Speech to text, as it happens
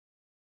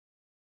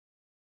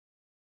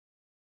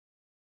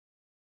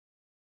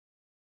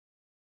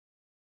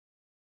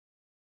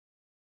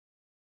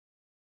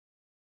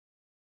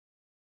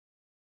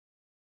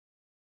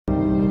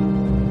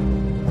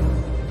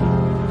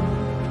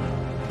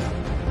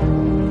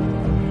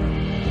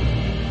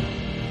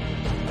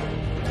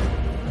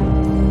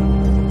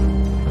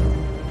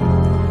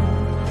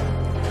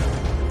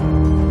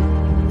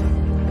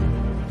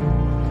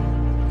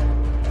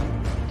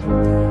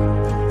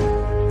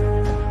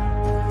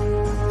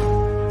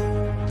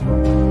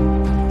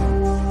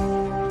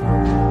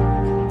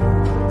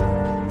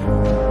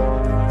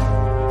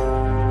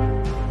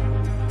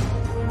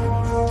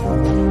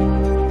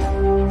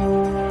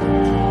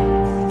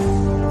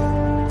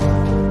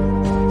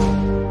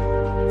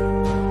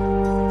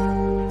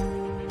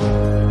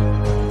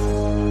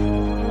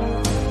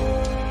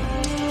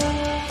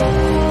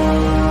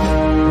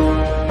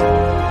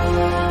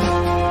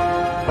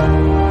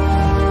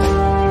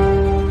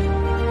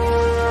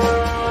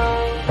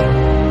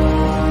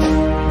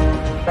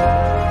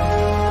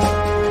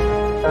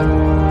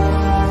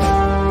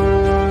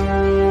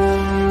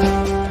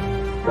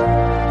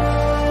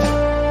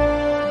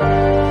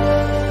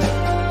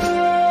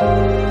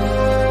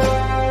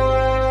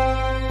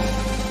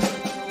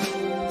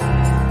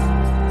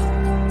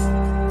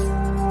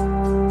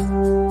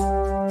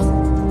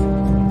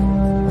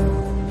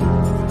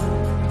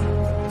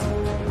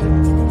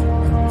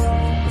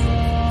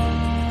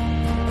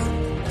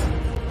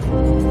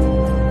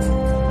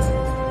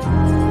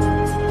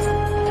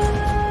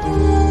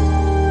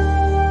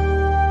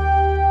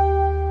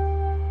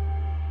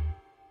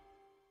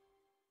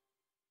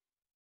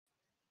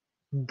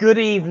Good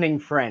evening,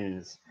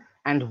 friends,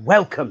 and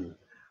welcome,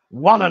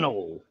 one and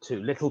all, to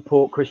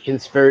Littleport Christian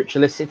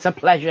Spiritualists. It's a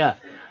pleasure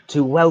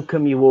to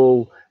welcome you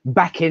all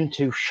back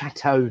into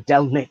Chateau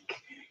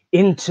Delnick,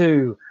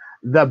 into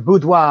the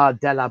Boudoir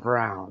de la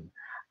Brown.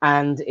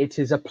 And it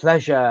is a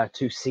pleasure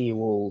to see you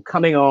all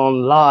coming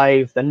on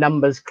live, the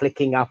numbers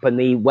clicking up and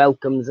the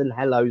welcomes and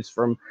hellos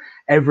from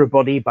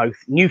everybody, both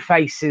new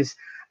faces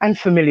and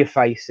familiar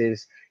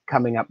faces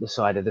coming up the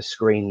side of the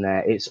screen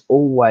there. It's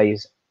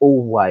always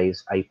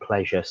a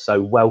pleasure.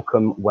 So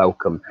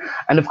welcome.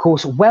 And of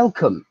course,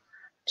 welcome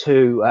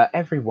to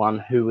everyone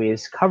who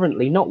is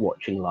currently not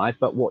watching live,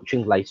 but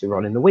watching later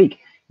on in the week.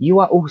 You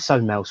are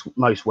also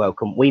most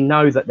welcome. We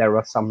know that there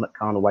are some that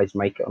can't always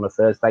make it on a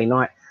Thursday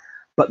night,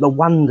 but the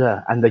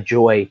wonder and the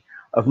joy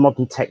of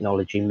modern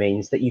technology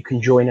means that you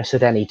can join us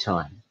at any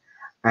time.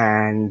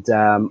 And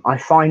I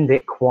find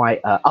it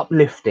quite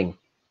uplifting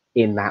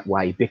in that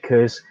way,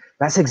 because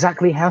that's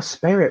exactly how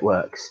spirit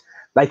works.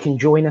 They can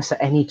join us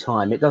at any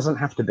time. It doesn't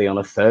have to be on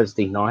a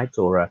Thursday night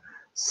or a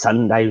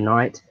Sunday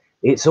night.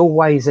 It's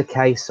always a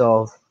case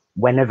of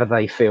whenever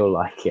they feel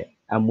like it.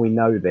 And we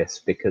know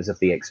this because of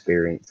the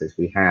experiences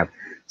we have.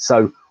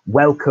 So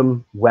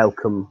welcome,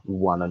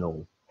 one and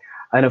all.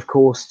 And of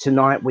course,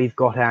 tonight we've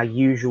got our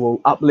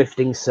usual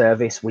uplifting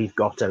service. We've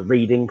got a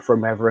reading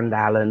from Reverend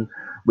Alan.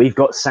 We've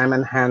got Sam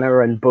and Hannah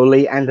and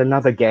Bully and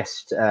another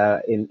guest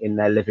in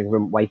their living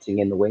room waiting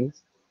in the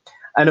wings.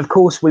 And of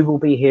course, we will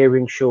be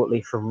hearing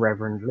shortly from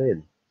Reverend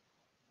Lynn,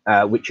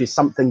 which is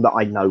something that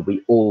I know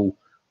we all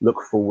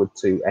look forward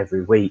to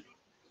every week.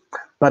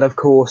 But of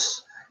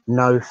course,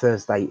 no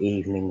Thursday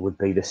evening would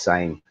be the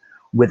same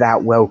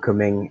without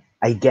welcoming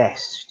a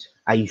guest,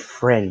 a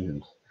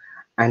friend,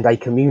 and a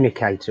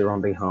communicator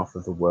on behalf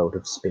of the world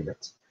of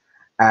spirit.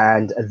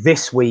 And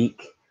this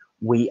week,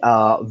 we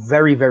are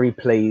very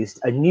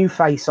pleased. A new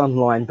face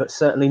online, but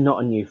certainly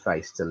not a new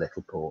face to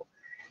Littleport.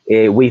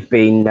 We've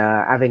been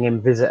having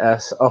him visit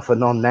us off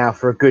and on now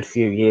for a good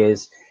few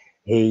years.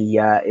 He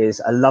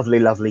is a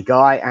lovely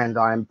guy, and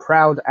I'm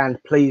proud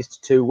and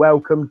pleased to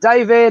welcome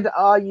David.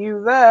 Are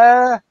you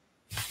there?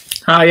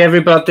 Hi,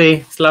 everybody.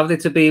 It's lovely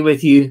to be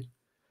with you.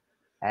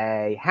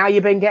 Hey, how you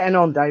been getting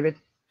on, David?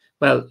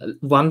 Well,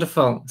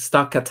 wonderful.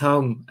 Stuck at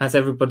home as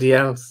everybody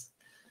else.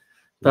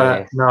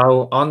 But yes.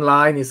 No,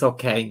 online is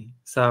okay.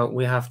 So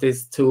we have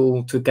this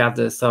tool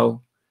together.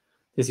 So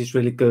this is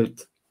really good.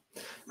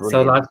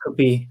 Brilliant. So life could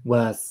be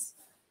worse.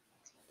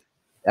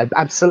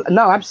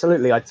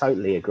 Absolutely. I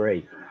totally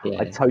agree. Yeah.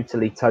 I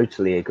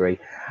totally agree.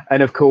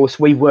 And of course,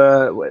 we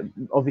were,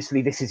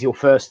 obviously, this is your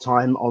first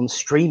time on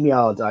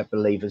StreamYard, I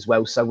believe, as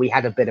well. So we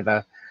had a bit of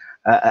a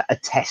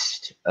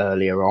test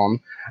earlier on,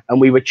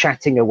 and we were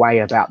chatting away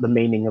about the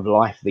meaning of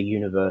life, the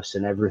universe,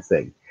 and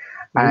everything.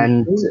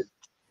 And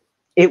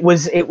it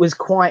was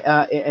quite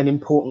an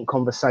important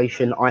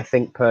conversation, I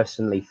think,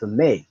 personally for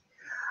me,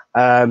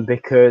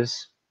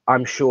 because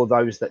I'm sure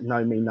those that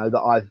know me know that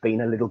I've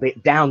been a little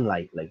bit down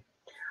lately.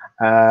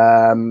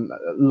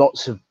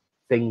 Lots of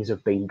things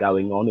have been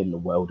going on in the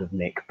world of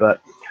Nick,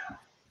 but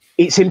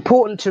it's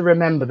important to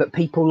remember that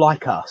people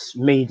like us,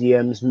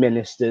 mediums,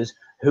 ministers,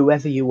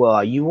 whoever you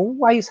are, you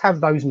always have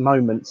those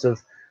moments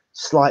of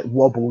slight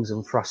wobbles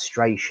and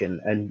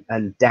frustration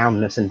and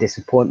downness and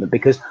disappointment,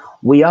 because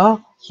we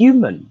are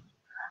human.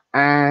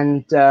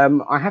 And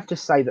I have to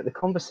say that the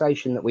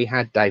conversation that we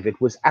had,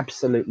 David, was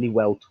absolutely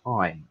well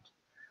timed.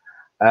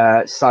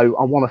 So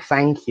I want to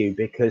thank you,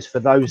 because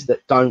for those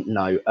that don't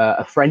know,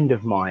 a friend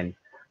of mine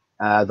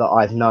that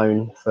I've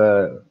known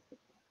for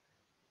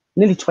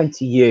nearly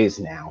 20 years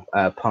now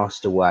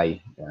passed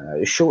away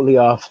shortly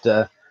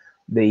after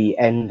the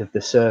end of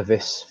the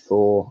service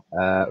for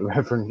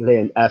Reverend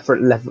Lynn, for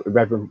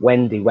Reverend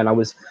Wendy, when I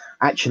was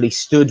actually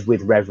stood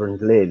with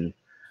Reverend Lynn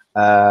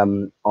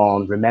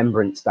on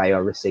Remembrance Day. I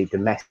received a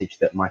message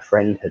that my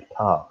friend had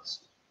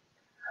passed.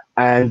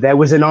 And there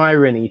was an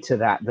irony to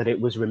that it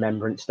was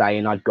Remembrance Day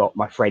and I'd got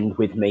my friend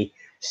with me,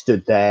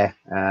 stood there.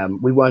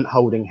 We weren't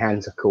holding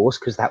hands, of course,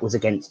 because that was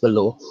against the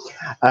law.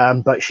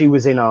 But she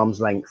was in arm's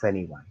length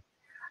anyway.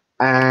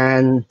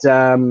 And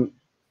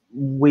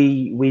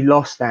we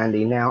lost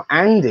Andy. Now,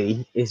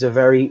 Andy is a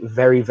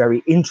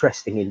very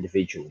interesting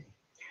individual.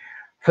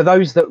 For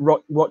those that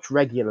watch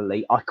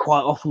regularly, I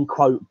quite often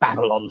quote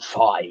Babylon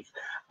 5.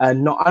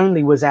 And not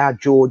only was our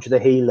George the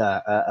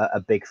Healer a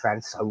big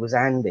fan, so was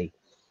Andy.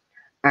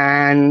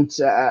 And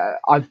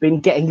I've been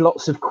getting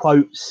lots of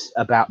quotes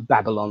about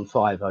Babylon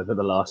 5 over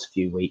the last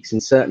few weeks,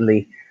 and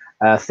certainly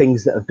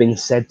things that have been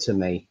said to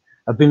me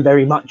have been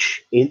very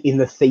much in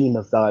the theme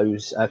of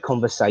those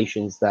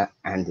conversations that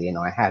Andy and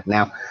I had.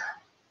 Now,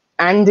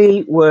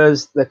 Andy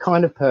was the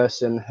kind of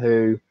person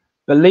who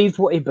believed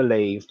what he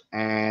believed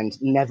and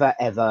never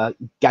ever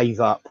gave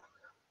up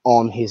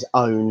on his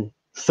own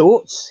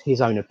thoughts,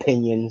 his own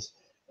opinions,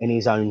 and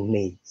his own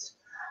needs.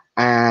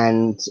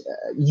 And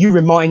you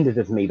reminded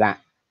of me that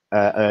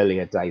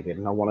earlier, David,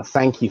 and I want to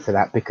thank you for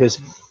that, because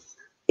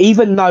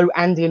even though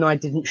Andy and I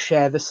didn't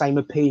share the same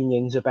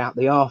opinions about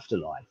the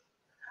afterlife,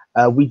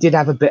 we did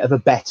have a bit of a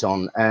bet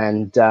on,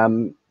 and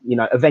you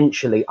know,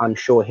 eventually I'm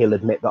sure he'll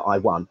admit that I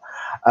won,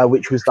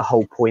 which was the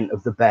whole point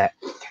of the bet.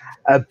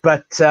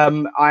 But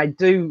I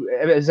do,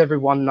 as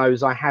everyone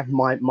knows, I have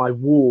my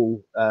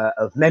wall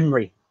of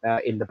memory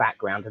in the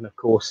background. And of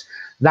course,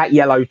 that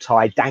yellow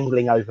tie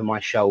dangling over my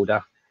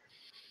shoulder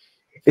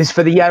is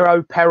for the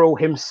Yarrow Peril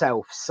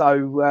himself.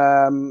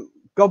 So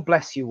God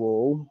bless you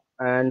all.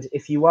 And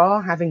if you are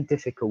having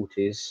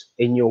difficulties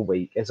in your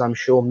week, as I'm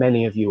sure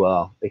many of you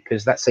are,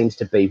 because that seems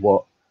to be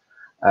what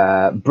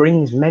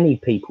brings many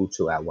people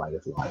to our way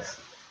of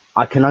life,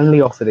 I can only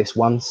offer this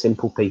one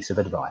simple piece of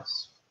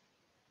advice.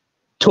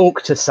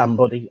 Talk to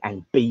somebody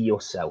and be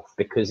yourself,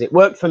 because it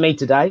worked for me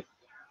today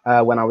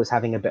when I was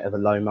having a bit of a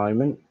low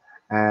moment.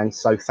 And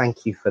so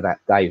thank you for that,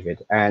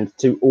 David. And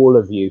to all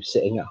of you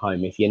sitting at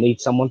home, if you need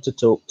someone to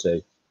talk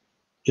to,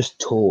 just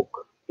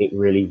talk. It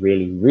really,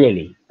 really,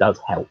 really does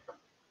help.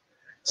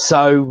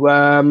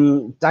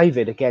 So,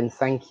 David, again,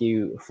 thank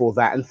you for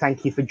that. And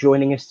thank you for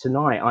joining us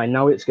tonight. I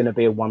know it's going to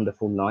be a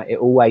wonderful night. It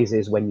always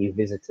is when you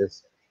visit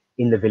us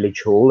in the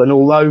village hall. And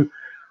although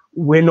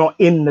we're not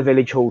in the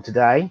village hall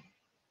today,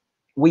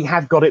 we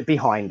have got it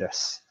behind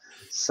us.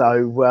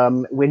 So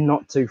we're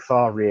not too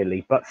far,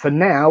 really. But for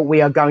now,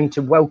 we are going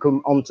to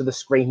welcome onto the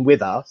screen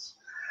with us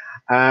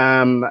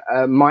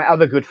my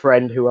other good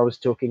friend who I was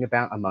talking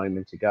about a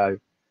moment ago.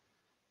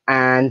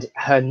 And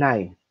her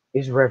name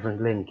is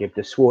Reverend Lynn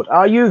Gibder-Swart.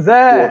 Are you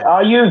there?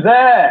 Are you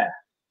there?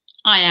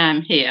 I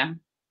am here,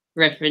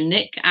 Reverend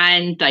Nick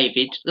and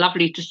David.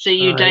 Lovely to see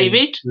you,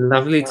 David.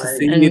 Lovely to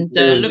see you.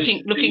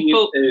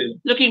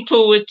 And looking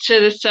forward to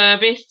the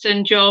service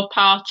and your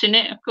part in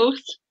it, of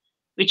course,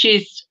 which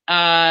is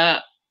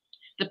the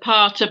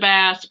part of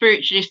our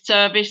spiritualist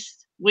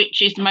service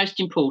which is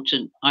most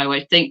important. I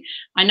always think.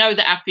 I know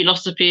that our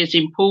philosophy is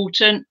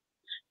important,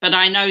 but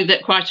I know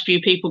that quite a few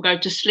people go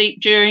to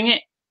sleep during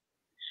it.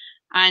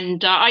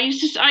 And I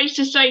used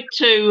to say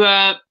to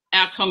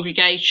our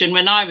congregation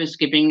when I was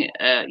giving,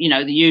 you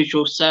know, the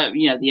usual,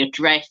 you know, the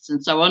address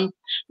and so on,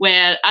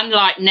 where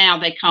unlike now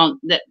they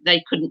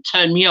couldn't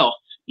turn me off.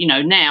 You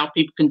know, now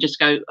people can just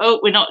go, oh,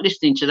 we're not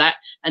listening to that,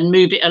 and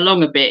move it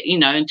along a bit, you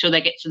know, until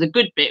they get to the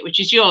good bit, which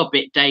is your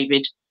bit,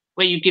 David,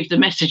 where you give the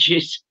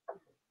messages.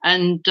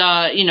 And,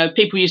 you know,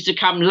 people used to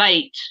come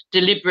late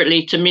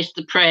deliberately to miss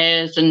the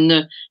prayers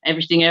and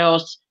everything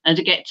else and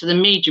to get to the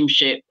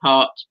mediumship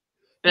part.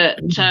 But,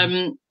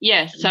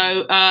 yeah,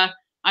 so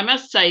I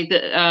must say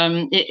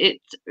that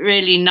it's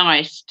really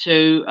nice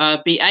to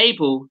be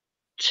able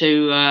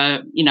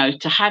to, you know,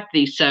 to have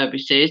these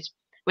services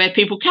where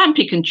people can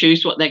pick and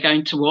choose what they're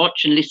going to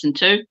watch and listen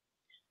to,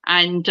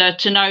 and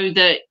to know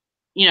that,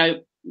 you know,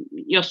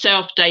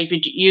 yourself,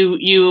 David,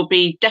 you will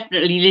be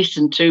definitely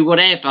listened to,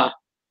 whatever.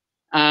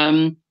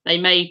 They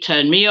may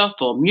turn me off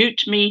or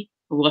mute me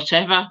or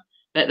whatever,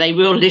 but they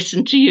will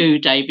listen to you,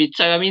 David.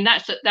 So, I mean,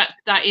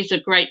 that is a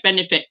great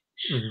benefit.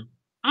 Mm-hmm.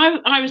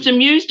 I was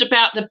amused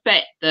about the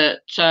bet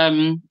that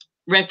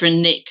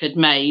Reverend Nick had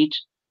made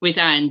with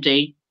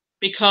Andy,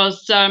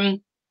 because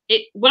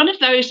one of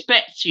those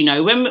bets, you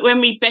know, when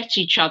we bet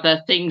each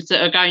other things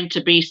that are going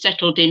to be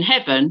settled in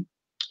heaven,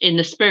 in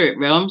the spirit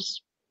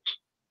realms,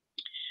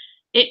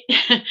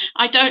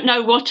 I don't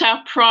know what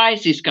our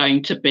prize is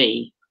going to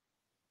be.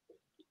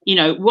 You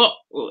know,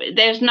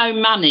 there's no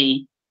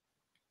money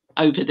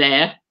over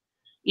there.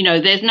 You know,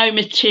 there's no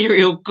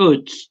material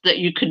goods that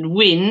you can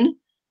win.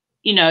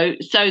 You know,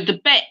 so the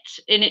bet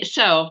in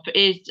itself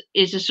is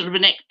a sort of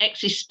an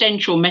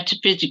existential,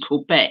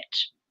 metaphysical bet.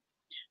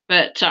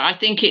 But I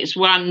think it's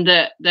one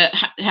that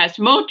has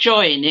more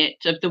joy in it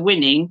of the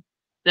winning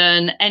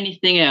than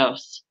anything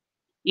else.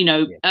 You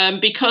know,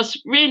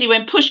 because really,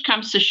 when push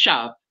comes to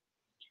shove,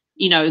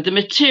 you know, the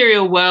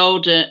material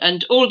world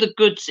and all the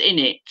goods in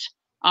it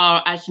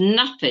are as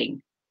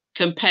nothing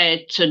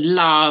compared to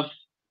love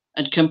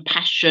and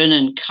compassion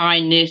and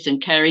kindness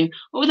and caring,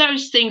 all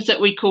those things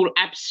that we call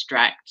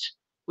abstract,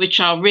 which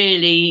are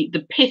really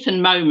the pith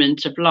and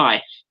moment of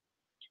life.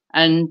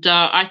 And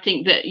I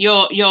think that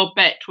your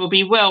bet will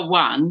be well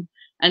won,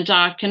 and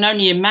I can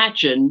only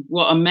imagine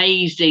what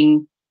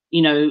amazing,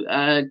 you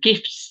know,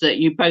 gifts that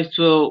you both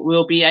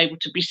will be able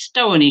to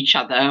bestow on each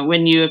other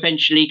when you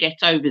eventually get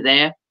over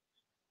there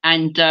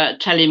and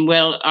tell him,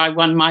 well, I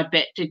won my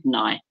bet, didn't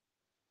I?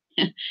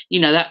 You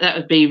know, that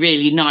would be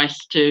really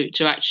nice to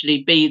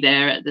actually be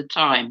there at the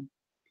time.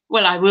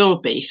 Well, I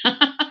will be.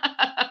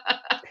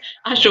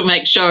 I shall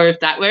make sure of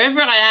that. Wherever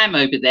I am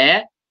over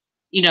there,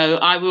 you know,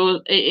 I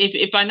will,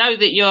 if I know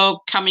that you're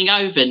coming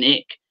over,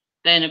 Nick,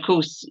 then of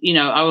course, you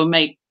know, I will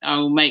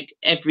make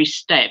every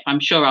step. I'm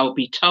sure I will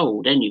be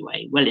told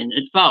anyway, well in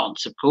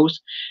advance, of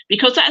course,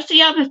 because that's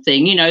the other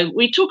thing. You know,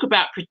 we talk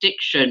about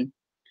prediction,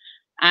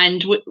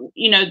 and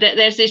you know,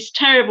 there's this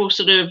terrible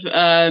sort of,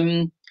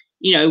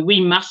 you know, we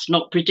must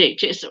not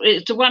predict. It's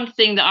the one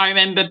thing that I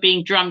remember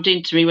being drummed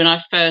into me when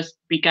I first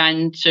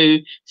began to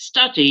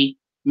study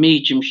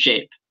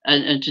mediumship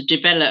and to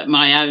develop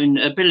my own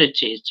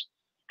abilities.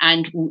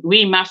 and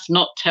we must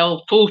not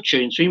tell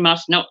fortunes. We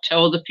must not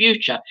tell the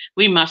future.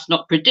 We must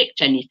not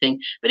predict anything.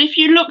 But if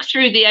you look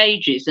through the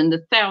ages and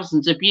the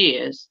thousands of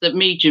years that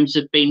mediums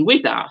have been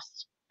with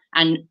us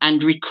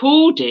and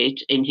recorded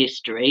in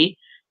history,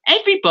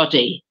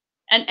 everybody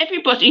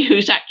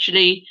who's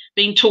actually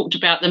been talked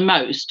about the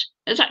most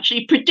has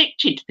actually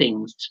predicted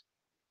things.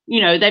 You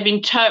know, they've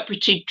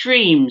interpreted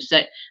dreams,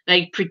 that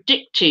they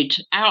predicted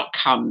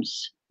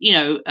outcomes, you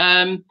know,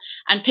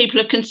 and people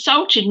have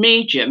consulted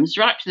mediums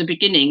right from the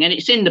beginning, and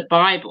it's in the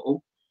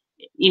Bible.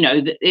 You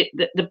know,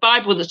 the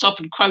Bible that's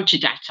often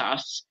quoted at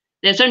us,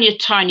 there's only a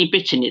tiny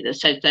bit in it that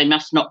says they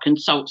must not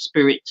consult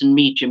spirits and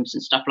mediums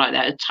and stuff like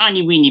that, a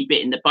tiny weeny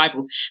bit in the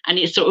Bible. And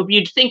it's sort of,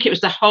 you'd think it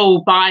was the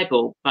whole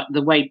Bible, but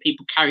the way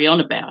people carry on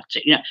about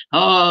it, you know,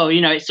 oh,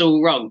 you know, it's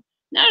all wrong.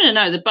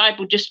 No, the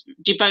Bible just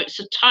devotes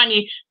a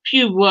tiny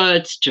few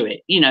words to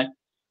it, you know.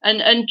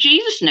 And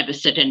Jesus never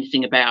said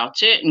anything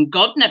about it, and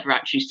God never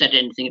actually said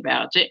anything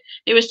about it.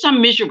 It was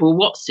some miserable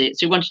whatsits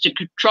who wanted to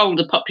control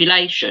the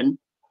population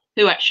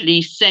who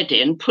actually said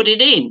it and put it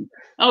in.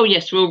 Oh,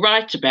 yes, we'll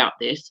write about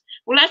this.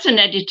 Well, as an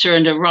editor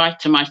and a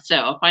writer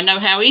myself, I know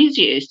how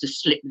easy it is to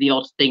slip the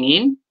odd thing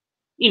in,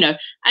 you know.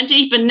 And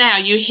even now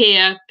you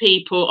hear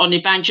people on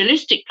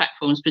evangelistic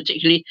platforms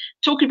particularly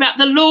talking about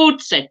the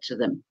Lord said to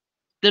them.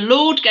 The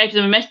Lord gave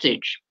them a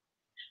message.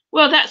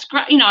 Well, that's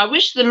great. You know, I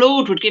wish the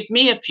Lord would give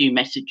me a few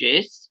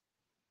messages,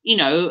 you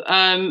know,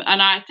 and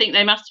I think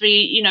they must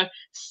be, you know,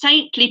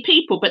 saintly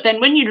people. But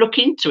then when you look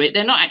into it,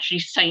 they're not actually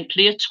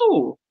saintly at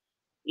all.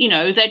 You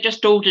know, they're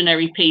just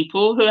ordinary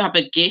people who have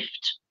a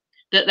gift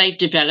that they've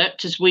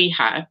developed as we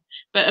have.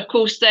 But of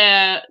course,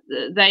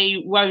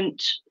 they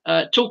won't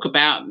talk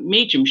about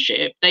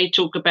mediumship. They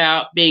talk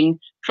about being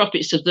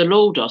prophets of the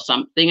Lord or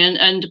something.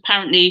 And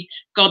apparently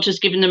God has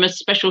given them a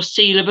special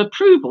seal of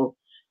approval.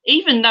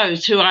 Even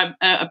those who I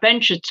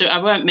venture to, I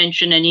won't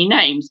mention any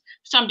names,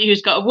 somebody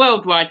who's got a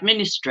worldwide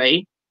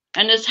ministry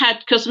and has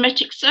had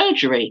cosmetic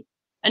surgery.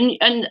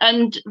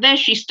 And there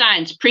she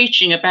stands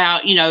preaching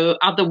about, you know,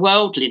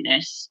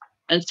 otherworldliness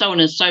and so on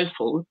and so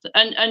forth.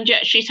 And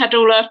yet she's had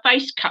all her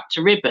face cut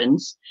to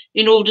ribbons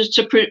in order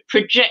to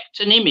project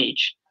an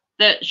image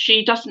that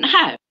she doesn't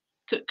have.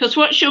 Because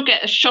what she'll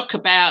get a shock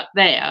about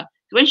there,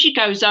 when she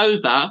goes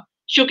over,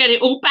 she'll get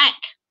it all back.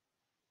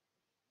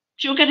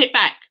 She'll get it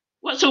back.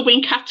 What's all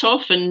been cut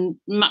off and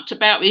mucked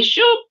about with,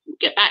 she'll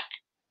get back.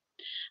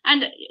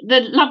 And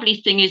the lovely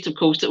thing is, of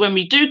course, that when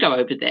we do go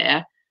over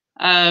there,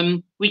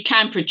 we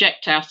can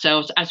project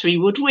ourselves as we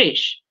would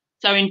wish.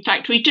 So, in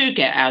fact, we do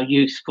get our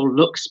youthful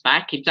looks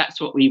back if that's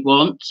what we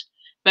want.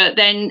 But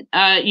then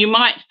you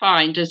might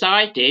find, as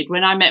I did,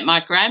 when I met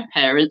my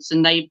grandparents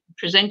and they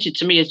presented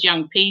to me as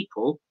young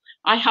people,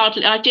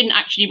 I didn't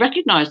actually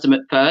recognise them at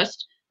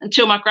first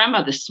until my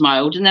grandmother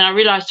smiled, and then I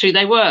realised who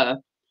they were.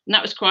 And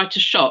that was quite a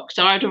shock.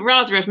 So I'd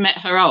rather have met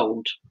her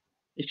old,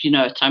 if you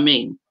know what I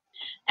mean.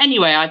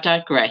 Anyway, I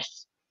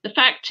digress. The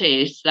fact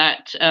is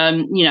that,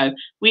 you know,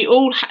 we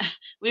all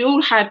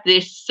have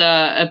this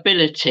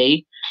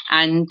ability,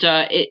 and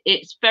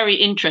it's very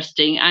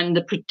interesting. And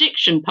the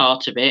prediction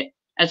part of it,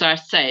 as I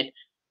said,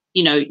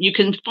 you know, you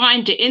can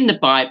find it in the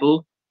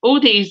Bible.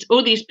 All these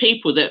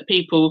people that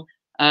people,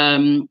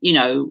 you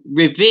know,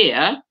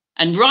 revere,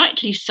 and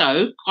rightly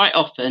so, quite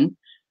often,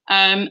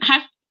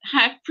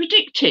 have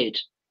predicted.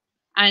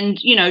 And,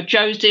 you know,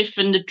 Joseph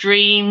and the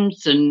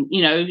dreams, and,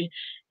 you know,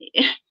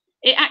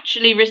 it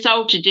actually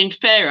resulted in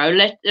Pharaoh,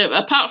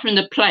 apart from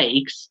the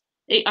plagues,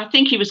 I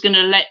think he was going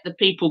to let the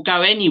people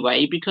go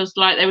anyway, because,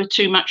 like, they were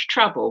too much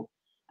trouble.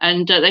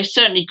 And they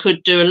certainly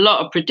could do a lot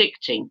of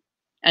predicting.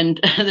 And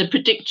the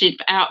predicted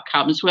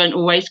outcomes weren't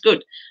always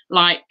good.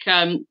 Like,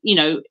 you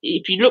know,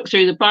 if you look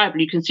through the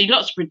Bible, you can see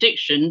lots of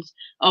predictions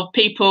of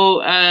people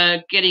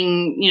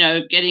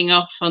getting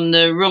off on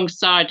the wrong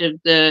side of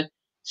the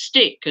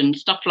stick and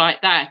stuff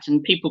like that,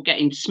 and people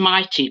getting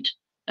smited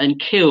and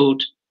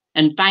killed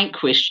and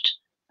vanquished,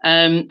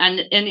 and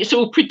it's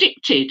all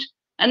predicted,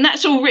 and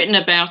that's all written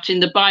about in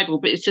the Bible.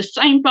 But it's the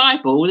same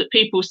Bible that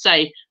people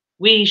say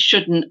we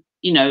shouldn't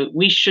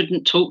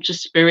talk to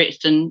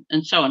spirits and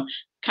so on.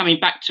 Coming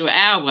back to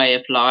our way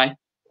of life,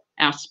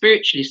 our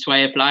spiritualist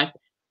way of life,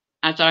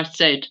 as I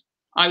said,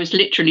 I was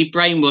literally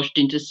brainwashed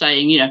into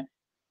saying, you know,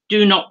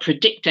 do not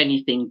predict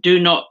anything, do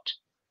not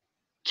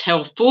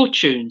tell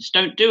fortunes,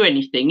 don't do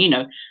anything, you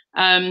know.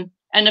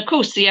 And of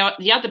course, the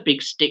other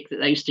big stick that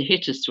they used to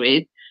hit us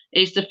with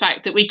is the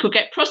fact that we could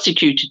get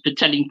prosecuted for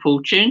telling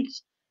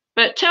fortunes.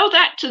 But tell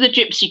that to the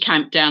gypsy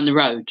camp down the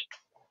road.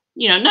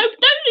 You know, no,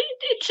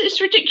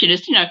 it's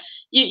ridiculous. You know,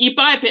 you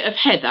buy a bit of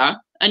heather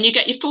and you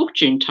get your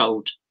fortune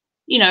told,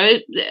 you know,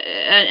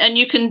 and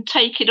you can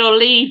take it or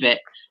leave it.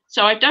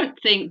 So I don't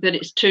think that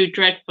it's too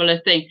dreadful a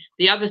thing.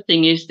 The other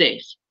thing is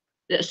this,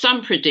 that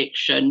some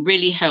prediction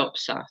really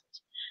helps us.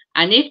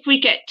 And if we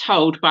get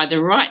told by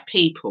the right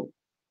people,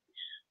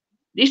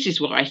 this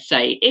is what I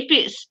say, if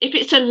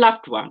it's a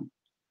loved one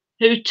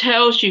who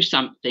tells you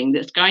something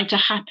that's going to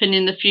happen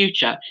in the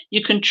future,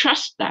 you can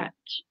trust that.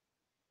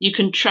 You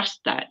can trust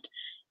that.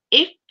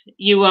 If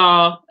you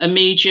are a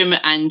medium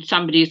and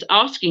somebody is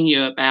asking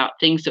you about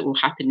things that will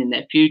happen in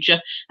their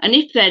future, and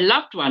if their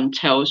loved one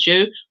tells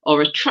you,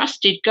 or a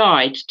trusted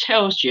guide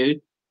tells you,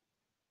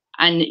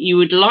 and you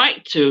would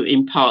like to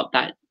impart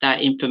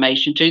that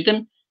information to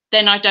them,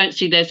 then I don't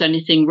see there's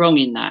anything wrong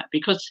in that,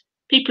 because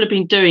people have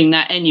been doing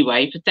that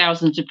anyway for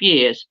thousands of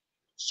years.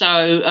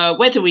 So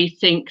whether we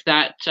think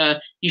that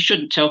you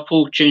shouldn't tell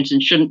fortunes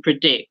and shouldn't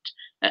predict,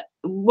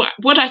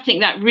 what I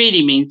think that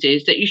really means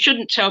is that you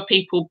shouldn't tell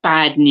people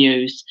bad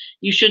news.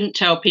 You shouldn't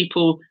tell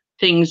people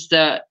things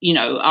that, you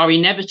know, are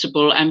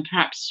inevitable and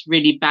perhaps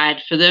really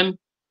bad for them,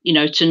 you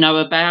know, to know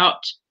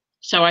about.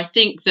 So I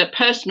think that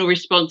personal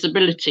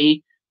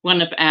responsibility,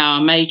 one of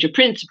our major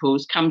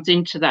principles, comes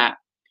into that.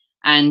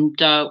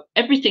 And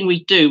everything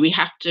we do, we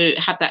have to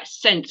have that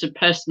sense of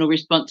personal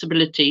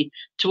responsibility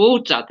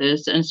towards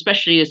others, and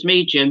especially as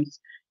mediums,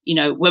 you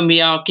know, when we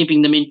are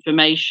giving them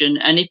information.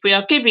 And if we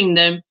are giving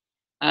them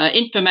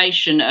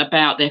information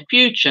about their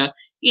future,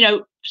 you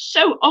know,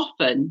 so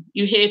often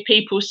you hear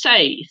people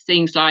say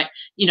things like,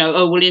 you know,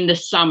 oh, well, in the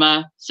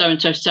summer,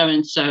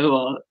 so-and-so,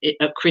 or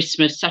at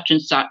Christmas, such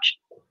and such.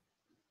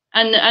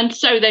 And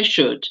so they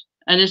should.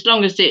 And as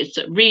long as it's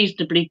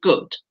reasonably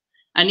good.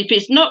 And if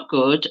it's not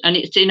good and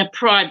it's in a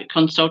private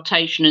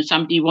consultation and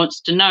somebody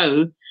wants to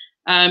know,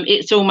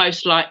 it's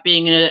almost like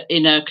being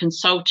in a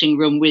consulting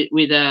room with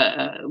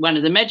one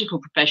of the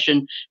medical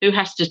profession who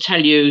has to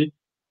tell you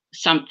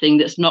something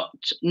that's not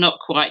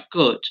quite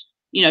good,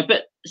 you know.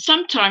 But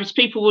sometimes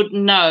people would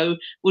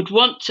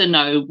want to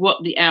know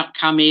what the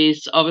outcome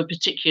is of a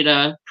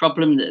particular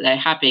problem that they're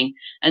having,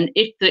 and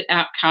if the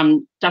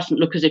outcome doesn't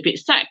look as if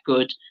it's that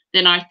good,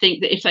 then I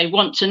think that if they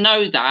want to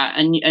know that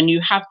and you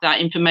have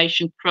that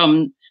information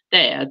from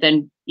there,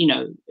 then, you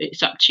know,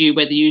 it's up to you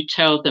whether you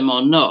tell them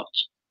or not.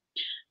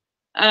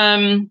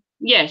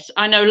 Yes,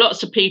 I know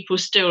lots of people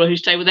still who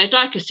say, well, they'd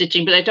like a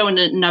sitting, but they don't want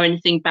to know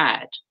anything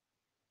bad.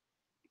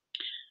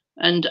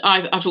 And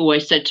I've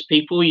always said to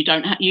people, you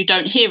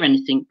don't hear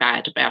anything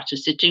bad about a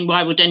sitting.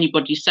 Why would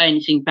anybody say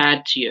anything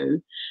bad to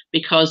you?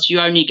 Because you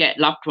only get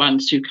loved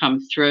ones who come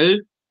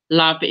through.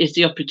 Love is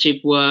the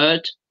operative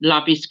word.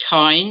 Love is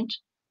kind.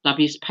 Love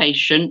is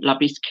patient.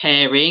 Love is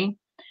caring.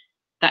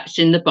 That's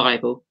in the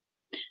Bible.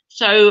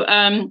 So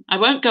I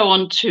won't go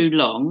on too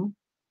long,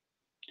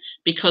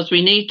 because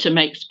we need to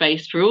make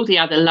space for all the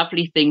other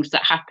lovely things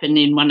that happen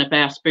in one of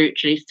our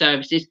spiritualist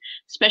services,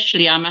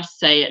 especially, I must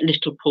say, at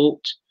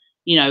Littleport.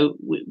 You know,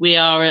 we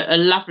are a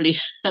lovely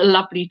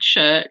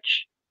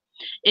church,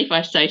 if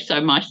I say so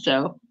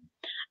myself.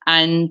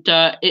 And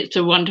it's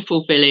a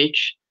wonderful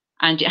village,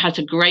 and it has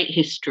a great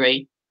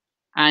history.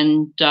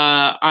 And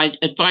I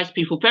advise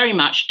people very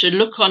much to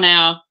look on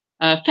our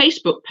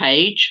Facebook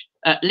page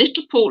at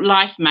Littleport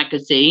Life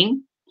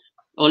magazine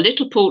or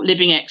Littleport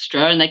Living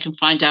Extra, and they can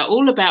find out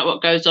all about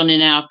what goes on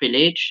in our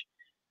village.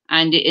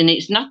 And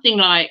it's nothing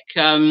like,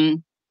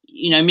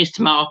 you know, Miss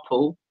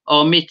Marple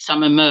or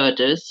Midsummer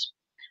Murders.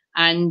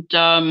 And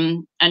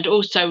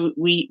also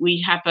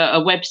we have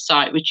a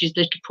website, which is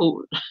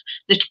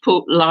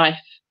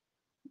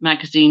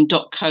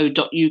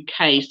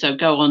littleportlifemagazine.co.uk. So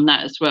go on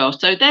that as well.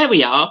 So there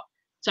we are.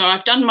 So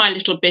I've done my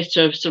little bit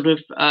of sort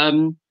of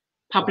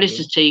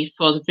publicity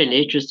for the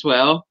village as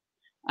well.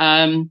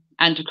 And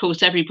of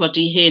course,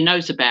 everybody here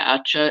knows about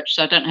our church,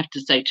 so I don't have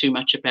to say too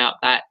much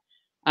about that.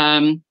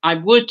 I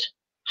would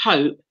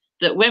hope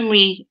that when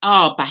we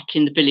are back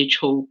in the village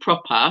hall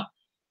proper,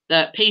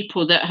 that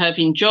people that have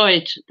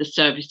enjoyed the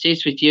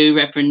services with you,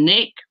 Reverend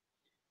Nick,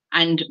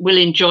 and will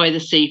enjoy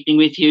this evening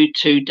with you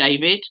too,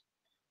 David,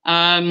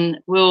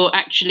 will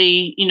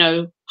actually, you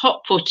know,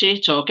 hot-foot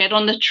it or get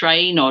on the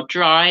train or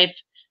drive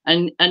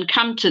and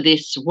come to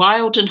this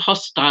wild and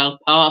hostile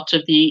part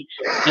of the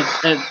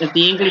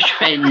English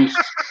Fens.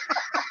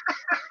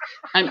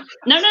 No,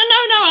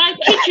 I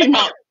kid you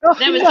not.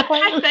 There was a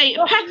Pathé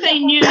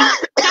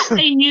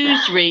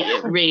News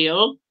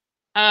reel,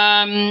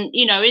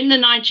 you know, in the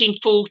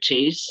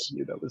 1940s,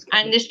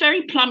 and this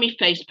very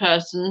plummy-faced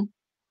person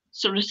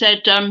sort of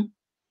said,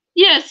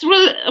 yes,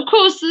 well, of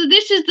course,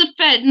 this is the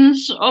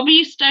Fens of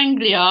East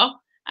Anglia,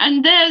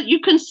 and there you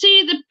can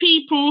see the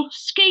people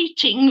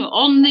skating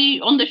on the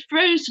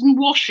frozen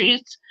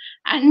washes,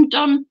 and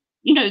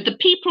you know, the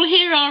people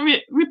here are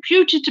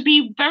reputed to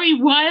be very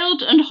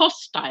wild and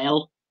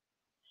hostile.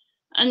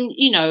 And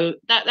you know,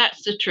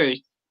 that's the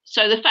truth.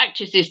 So the fact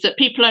is that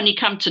people only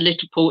come to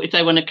Littleport if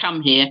they want to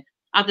come here.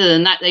 Other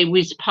than that, they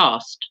whiz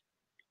past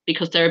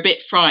because they're a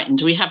bit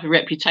frightened. We have a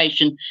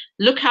reputation.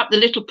 Look up the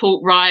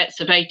Littleport riots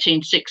of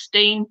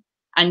 1816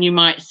 and you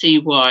might see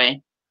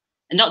why.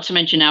 And not to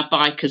mention our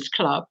bikers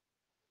club.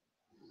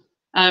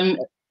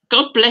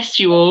 God bless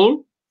you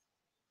all.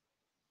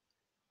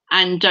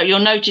 And you'll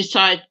notice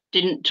I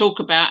didn't talk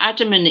about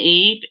Adam and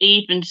Eve,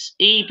 Eve and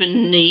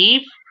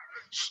Neve,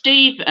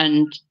 Steve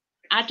and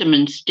Adam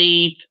and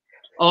Steve,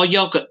 or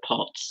yogurt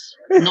pots.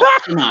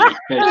 Not tonight,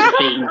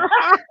 Josephine.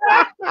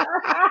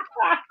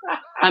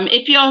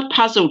 If you're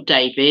puzzled,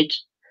 David,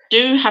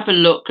 do have a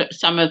look at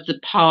some of the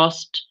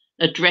past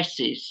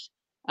addresses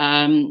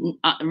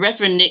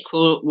Reverend Nick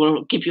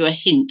will give you a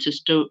hint as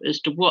to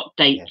what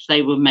dates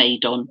they were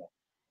made on,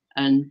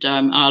 and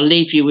I'll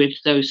leave you with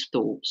those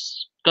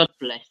thoughts. God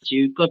bless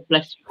you. God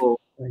bless you all.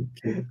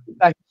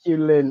 Thank you,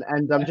 Lynn.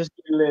 And I'm just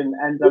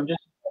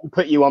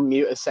put you on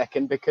mute a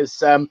second,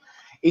 because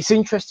it's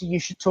interesting you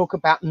should talk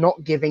about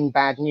not giving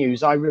bad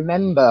news. I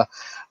remember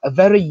a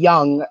very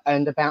young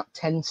and about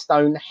 10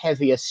 stone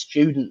heavier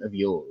student of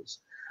yours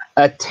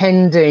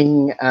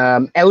attending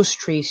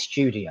Elstree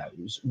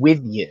Studios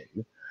with you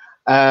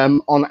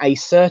on a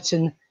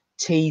certain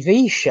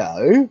TV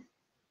show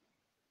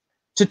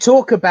to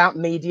talk about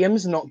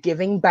mediums not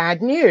giving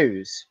bad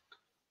news.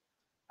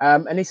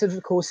 And this,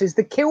 of course, is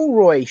the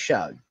Kilroy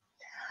show,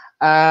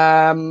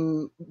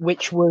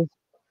 which was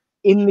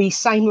in the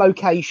same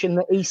location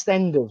that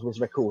EastEnders was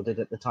recorded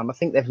at the time. I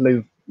think they've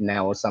moved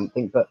now or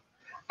something, but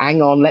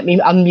hang on, let me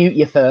unmute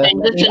you first.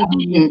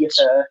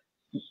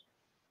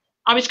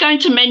 I was going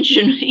to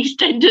mention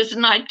EastEnders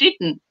and I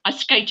didn't. I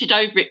skated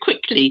over it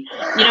quickly.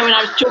 You know, when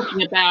I was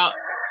talking about,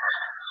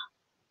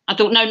 I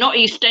thought, no, not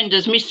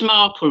EastEnders, Miss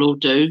Marple will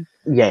do.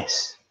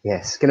 Yes,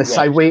 yes. Going to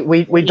say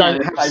we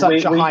don't have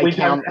such a high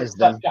count as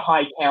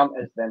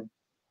them.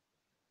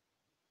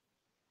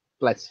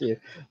 Bless you.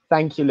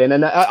 Thank you, Lynn.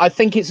 And I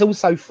think it's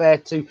also fair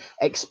to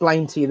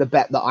explain to you the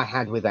bet that I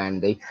had with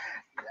Andy.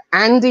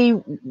 Andy,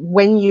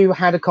 when you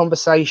had a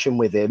conversation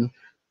with him,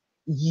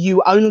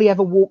 you only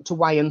ever walked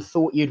away and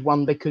thought you'd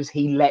won because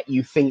he let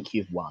you think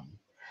you'd won.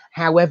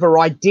 However,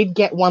 I did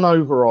get one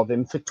over of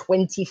him for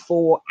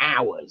 24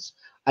 hours.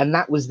 And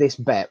that was this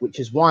bet, which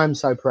is why I'm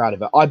so proud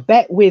of it. I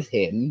bet with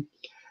him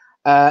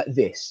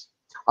this.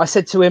 I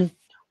said to him,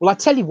 well, I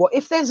tell you what,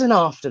 if there's an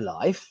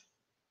afterlife,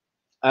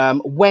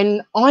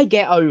 when I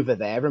get over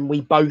there and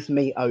we both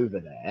meet over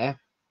there,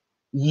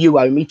 you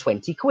owe me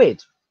 20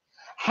 quid.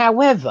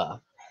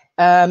 However,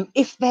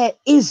 if there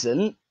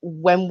isn't,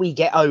 when we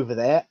get over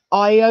there,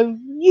 I owe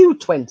you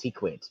 20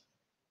 quid.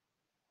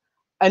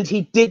 And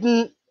he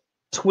didn't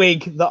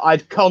twig that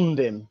I'd conned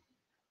him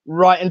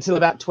right until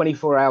about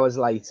 24 hours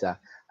later.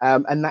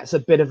 And that's a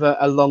bit of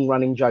a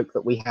long-running joke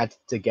that we had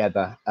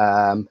together.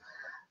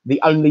 The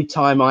only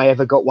time I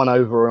ever got one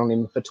over on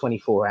him for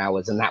 24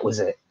 hours, and that was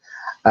it.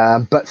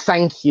 But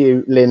thank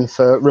you, Lynn,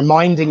 for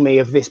reminding me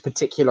of this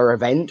particular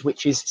event,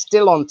 which is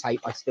still on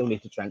tape. I still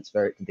need to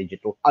transfer it to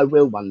digital. I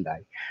will one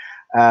day,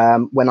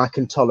 when I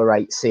can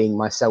tolerate seeing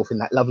myself in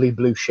that lovely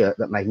blue shirt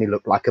that made me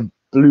look like a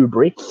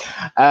blueberry.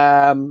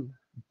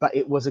 But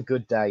it was a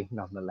good day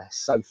nonetheless.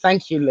 So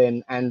thank you,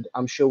 Lynn, and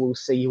I'm sure we'll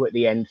see you at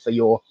the end for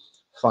your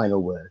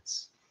final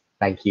words.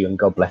 Thank you, and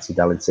God bless you,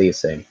 darling. See you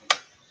soon.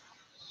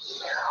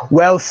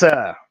 Well,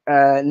 sir,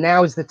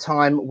 now is the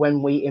time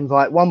when we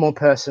invite one more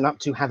person up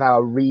to have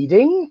our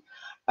reading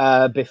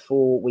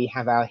before we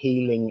have our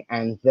healing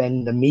and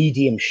then the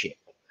mediumship.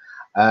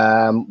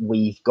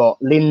 We've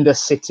got Linda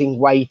sitting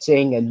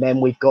waiting, and then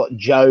we've got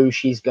Jo.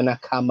 She's going to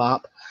come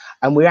up,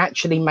 and we're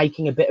actually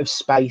making a bit of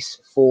space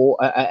for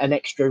an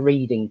extra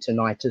reading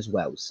tonight as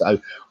well.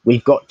 So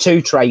we've got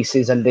 2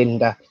 Traces, a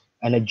Linda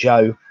and a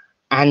Jo,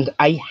 and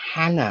a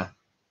Hannah,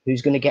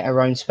 who's going to get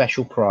her own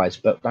special prize,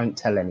 but don't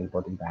tell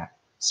anybody that.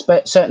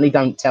 Certainly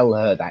don't tell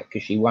her that,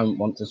 because she won't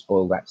want to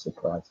spoil that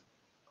surprise.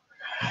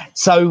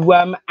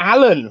 So,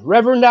 Alan,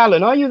 Reverend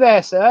Alan, are you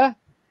there, sir?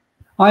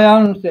 I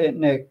am,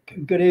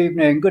 Nick. Good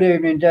evening. Good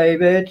evening,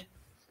 David.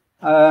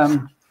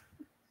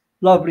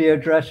 Lovely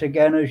address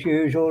again, as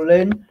usual,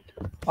 Lynn.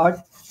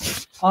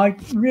 I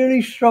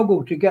really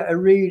struggled to get a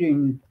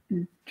reading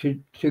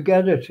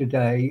together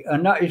today,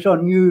 and that is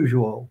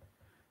unusual.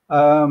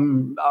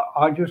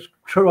 I just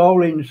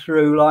trolling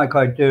through like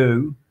I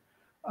do,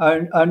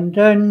 and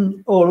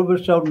then all of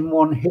a sudden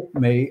one hit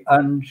me,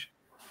 and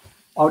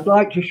I'd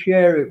like to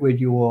share it with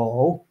you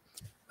all.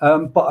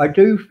 But I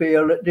do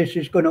feel that this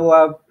is going to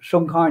have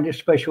some kind of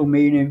special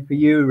meaning for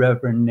you,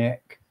 Reverend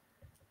Nick.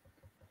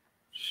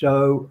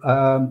 So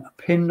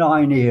pin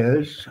 9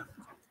 ears,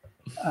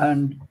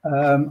 and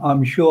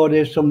I'm sure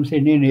there's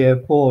something in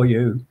here for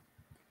you.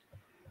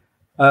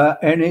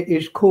 And it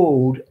is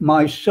called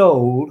My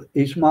Soul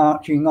is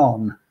Marching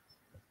On.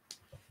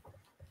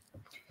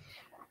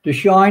 The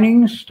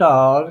shining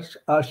stars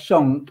are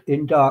sunk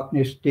in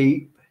darkness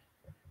deep.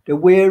 The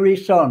weary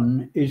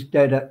sun is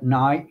dead at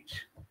night.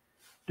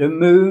 The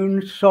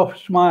moon's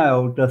soft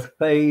smile doth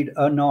fade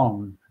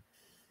anon,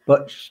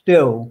 but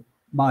still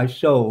my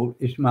soul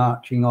is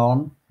marching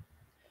on.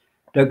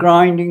 The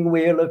grinding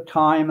wheel of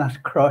time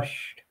hath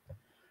crushed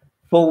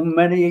full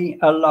many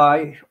a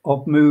life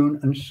of moon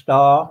and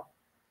star,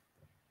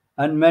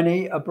 and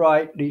many a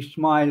brightly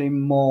smiling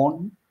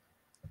morn,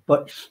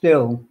 but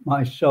still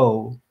my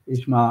soul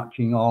is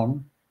marching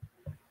on.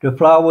 The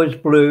flowers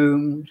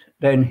bloomed,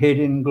 then hid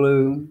in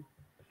gloom.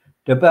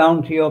 The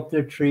bounty of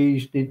the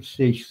trees did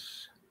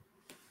cease.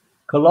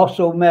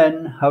 Colossal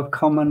men have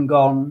come and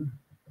gone,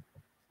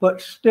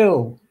 but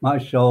still my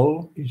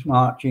soul is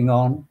marching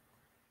on.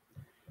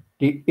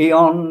 The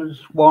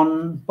eons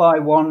one by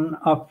one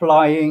are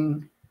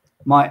flying,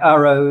 my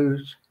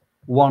arrows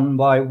one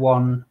by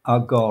one are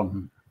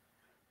gone.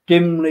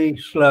 Dimly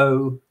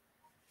slow,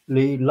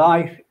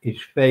 life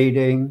is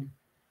fading,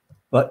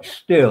 but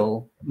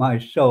still my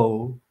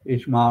soul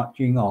is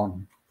marching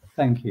on.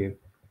 Thank you.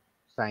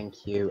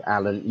 Thank you,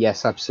 Alan.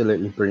 Yes,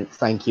 absolutely brilliant.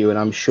 Thank you. And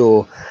I'm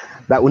sure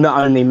that will not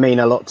only mean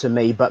a lot to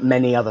me, but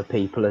many other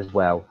people as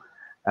well.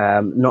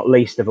 Not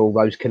least of all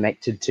those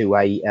connected to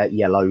a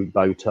yellow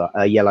bow tie,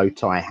 a yellow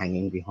tie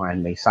hanging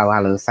behind me. So,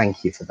 Alan,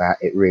 thank you for that.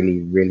 It really,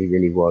 really,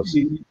 really was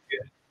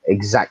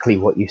exactly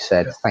what you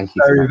said. Thank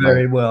you for that,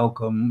 Very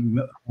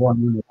welcome.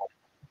 Wonderful.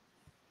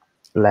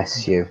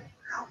 Bless you.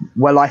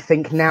 Well, I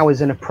think now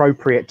is an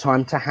appropriate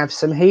time to have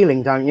some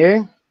healing, don't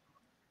you?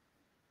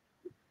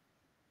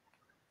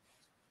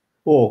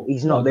 Oh,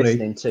 he's not lovely.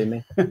 listening to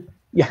me.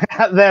 Yeah,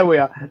 there we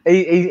are.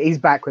 He's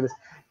back with us.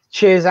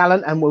 Cheers,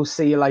 Alan, and we'll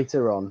see you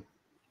later on.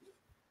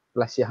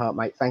 Bless your heart,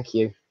 mate. Thank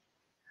you.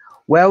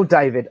 Well,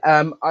 David,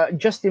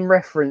 just in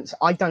reference,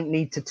 I don't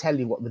need to tell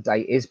you what the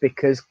date is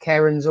because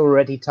Karen's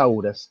already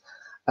told us.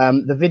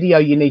 The video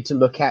you need to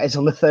look at is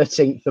on the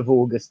 13th of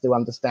August to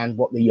understand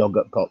what the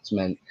yogurt pots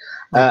meant.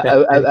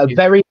 A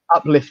very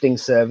uplifting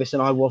service,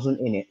 and I wasn't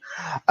in it.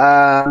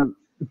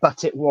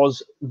 But it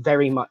was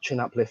very much an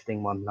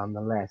uplifting one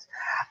nonetheless.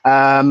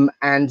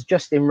 And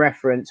just in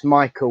reference,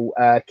 Michael,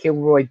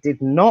 Kilroy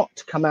did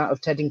not come out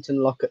of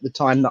Teddington Lock at the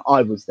time that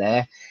I was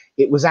there.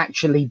 It was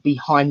actually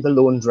behind the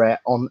laundrette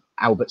on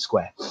Albert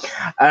Square.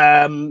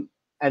 And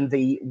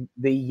the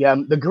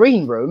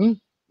green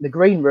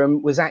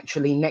room was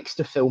actually next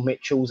to Phil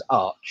Mitchell's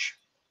arch.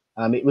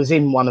 It was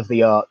in one of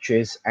the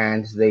arches,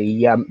 and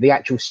the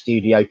actual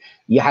studio,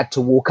 you had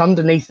to walk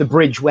underneath the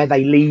bridge where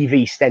they leave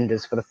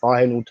EastEnders for the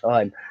final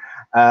time.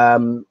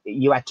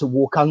 You had to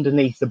walk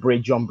underneath the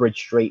bridge on Bridge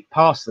Street,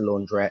 past the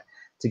laundrette,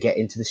 to get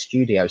into the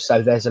studio.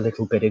 So there's a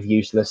little bit of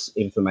useless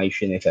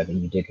information if ever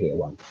you did hear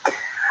one.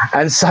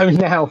 And so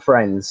now,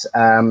 friends,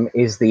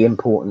 is the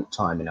important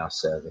time in our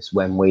service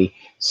when we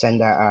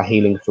send out our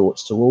healing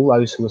thoughts to all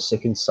those who are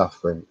sick and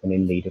suffering and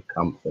in need of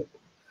comfort.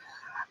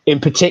 In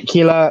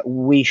particular,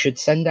 we should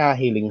send our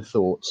healing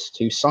thoughts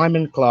to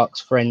Simon Clark's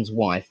friend's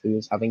wife, who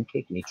is having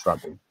kidney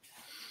trouble.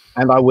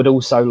 And I would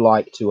also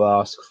like to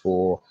ask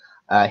for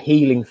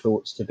healing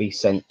thoughts to be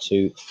sent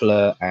to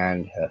Fleur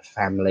and her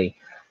family,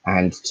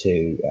 and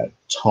to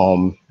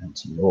Tom and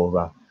to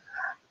Laura.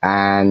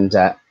 And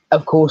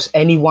of course,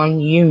 anyone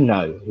you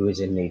know who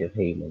is in need of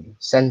healing,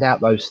 send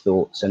out those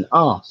thoughts and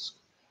ask.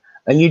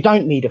 And you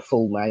don't need a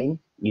full name.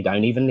 You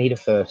don't even need a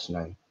first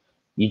name.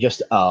 You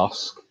just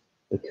ask,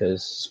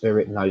 because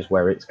Spirit knows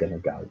where it's going to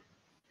go.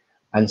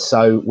 And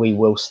so we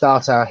will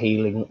start our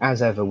healing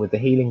as ever with the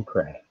healing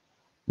prayer,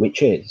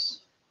 which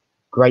is,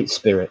 Great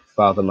Spirit,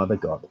 Father, Mother,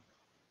 God,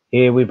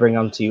 here we bring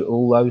unto you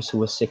all those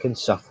who are sick and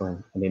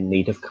suffering and in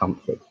need of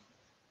comfort,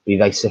 be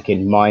they sick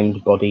in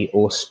mind, body,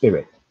 or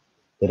spirit,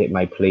 that it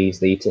may please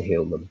thee to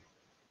heal them,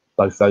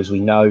 both those we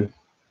know,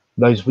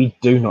 those we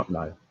do not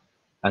know,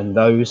 and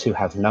those who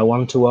have no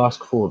one to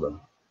ask for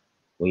them.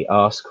 We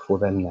ask for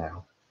them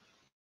now.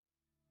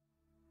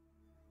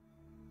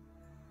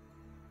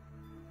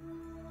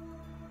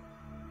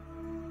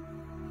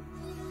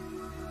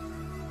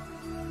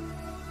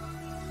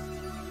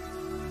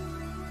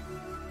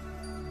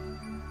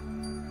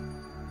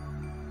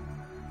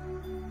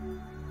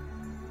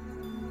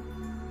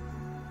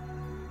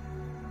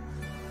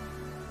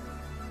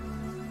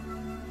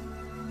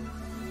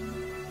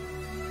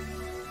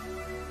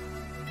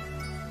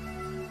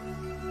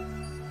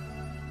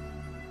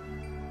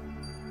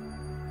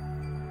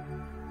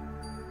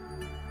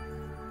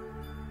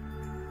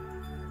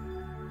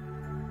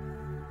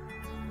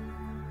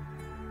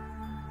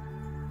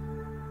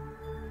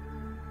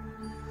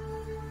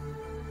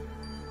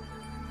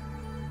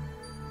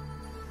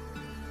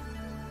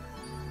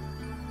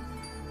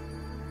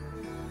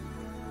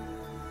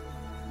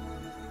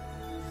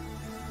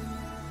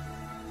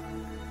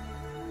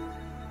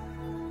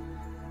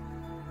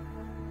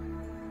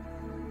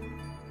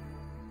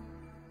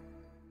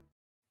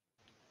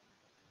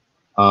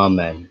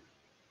 Amen.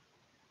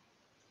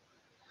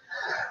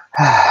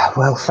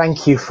 Well,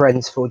 thank you,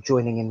 friends, for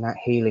joining in that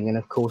healing. And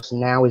of course,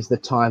 now is the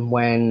time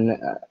when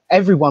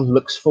everyone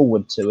looks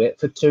forward to it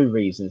for two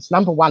reasons.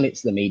 Number one,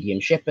 it's the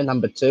mediumship. And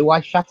number two, I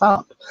shut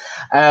up.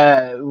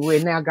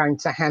 We're now going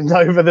to hand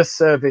over the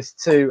service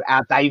to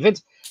our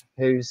David,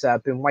 who's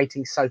been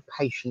waiting so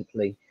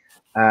patiently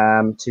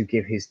to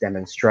give his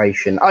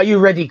demonstration. Are you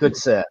ready, good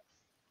sir?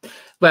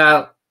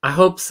 Well, I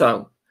hope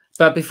so.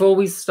 But before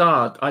we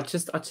start, I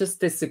just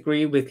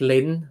disagree with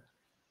Lynn.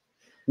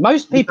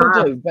 Most people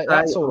do, but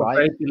that's all right.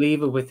 I'm a great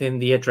believer within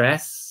the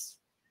address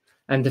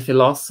and the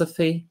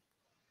philosophy,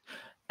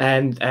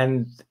 and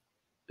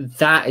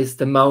that is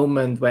the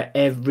moment where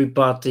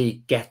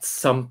everybody gets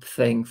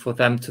something for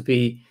them to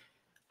be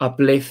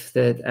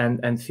uplifted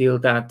and feel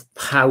that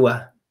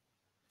power.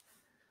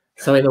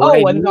 So in a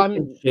way,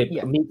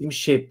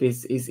 mediumship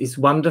is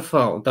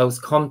wonderful, those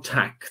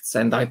contacts,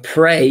 and I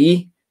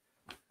pray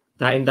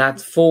that in that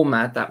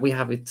format that we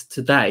have it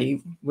today,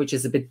 which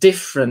is a bit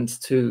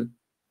different to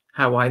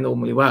how I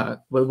normally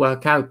work, will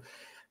work out.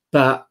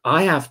 But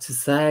I have to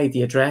say,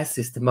 the address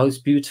is the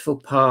most beautiful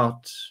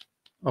part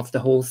of the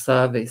whole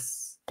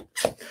service.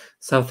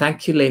 So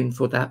thank you, Lynn,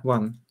 for that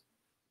one.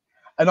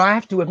 And I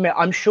have to admit,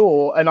 I'm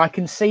sure, and I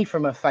can see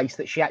from her face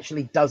that she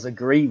actually does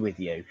agree with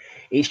you.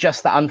 It's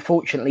just that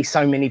unfortunately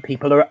so many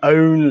people are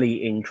only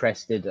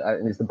interested,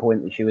 is the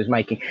point that she was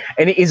making.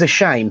 And it is a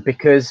shame,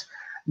 because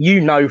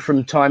you know,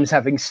 from times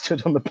having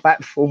stood on the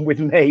platform with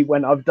me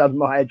when I've done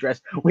my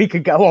address, we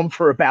could go on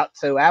for about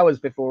 2 hours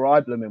before I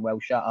blooming well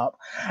shut up.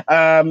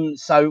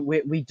 So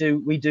we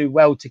do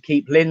well to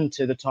keep Lynn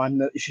to the time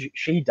that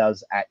she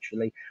does,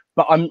 actually.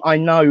 But I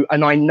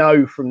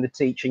know from the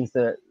teachings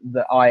that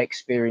I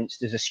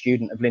experienced as a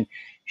student of Lynn,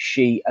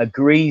 she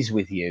agrees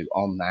with you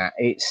on that.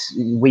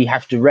 We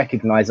have to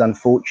recognise,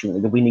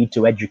 unfortunately, that we need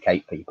to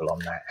educate people on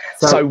that.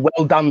 So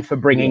well done for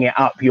bringing it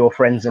up, your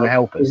friends and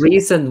helpers. The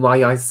reason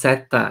why I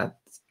said that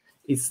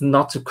is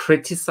not to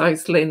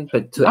criticise Lynn,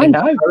 but to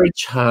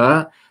encourage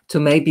her to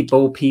maybe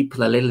bore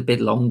people a little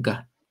bit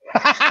longer.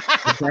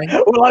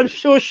 Okay? Well, I'm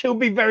sure she'll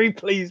be very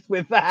pleased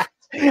with that.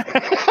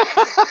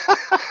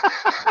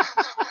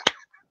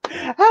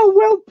 How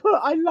well put.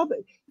 I love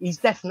it. He's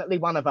definitely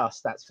one of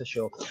us, that's for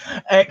sure.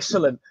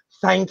 Excellent.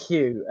 Thank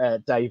you,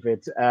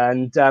 David.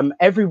 And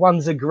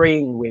everyone's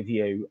agreeing with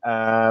you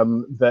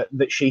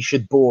that she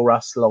should bore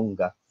us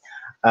longer.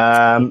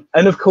 And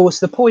of course,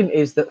 the point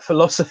is that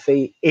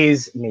philosophy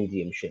is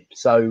mediumship.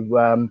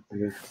 So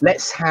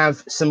let's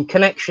have some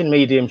connection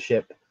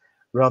mediumship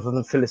rather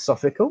than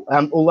philosophical,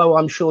 although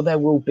I'm sure there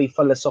will be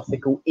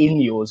philosophical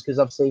in yours because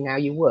I've seen how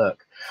you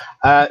work.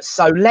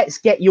 So let's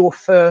get your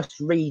first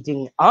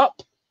reading up.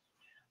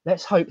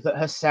 Let's hope that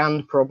her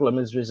sound problem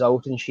has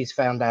resolved and she's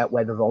found out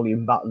where the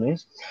volume button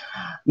is.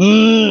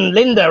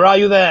 Linda, are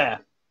you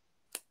there?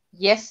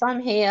 Yes, I'm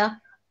here.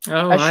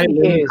 Oh, hi,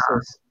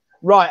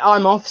 right,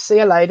 I'm off. See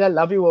you later.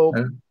 Love you all.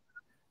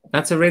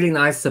 That's a really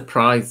nice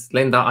surprise,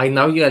 Linda. I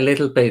know you a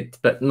little bit,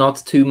 but not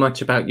too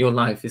much about your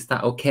life. Is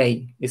that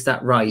okay? Is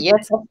that right?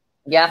 Yes.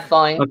 Yeah,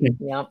 fine. Okay.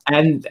 Yeah.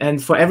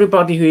 And for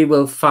everybody who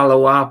will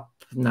follow up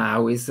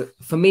now, is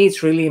for me,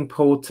 it's really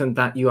important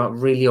that you are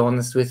really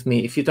honest with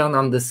me. If you don't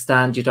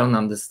understand, you don't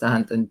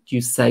understand, and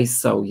you say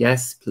so.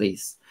 Yes,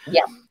 please.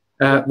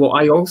 Yeah.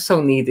 What I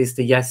also need is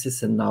the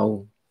yeses and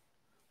no,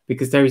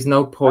 because there is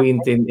no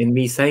point in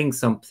me saying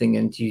something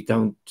and you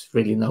don't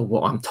really know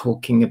what I'm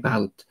talking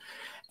about.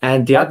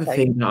 And the other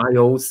thing that I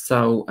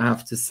also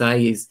have to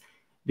say is,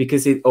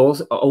 because it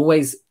also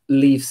always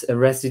leaves a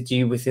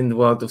residue within the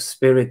world of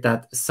spirit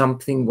that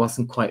something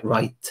wasn't quite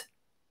right.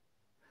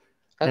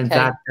 And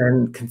that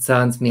then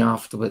concerns me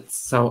afterwards.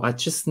 So I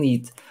just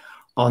need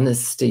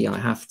honesty, I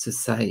have to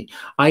say.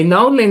 I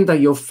know, Linda,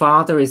 your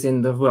father is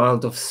in the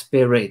world of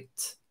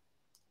spirit.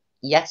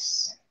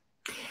 Yes.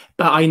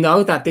 But I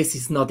know that this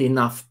is not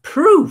enough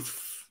proof.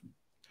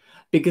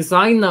 Because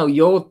I know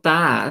your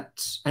dad,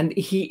 and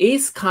he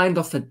is kind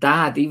of a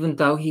dad, even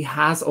though he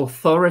has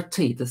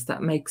authority. Does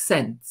that make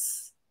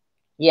sense?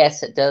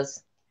 Yes, it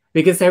does.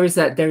 Because there is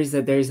a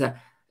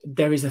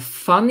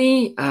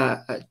funny,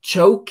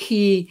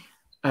 jokey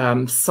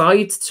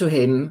side to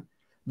him,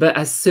 but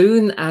as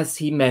soon as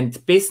he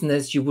meant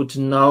business, you would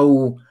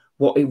know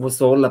what it was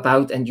all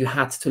about, and you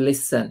had to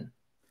listen.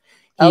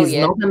 He's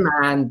not a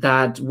man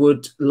that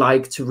would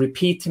like to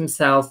repeat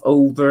himself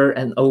over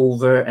and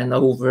over and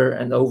over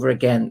and over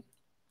again.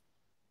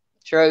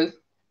 True.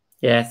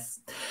 Yes.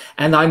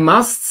 And I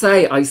must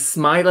say, I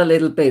smile a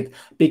little bit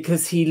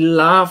because he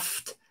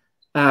laughed.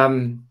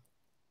 So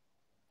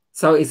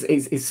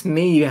it's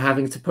me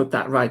having to put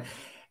that right.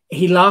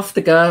 He laughed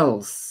the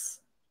girls.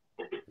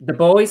 The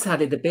boys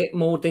had it a bit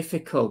more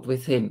difficult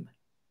with him.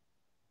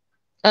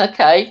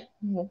 Okay.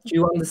 Do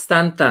you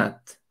understand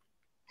that?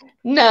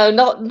 No,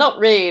 not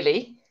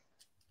really.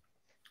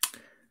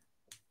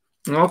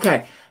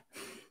 Okay.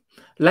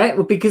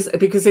 Because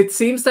it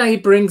seems that he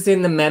brings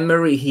in the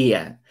memory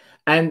here.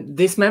 And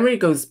this memory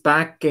goes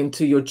back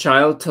into your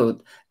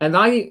childhood. And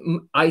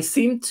I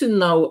seem to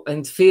know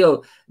and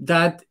feel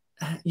that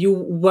you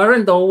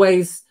weren't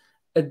always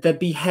the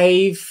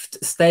behaved,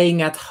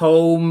 staying at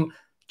home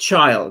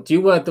child. You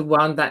were the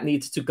one that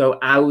needed to go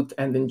out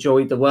and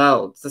enjoy the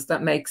world. Does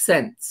that make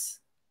sense?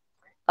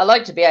 I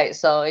like to be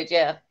outside,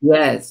 yeah.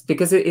 Yes,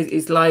 because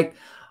it's like,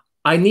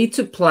 I need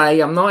to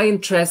play. I'm not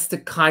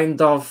interested kind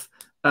of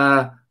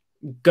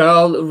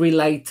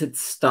girl-related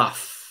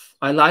stuff.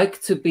 I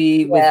like to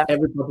be with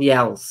everybody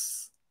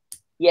else.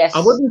 Yes. I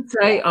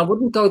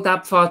wouldn't go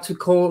that far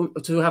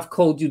to have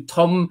called you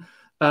Tom.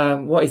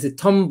 What is it,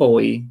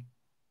 tomboy?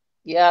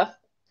 Yeah.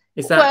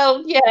 Is that?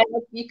 Well, yeah,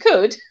 you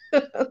could.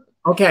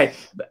 Okay.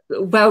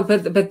 Well,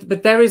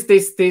 but there is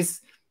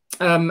this.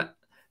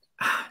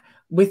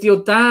 With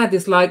your dad,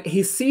 it's like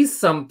he sees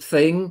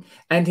something,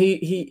 and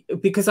he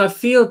because I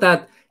feel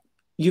that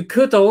you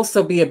could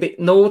also be a bit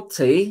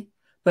naughty,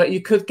 but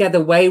you could get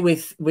away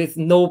with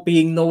not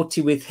being naughty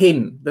with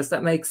him. Does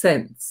that make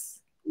sense?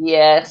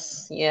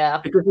 Yes, yeah.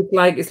 Because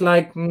it's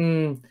like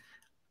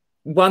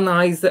one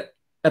eye's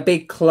a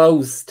bit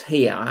closed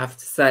here, I have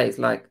to say. It's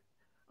like,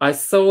 I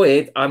saw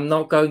it, I'm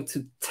not going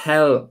to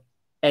tell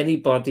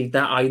anybody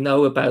that I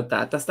know about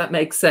that. Does that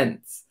make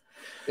sense?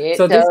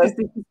 So does. this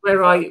is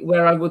where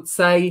I would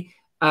say,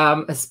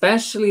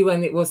 especially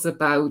when it was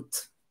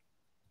about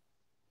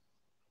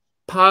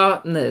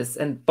partners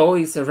and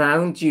boys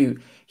around you,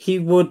 he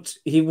would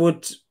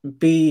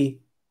be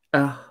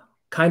a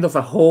kind of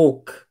a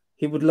hawk.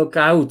 He would look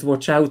out,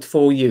 watch out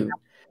for you.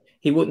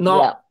 He would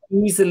not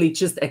easily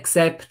just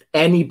accept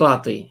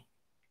anybody.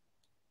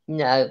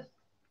 No.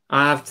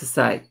 I have to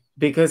say,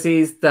 because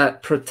he's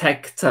that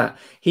protector.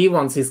 He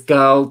wants his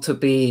girl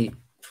to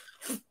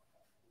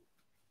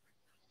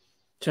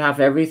have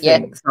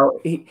everything. Yeah.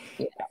 So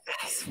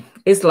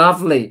it's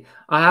lovely.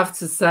 I have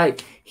to say,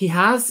 he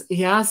has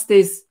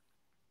this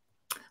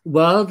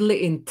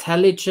worldly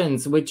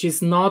intelligence, which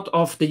is not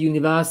of the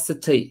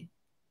university,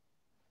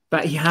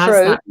 but he has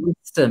that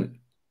wisdom.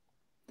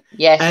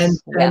 Yes.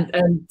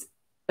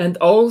 And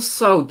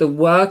also the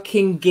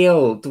working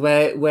guild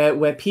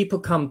where people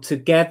come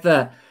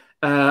together,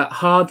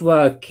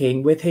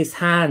 hardworking with his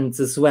hands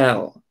as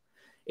well,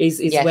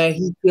 is where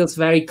he feels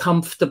very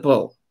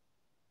comfortable.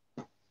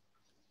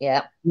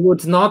 Yeah. He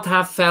would not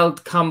have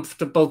felt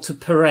comfortable to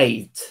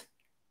parade.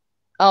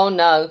 Oh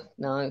no.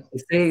 You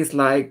see, it's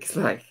like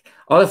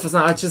all of a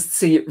sudden I just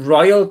see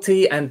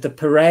royalty and the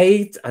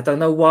parade. I don't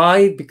know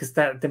why, because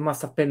there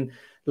must have been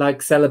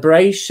like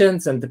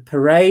celebrations and the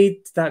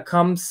parade that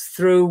comes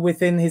through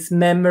within his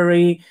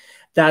memory,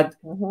 that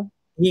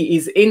he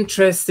is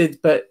interested,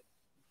 but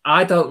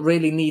I don't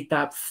really need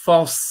that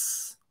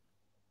fuss.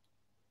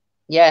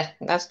 Yeah,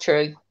 that's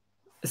true.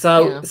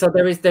 So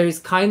there is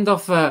kind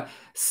of a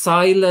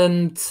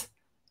silent,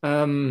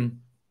 it's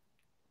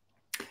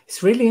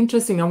really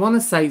interesting. I want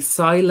to say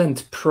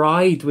silent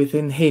pride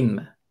within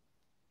him.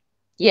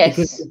 Yes.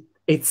 Because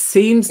it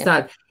seems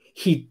that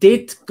he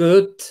did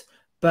good,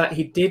 but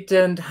he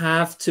didn't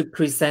have to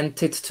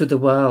present it to the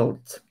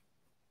world.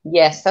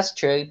 Yes, that's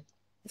true.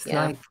 It's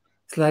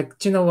like,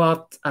 do you know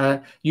what?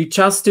 You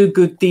just do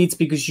good deeds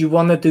because you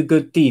want to do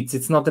good deeds.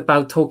 It's not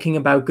about talking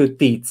about good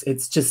deeds.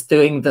 It's just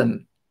doing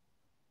them.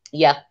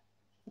 Yeah.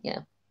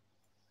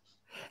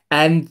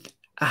 And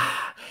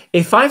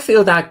if I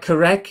feel that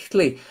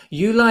correctly,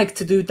 you like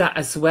to do that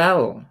as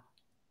well.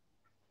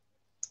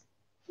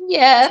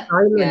 Yeah.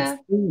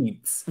 Silent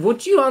deeds.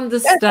 Would you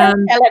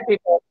understand? Tell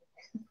everybody.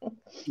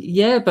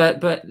 Yeah,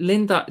 but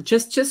Linda,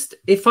 just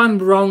if I'm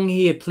wrong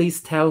here,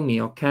 please tell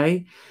me,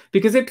 okay?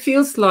 Because it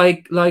feels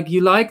like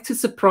you like to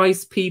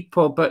surprise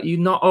people, but you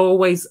not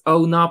always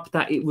own up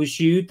that it was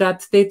you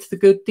that did the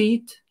good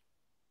deed.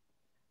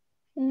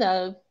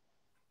 No.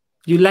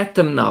 You let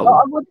them know.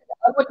 Well,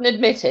 I wouldn't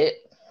admit it.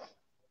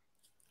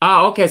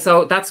 Ah, okay,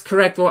 so that's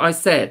correct what I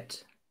said.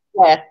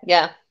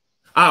 Yeah.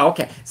 Ah,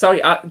 okay.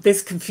 Sorry,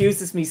 this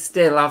confuses me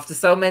still after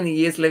so many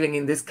years living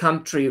in this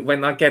country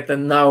when I get the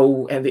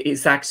no and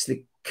it's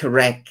actually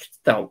correct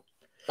though.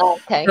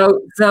 Okay.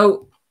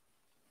 So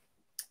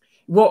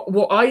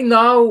what I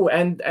know,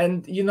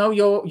 and you know,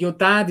 your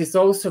dad is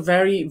also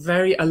very,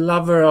 very a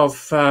lover of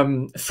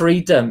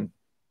freedom.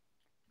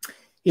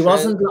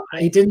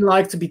 He didn't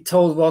like to be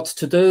told what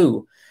to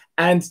do,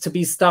 and to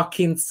be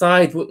stuck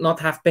inside would not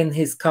have been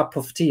his cup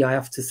of tea, I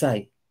have to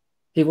say.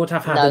 He would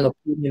have had an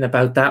opinion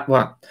about that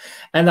one.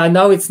 And I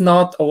know it's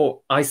not,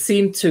 or I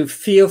seem to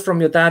feel from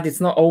your dad,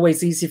 it's not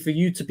always easy for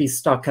you to be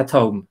stuck at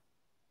home.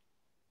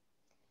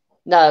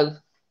 No.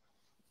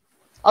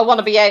 I want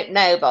to be out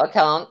now, but I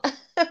can't.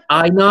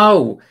 I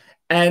know.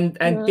 And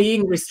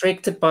being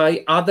restricted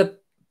by other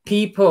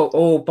people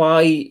or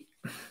by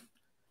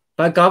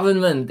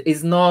government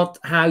is not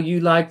how you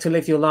like to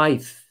live your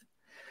life.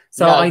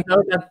 So I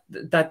know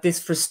that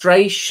this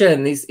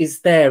frustration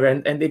is there,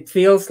 and it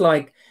feels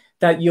like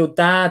that your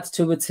dad,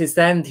 towards his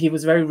end, he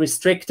was very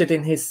restricted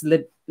in his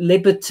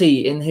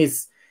liberty, in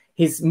his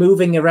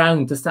moving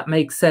around. Does that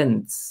make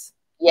sense?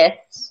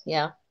 Yes,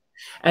 yeah.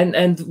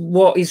 And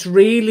what is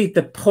really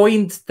the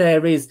point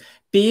there is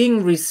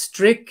being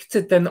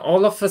restricted then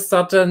all of a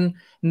sudden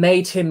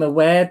made him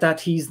aware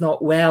that he's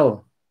not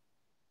well.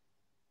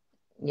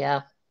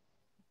 Yeah.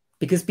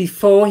 Because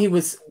before he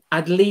was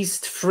at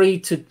least free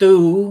to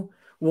do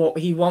what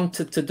he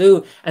wanted to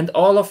do. And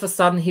all of a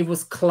sudden he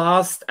was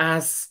classed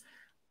as,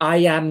 I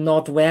am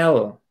not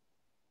well.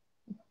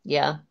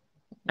 Yeah.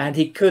 And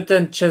he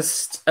couldn't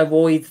just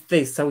avoid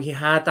this. So he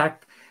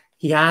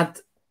had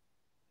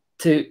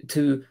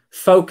to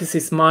focus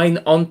his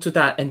mind onto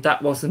that, and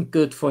that wasn't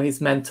good for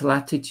his mental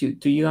attitude.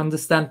 Do you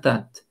understand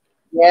that?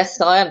 Yes,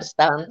 I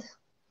understand.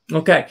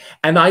 Okay.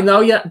 And I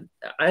know,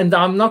 and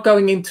I'm not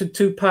going into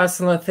too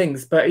personal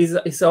things, but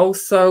it's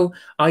also,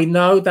 I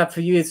know that for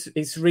you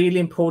it's really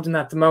important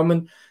at the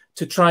moment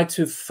to try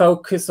to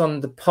focus on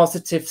the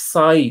positive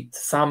side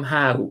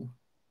somehow.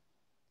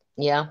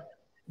 Yeah.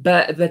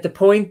 But the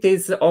point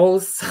is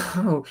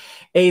also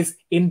is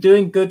in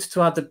doing good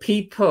to other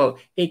people,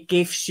 it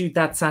gives you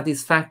that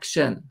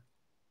satisfaction.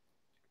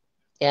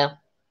 Yeah.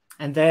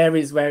 And there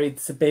is where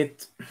it's a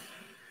bit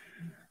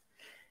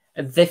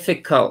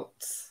difficult.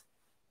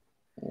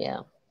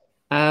 Yeah.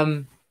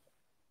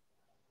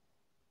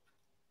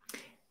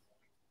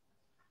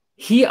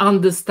 He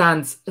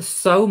understands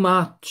so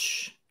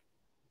much.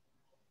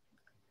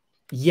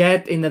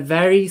 yet in a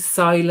very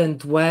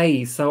silent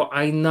way. So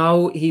I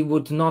know he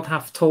would not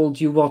have told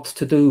you what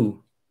to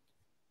do.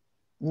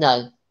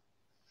 No.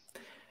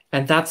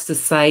 And that's the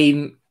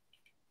same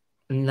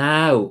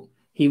now.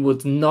 He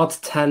would not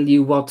tell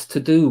you what to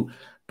do.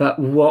 But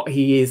what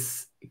he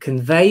is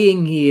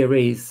conveying here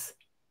is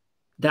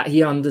that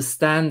he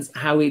understands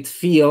how it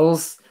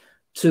feels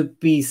to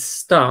be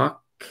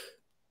stuck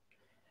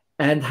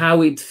and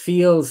how it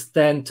feels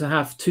then to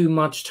have too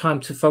much time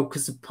to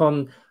focus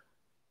upon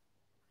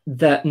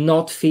the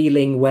not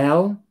feeling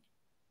well.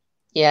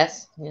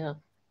 Yes. Yeah.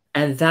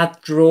 And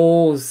that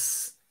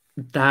draws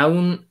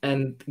down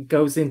and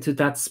goes into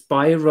that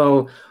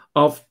spiral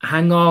of,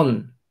 hang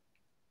on,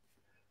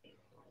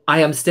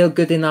 I am still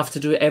good enough to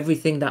do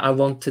everything that I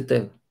want to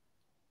do.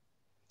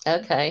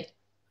 Okay.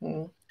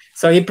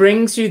 So he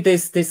brings you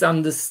this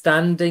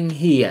understanding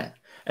here.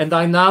 And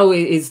I know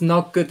it is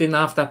not good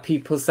enough that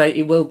people say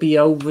it will be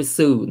over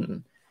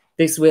soon.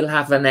 This will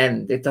have an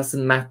end. It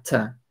doesn't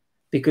matter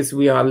because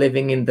we are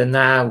living in the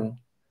now.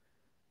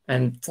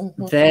 And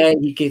there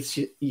he gives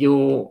you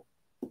your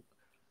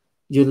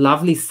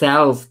lovely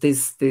self,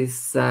 this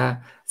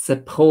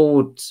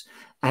support.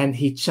 And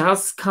he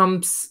just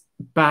comes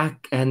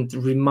back and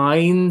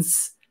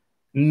reminds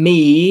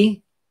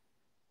me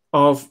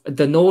of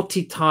the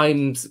naughty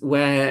times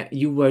where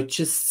you were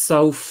just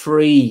so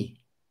free.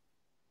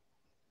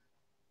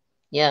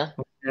 Yeah.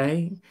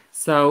 Okay.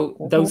 So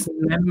those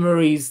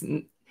memories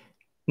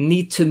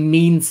need to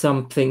mean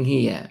something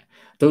here.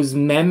 Those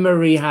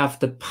memories have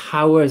the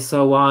power.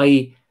 So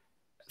I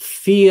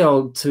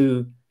feel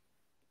to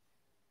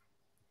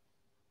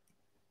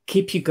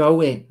keep you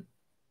going.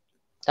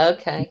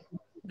 Okay.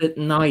 But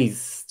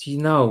nice, you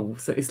know.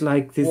 So it's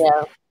like this.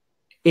 Yeah.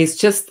 It's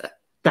just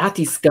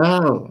Daddy's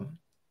girl.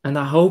 And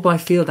I hope I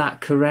feel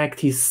that correct.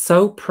 He's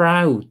so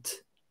proud.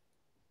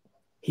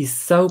 He's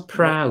so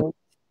proud.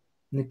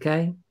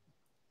 Okay?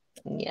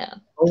 Yeah.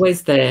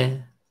 Always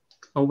there.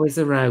 Always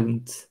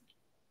around.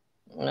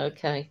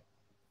 Okay.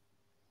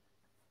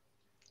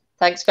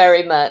 Thanks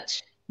very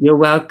much. You're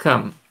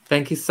welcome.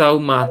 Thank you so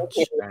much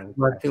And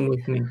for working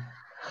with me.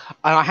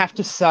 I have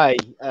to say,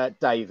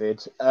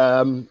 David,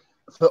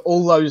 for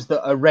all those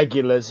that are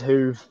regulars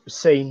who've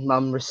seen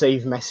Mum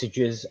receive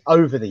messages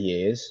over the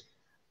years,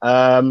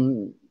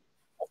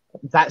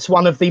 that's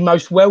one of the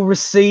most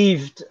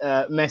well-received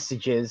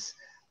messages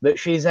that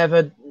she's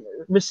ever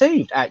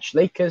received,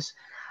 actually, because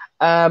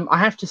I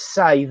have to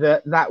say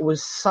that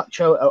was such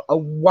a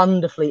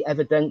wonderfully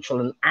evidential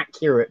and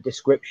accurate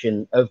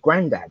description of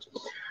Grandad.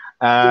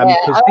 I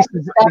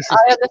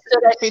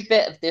understood every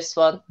bit of this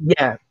one.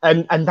 Yeah,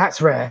 and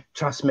that's rare,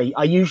 trust me.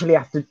 I usually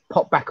have to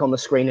pop back on the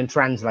screen and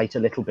translate a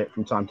little bit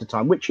from time to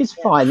time, which is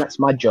fine. That's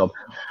my job.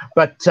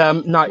 But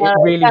no, it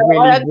really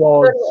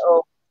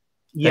was.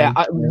 Yeah,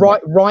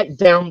 right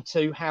down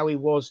to how he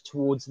was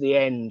towards the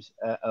end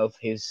of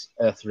his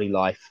earthly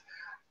life.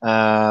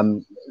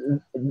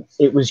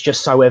 It was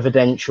just so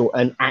evidential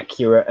and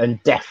accurate,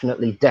 and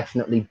definitely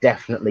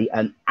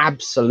an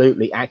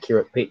absolutely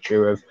accurate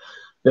picture of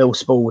Bill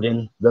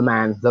Spalding, the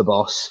man, the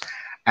boss.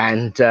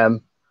 And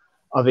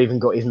I've even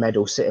got his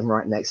medal sitting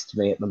right next to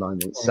me at the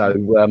moment. So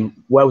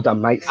well done,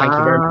 mate. Thank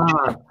you very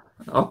much.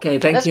 Okay,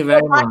 thank you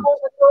very much. All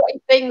the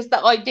things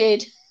that I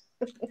did.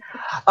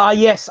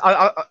 Yes,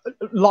 I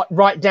like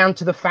right down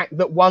to the fact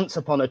that once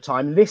upon a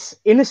time, this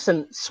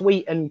innocent,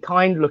 sweet and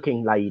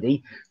kind-looking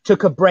lady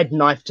took a bread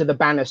knife to the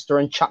banister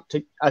and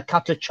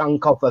cut a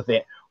chunk off of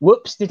it.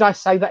 Whoops, did I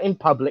say that in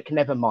public?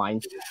 Never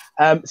mind.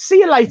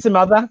 See you later,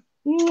 Mother.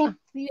 Yeah,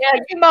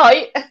 you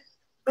might.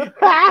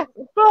 Bye.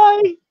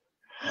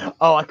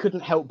 Oh, I couldn't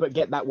help but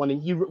get that one.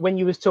 And when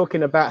you was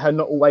talking about her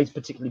not always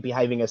particularly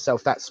behaving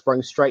herself, that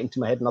sprung straight into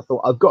my head, and I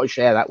thought I've got to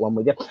share that one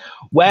with you.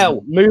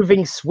 Well,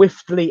 moving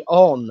swiftly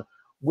on,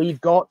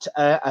 we've got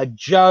a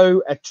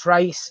Joe, a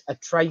Trace, a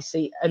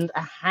Tracy, and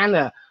a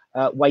Hannah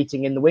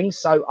waiting in the wings.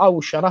 So I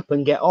will shut up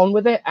and get on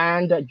with it.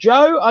 And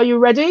Joe, are you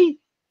ready?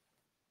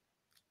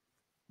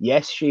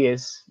 Yes, she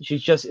is.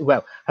 She's just,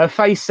 well, her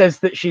face says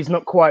that she's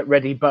not quite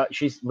ready, but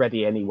she's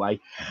ready anyway.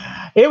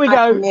 Here we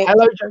go.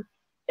 Hello, Joe.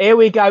 Here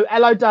we go.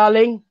 Hello,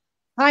 darling.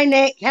 Hi,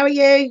 Nick. How are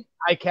you?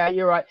 Okay,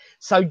 you're right.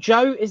 So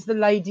Joe is the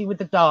lady with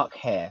the dark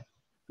hair.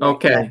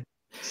 Okay.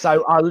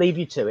 So I'll leave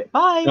you to it.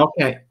 Bye.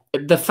 Okay.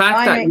 The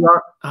fact that you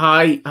are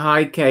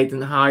hi, Kate,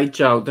 and hi,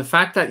 Joe. The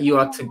fact that you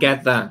are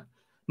together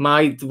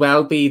might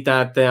well be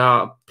that there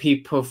are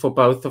people for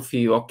both of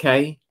you.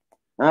 Okay.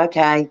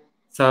 Okay.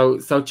 So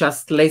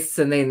just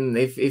listen in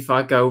if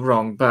I go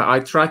wrong, but I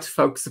try to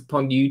focus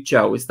upon you,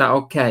 Joe. Is that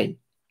okay?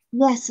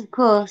 Yes, of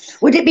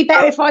course. Would it be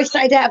better if I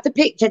stayed out of the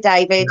picture,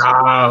 David?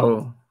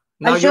 No,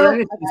 Are you your sure?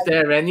 energy's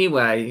there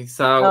anyway.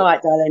 So all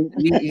right, darling.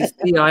 you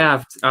see, I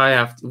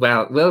have.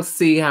 Well, we'll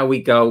see how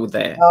we go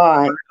there.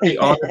 All right.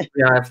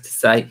 Honestly, I have to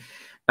say,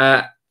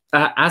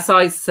 as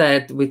I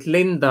said with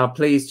Linda,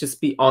 please just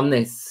be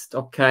honest.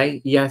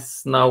 Okay?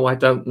 Yes, no, I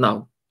don't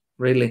know.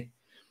 Really,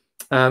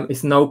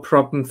 it's no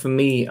problem for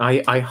me.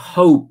 I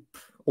hope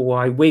or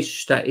I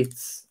wish that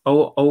it's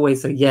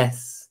always a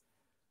yes.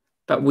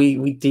 but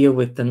we deal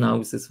with the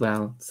no's as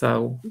well.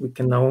 So we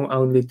can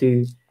only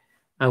do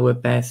our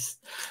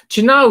best.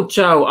 Do you know,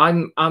 Joe,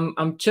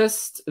 I'm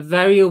just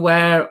very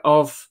aware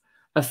of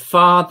a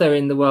father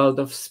in the world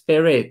of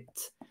spirit,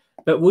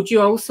 but would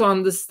you also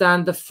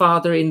understand the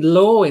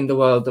father-in-law in the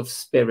world of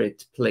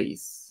spirit,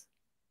 please?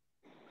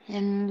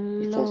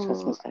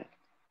 In-law.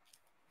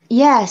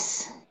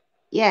 Yes.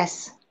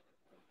 Yes.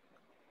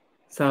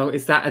 So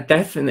is that a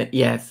definite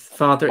yes?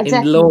 Father-in-law.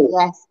 Definitely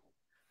yes.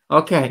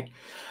 Okay.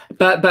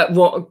 But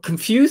what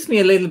confused me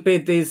a little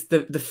bit is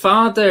the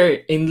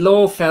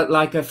father-in-law felt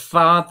like a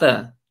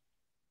father.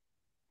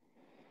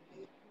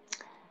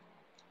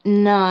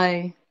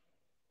 No.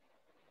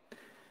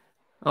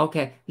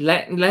 Okay,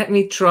 let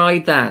me try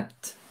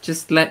that.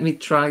 Just let me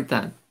try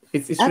that.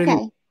 It's Okay.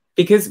 really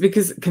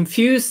because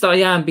confused I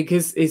am,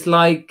 because it's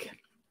like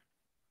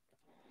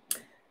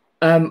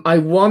I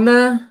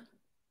wanna.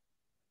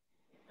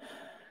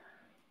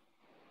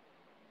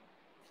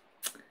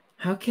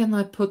 How can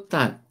I put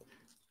that?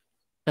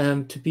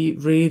 To be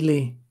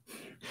really,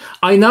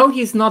 I know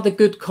he's not a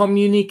good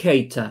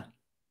communicator.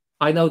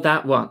 I know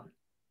that one.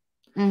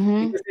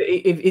 Because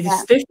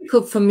it's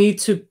difficult for me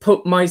to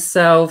put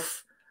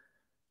myself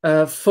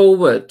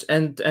forward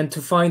and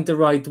to find the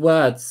right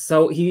words.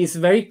 So he is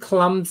very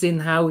clumsy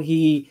in how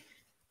he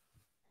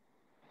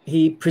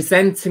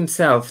presents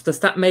himself. Does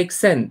that make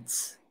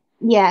sense?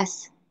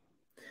 Yes.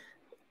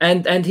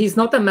 And he's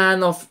not a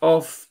man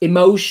of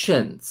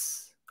emotions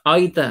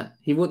either.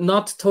 He would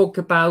not talk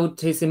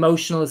about his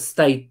emotional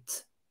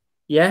state.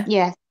 Yeah?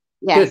 Yes.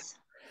 Yes. Good.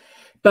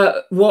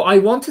 But what I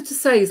wanted to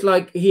say is,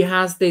 like, he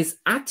has this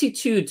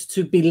attitude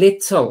to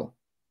belittle.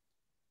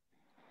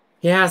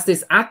 He has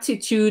this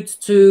attitude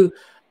to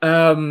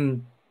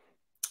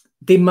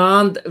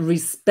demand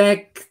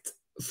respect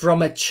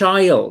from a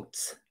child.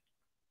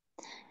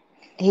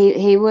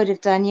 He would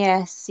have done,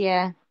 yes,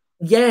 yeah.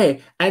 Yeah,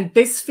 and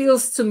this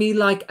feels to me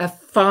like a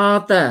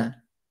father.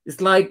 It's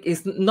like,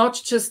 it's not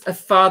just a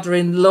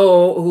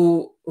father-in-law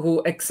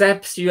who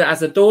accepts you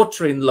as a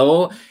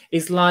daughter-in-law.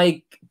 It's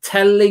like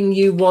telling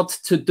you what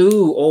to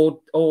do or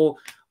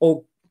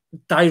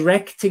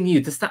directing you.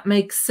 Does that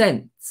make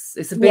sense?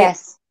 It's a bit.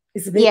 Yes.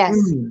 It's a bit. Yes.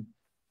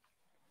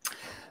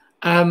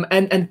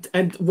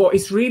 And what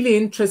is really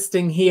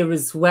interesting here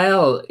as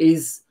well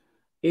is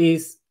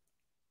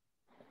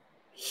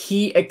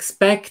he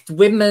expects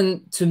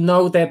women to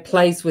know their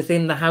place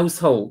within the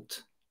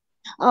household.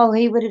 Oh,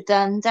 he would have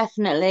done,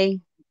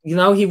 definitely. You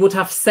know, he would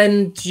have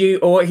sent you,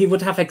 or he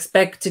would have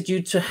expected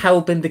you to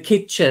help in the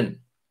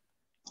kitchen.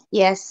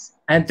 Yes.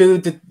 And do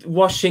the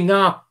washing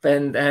up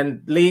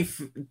and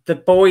leave the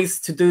boys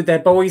to do their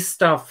boy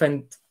stuff.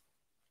 And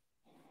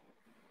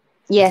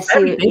yes,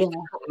 very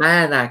difficult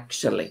man,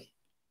 actually.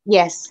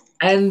 Yes.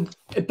 And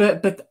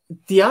but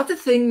the other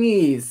thing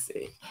is,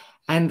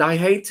 and I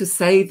hate to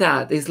say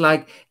that, is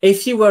like,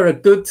 if you were a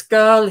good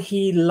girl,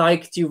 he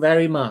liked you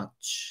very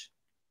much.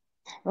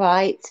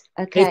 Right.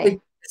 Okay.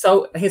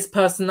 So his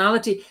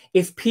personality,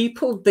 if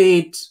people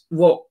did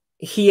what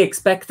he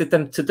expected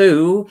them to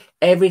do,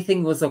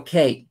 everything was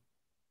okay.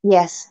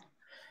 Yes.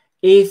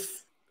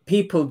 If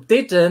people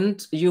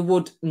didn't, you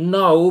would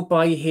know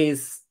by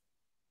his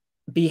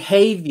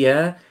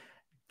behavior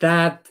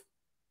that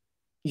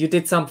you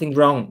did something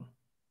wrong.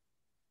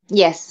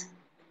 Yes.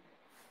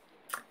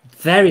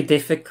 Very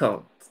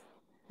difficult.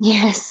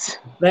 Yes.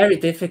 Very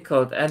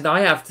difficult. And I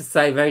have to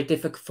say, very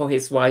difficult for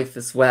his wife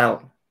as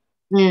well.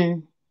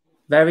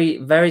 Very,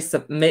 very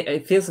submit.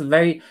 It feels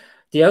very,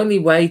 the only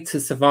way to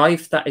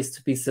survive that is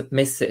to be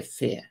submissive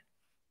here.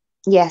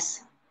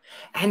 Yes.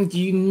 And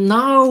you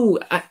know,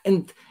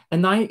 and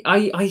I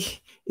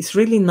it's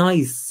really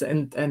nice.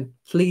 And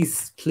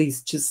please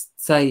just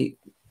say,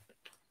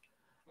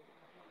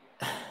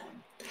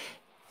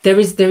 there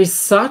is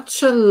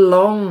such a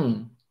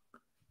long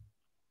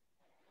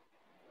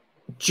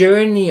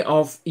journey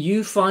of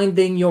you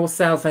finding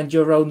yourself and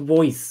your own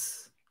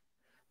voice,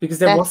 because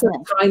there was a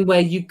time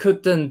where you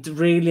couldn't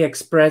really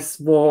express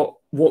what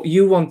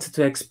you wanted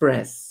to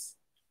express.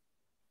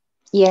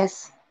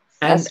 Yes.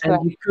 And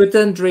you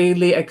couldn't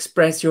really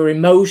express your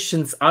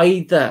emotions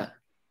either.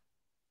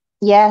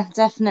 Yeah,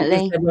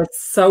 definitely. Because they were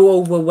so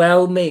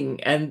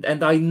overwhelming.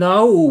 And I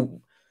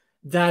know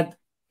that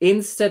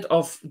instead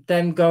of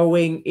them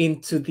going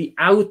into the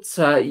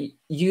outer,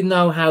 you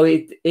know how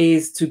it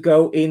is to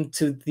go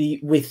into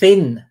the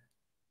within.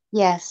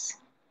 Yes.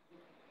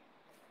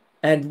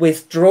 And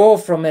withdraw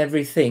from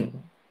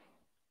everything.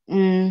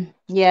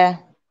 Yeah.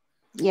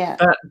 Yeah.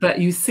 But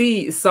you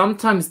see,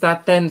 sometimes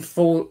that then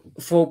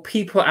for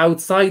people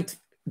outside,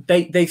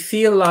 they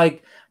feel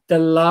like the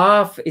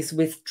love is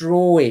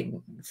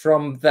withdrawing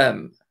from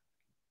them.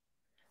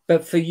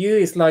 But for you,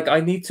 it's like, I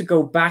need to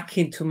go back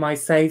into my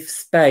safe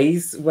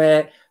space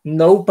where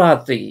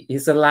nobody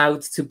is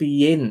allowed to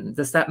be in.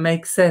 Does that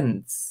make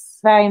sense?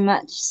 Very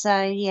much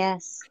so,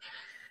 yes.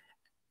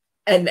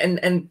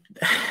 And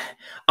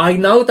I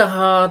know the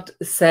heart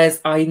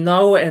says, I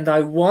know, and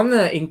I want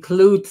to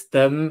include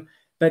them,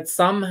 but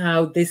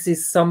somehow this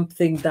is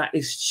something that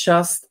is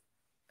just,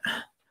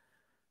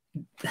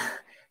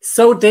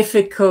 so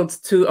difficult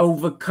to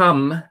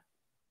overcome.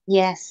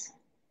 Yes.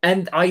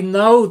 And I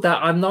know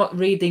that I'm not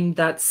reading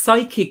that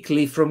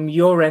psychically from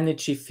your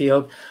energy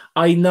field.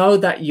 I know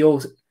that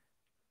your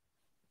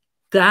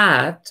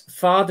dad,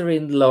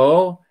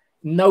 father-in-law,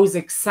 knows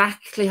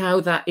exactly how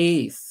that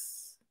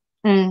is.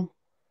 Mm.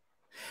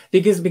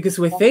 Because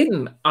with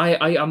him,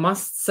 I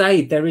must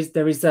say there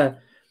is a,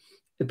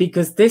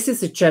 because this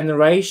is a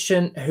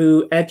generation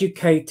who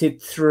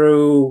educated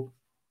through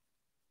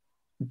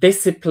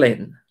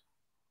discipline.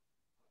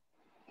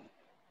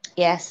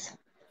 Yes.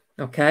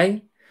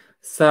 Okay,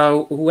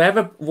 so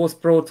whoever was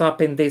brought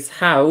up in this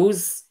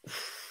house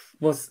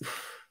was,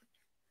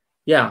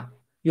 yeah,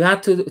 you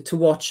had to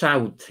watch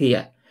out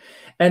here.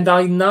 And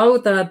I know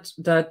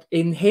that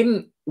in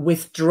him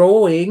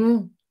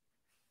withdrawing,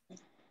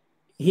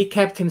 he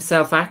kept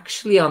himself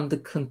actually under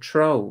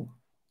control.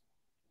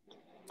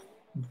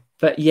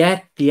 But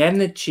yet the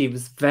energy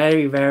was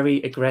very,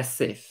 very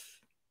aggressive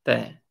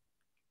there.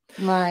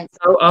 Right.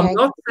 So I'm Okay.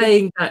 not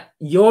saying that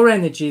your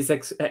energy is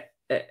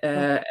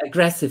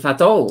aggressive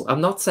at all.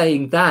 I'm not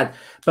saying that.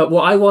 But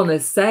what I want to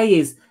say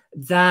is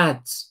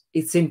that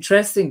it's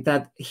interesting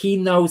that he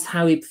knows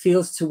how it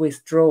feels to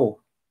withdraw.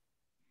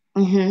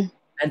 Mm-hmm.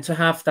 And to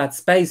have that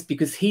space,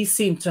 because he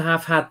seemed to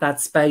have had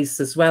that space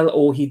as well,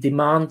 or he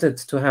demanded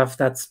to have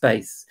that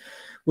space.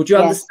 Would you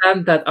Yes.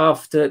 understand that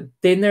after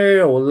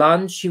dinner or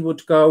lunch, he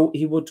would go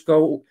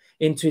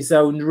into his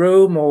own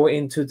room or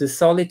into the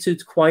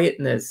solitude,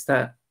 quietness?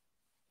 That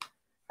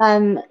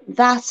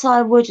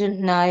I wouldn't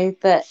know,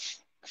 but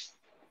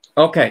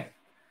okay.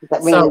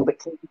 That ring a little bit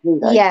closer to you,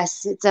 though.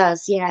 yes, it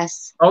does.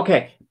 Yes.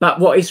 Okay,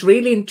 but what is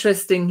really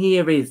interesting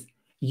here is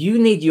you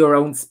need your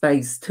own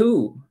space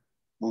too.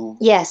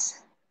 Yes.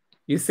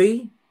 You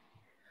see?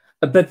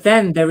 But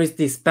then there is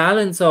this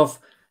balance of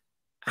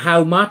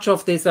how much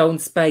of this own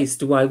space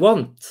do I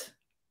want?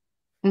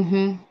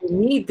 Mm-hmm. You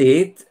need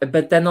it,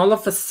 but then all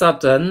of a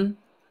sudden,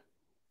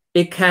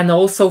 it can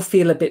also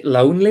feel a bit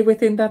lonely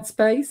within that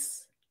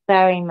space.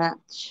 Very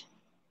much.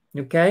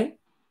 Okay?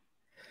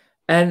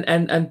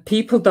 And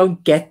people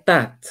don't get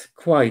that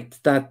quite,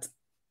 that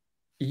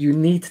you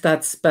need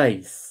that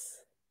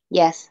space.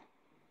 Yes.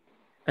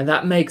 And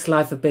that makes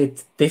life a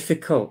bit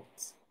difficult.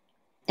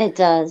 It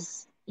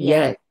does.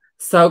 Yeah.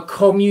 So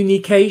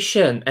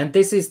communication, and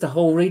this is the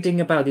whole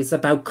reading about, it's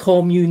about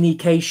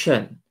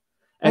communication,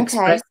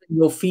 expressing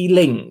your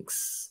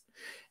feelings.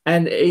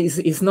 And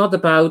it's not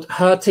about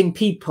hurting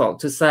people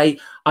to say,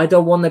 I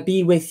don't want to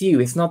be with you.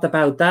 It's not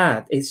about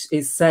that.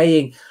 It's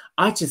saying,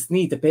 I just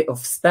need a bit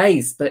of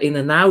space, but in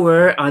an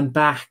hour, I'm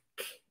back.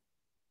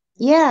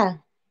 Yeah.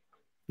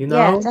 You know?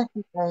 Yeah,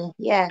 definitely.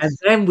 Yes. And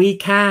then we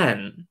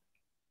can.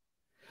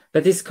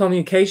 But this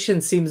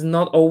communication seems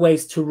not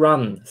always to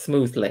run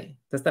smoothly.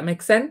 Does that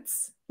make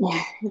sense?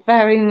 Yeah,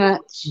 very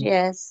much.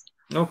 Yes.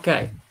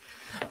 Okay.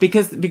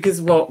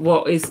 Because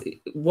what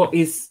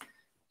is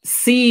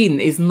seen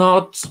is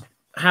not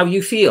how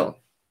you feel.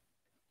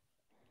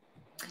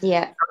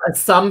 Yeah.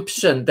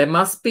 Assumption. There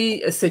must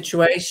be a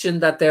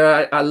situation that there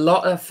are a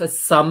lot of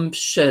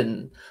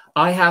assumption.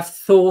 I have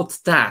thought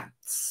that.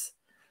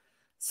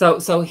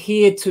 So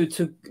here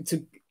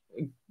to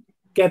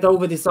get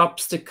over this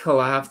obstacle,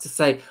 I have to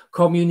say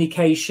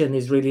communication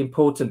is really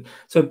important.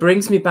 So it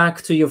brings me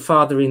back to your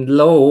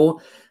father-in-law,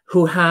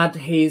 who had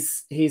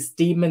his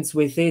demons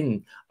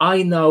within.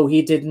 I know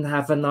he didn't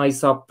have a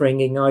nice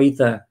upbringing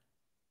either.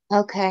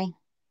 Okay.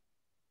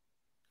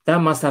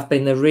 That must have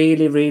been a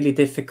really, really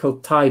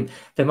difficult time.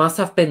 There must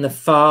have been a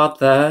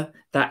father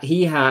that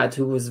he had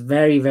who was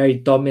very, very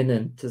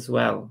dominant as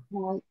well.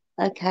 Right.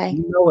 Okay.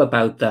 You know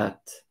about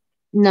that?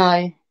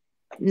 No.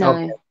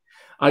 Okay.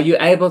 Are you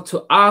able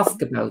to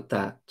ask about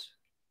that?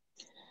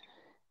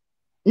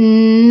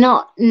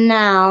 Not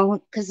now,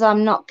 because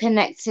I'm not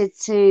connected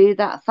to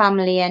that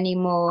family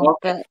anymore.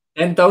 Okay.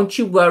 But And don't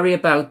you worry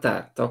about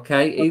that,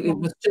 okay? It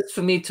was just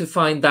for me to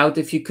find out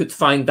if you could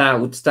find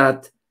out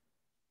that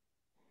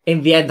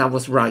in the end I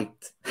was right.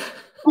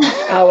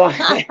 Oh,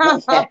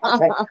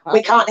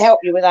 we can't help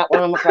you with that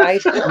one, I'm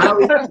afraid. No,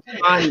 it's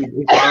fine.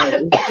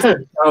 It's just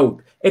a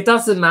joke. It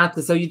doesn't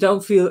matter, so you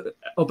don't feel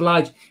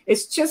obliged.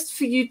 It's just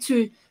for you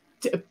to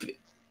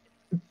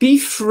be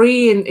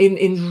free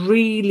in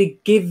really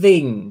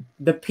giving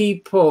the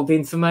people the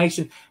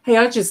information. Hey,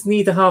 I just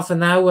need a half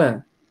an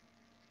hour,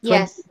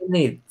 20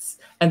 minutes,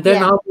 and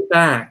then I'll be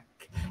back.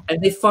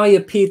 And if I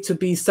appear to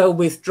be so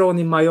withdrawn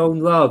in my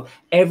own world,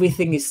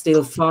 everything is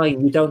still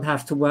fine. You don't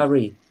have to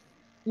worry.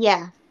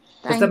 Yeah.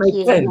 Does that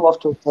make sense? Off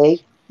to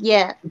tea.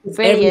 Yeah. Because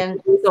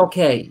Brilliant. everything is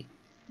okay.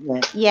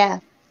 Yeah.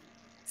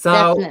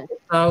 So, Definitely.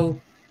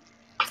 so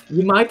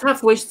you might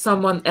have wished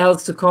someone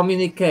else to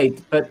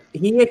communicate, but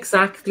he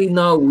exactly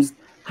knows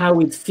how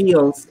it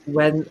feels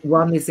when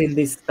one is in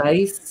this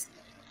space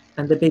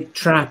and a bit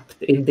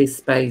trapped in this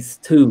space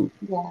too.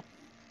 Yeah.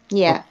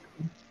 Yeah.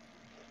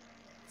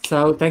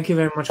 So thank you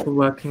very much for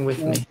working with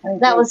me.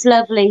 That was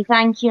lovely.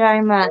 Thank you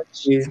very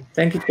much.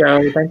 Thank you,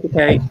 Joe. Thank you,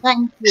 Kate.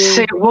 Thank you.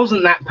 See, it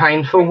wasn't that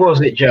painful, was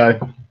it, Joe?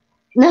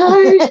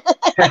 No.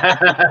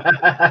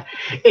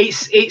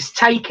 It's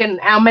taken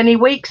how many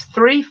weeks?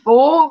 3,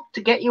 4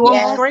 to get you on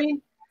Yeah.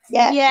 screen?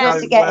 Yeah, Yeah.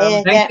 just to get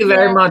here. Thank you Yeah.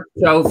 very much,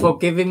 Joe, for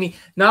giving me.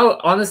 No,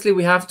 honestly,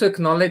 we have to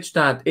acknowledge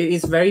that it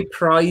is very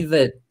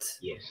private.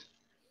 Yes.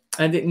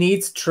 And it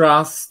needs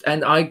trust.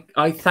 And I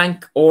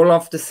thank all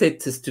of the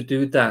sitters to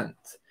do that.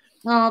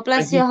 Oh,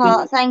 bless And you your see-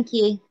 heart. Thank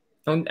you.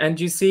 And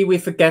you see, we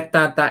forget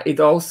that it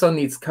also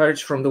needs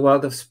courage from the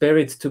world of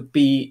spirit to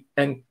be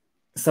and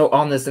so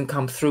honest and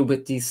come through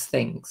with these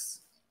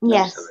things.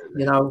 Yes.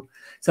 You know.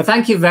 So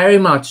thank you very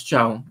much,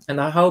 Joe.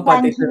 And I hope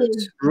I Thank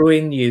didn't you.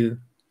 ruin you.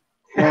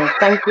 Yeah,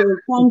 thank you.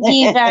 Thank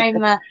you very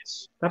much.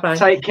 Bye-bye.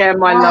 Take care,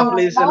 my Bye.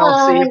 lovelies, and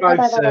I'll see you Bye. both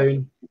Bye, bye, bye.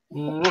 soon.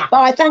 Mwah.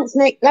 Bye. Thanks,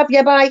 Nick. Love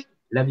you. Bye.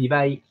 Love you,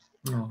 mate.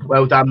 Oh.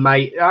 Well done,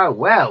 mate. Oh,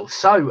 well.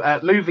 So,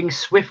 moving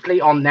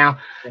swiftly on now.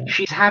 Yeah.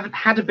 She's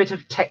had a bit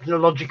of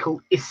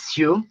technological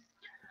issue,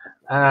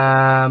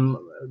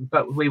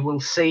 but we will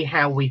see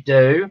how we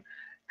do.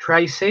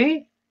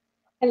 Tracy,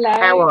 Hello.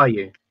 how are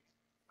you?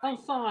 I'm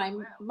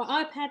fine.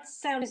 My iPad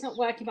sound is not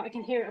working, but I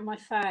can hear it on my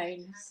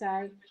phone.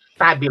 So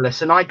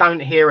Fabulous, and I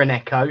don't hear an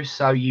echo,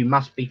 so you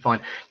must be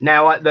fine.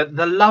 Now,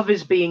 the love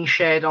is being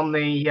shared on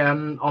the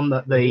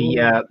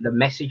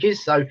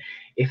messages. So,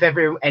 if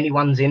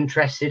anyone's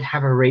interested,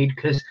 have a read,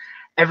 because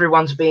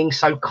everyone's being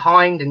so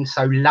kind and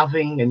so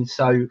loving and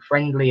so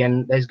friendly.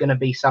 And there's going to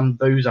be some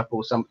booze up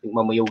or something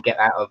when we all get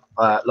out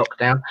of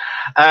lockdown.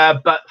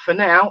 But for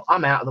now,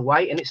 I'm out of the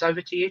way, and it's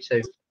over to you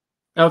two.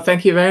 Oh,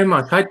 thank you very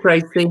much. Hi,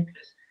 Tracy.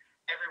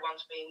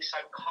 Everyone's being so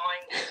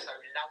kind and so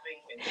loving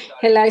and so...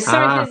 hello.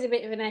 Sorry if there's a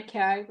bit of an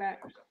echo, but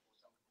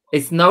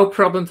It's no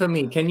problem for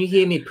me. Can you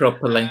hear me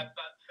properly? but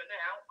for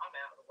now, I'm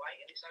out of the way,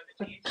 and it's over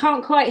to you. I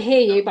can't quite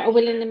hear you, but I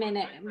will in a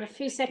minute. I'm a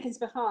few seconds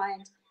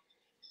behind.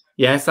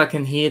 Yes, I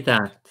can hear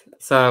that.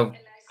 So,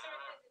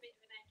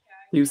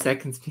 few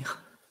seconds behind.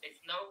 It's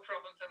no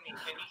problem for me.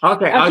 Can you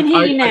Okay, I can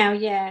hear you now,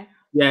 yeah.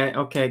 Yeah,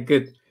 okay,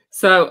 good.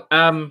 So,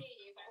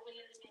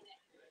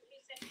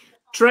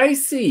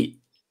 Tracy,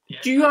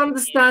 do you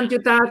understand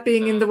your dad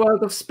being in the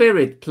world of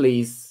spirit,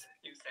 please?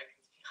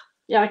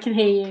 Yeah, I can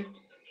hear you. Yeah,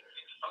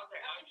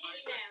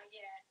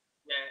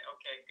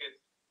 okay, good.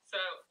 So,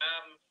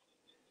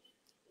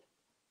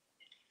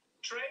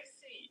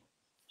 Tracy,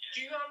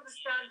 do you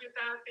understand your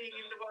dad being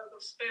in the world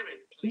of spirit,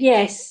 please?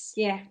 Yes,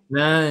 yeah.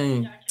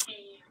 No.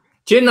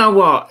 Do you know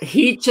what?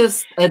 He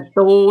just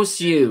adores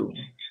you.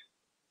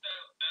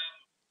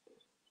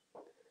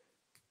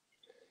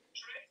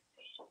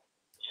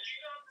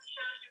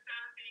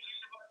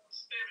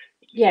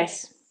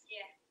 Yes.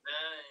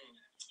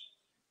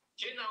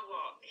 Do you know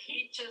what?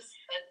 He just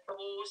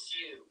adores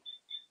you.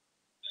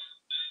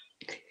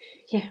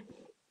 Yeah.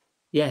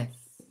 Yes.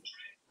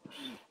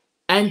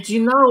 And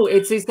you know,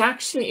 it's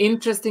actually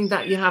interesting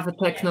that you have a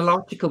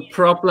technological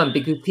problem,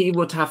 because he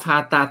would have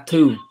had that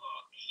too.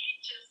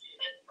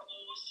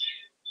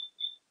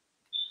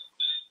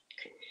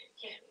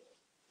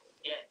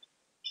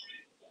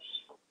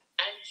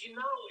 And you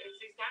know,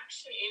 it's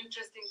actually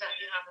interesting that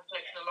you have a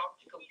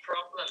technological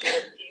problem.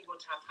 He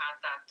would have had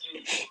that too.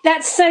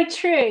 That's so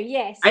true,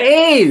 yes. It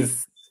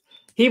is.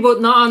 He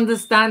would not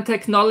understand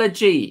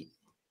technology.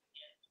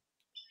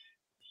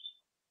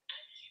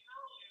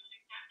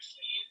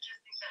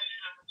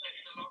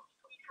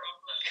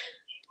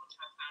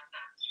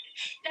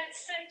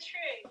 That's so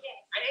true,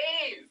 yes. It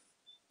is.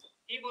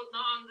 He would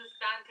not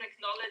understand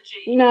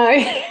technology. No.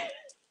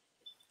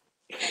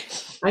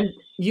 And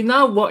you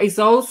know what is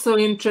also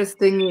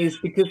interesting is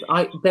because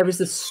there is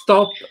a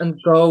stop and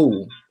go.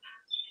 That's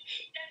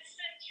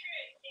so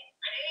true,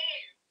 yes. It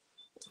is.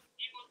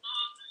 He would not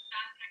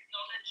understand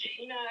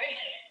technology. No.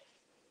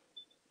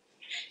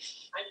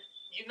 And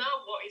you know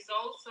what is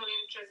also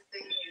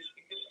interesting is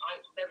because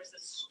there is a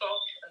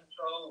stop and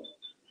go.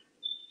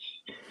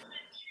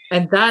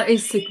 And that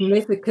is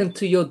significant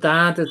to your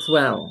dad as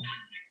well.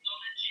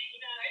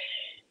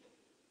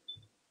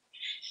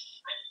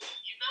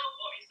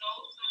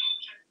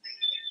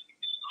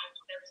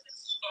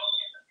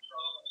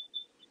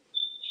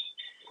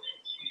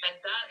 And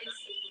that is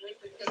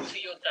significant to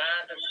your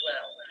dad as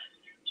well.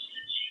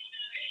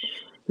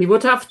 He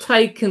would have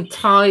taken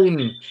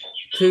time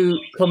to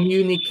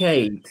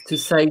communicate, to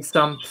say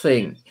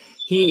something.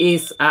 He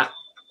is at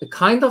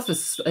kind of a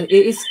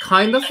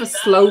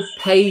slow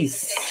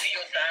pace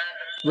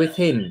with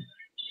him.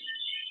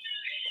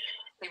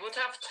 He would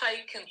have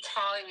taken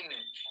time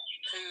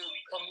to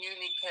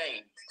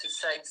communicate, to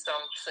say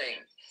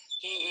something.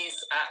 He is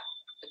at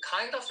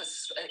kind of a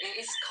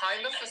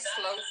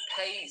slow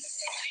pace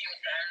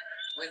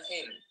with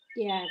him.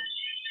 Yeah.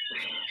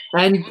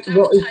 And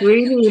what is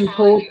really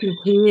important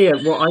here,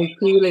 what I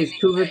feel is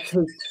towards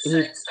his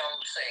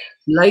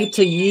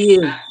later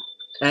years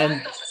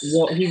and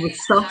what he was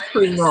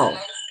suffering of,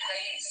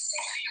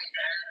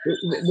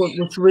 what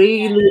was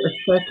really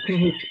affecting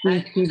his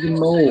speech even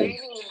more.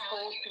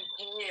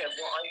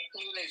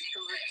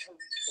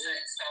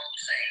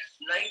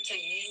 Later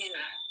years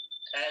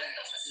and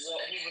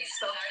what he was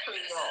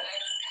suffering of.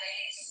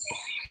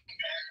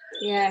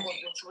 Yeah. What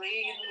was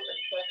really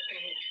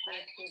affecting his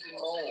speech even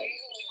more.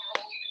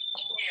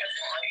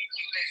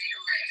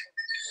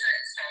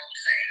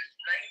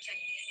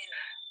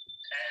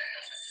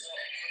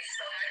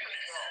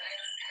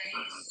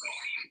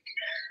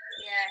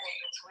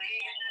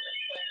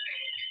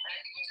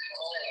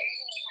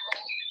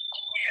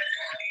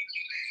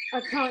 I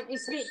can't.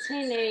 It's a bit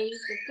tinny.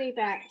 The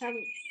feedback.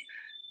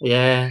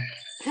 Yeah.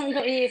 Haven't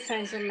got the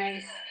earphones on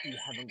me. You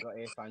haven't got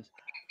earphones.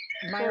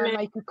 May I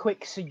make a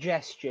quick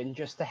suggestion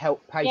just to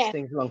help pace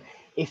things along?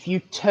 If you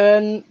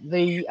turn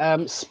the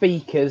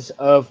speakers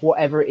of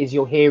whatever it is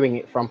you're hearing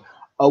it from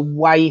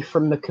away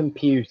from the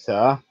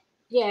computer,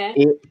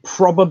 it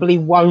probably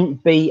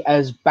won't be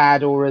as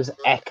bad or as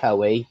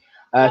echoey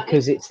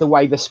because it's the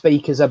way the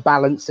speakers are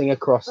balancing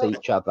across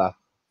each other.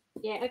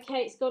 Yeah,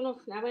 okay, it's gone off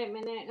now. Wait a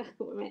minute.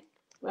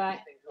 Right.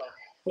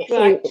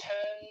 Right.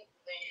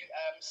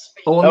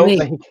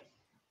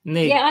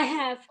 Nick. Yeah,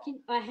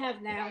 I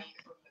have now.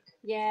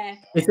 Yeah.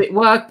 Is it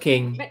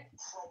working?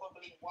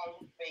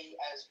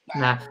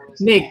 Nah.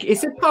 Nick,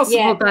 is it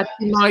possible that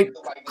she might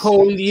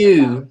call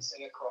you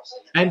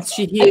and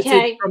she hears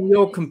it from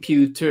your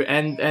computer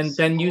and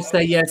then you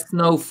say yes,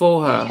 no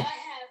for her?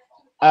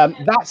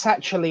 That's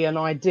actually an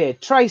idea.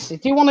 Tracy,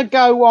 do you want to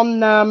go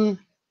on a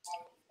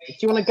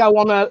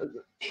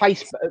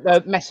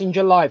Facebook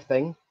Messenger Live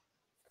thing?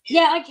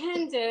 Yeah, I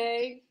can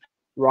do.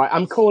 Right,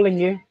 I'm calling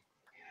you.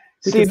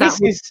 Because that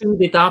would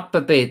speed it up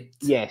a bit.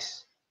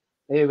 Yes.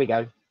 Here we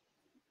go.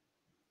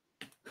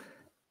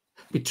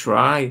 We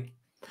try.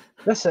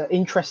 That's an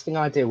interesting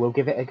idea. We'll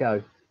give it a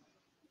go.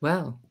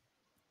 Well.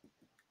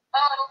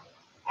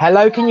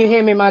 Hello, can you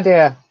hear me, my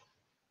dear?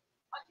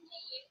 I can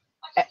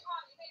hear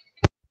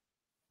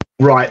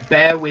you. Right,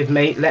 bear with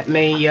me. Let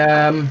me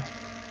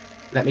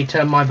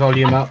turn my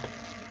volume up.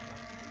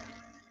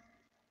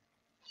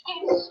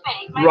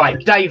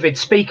 Right, David,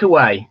 speak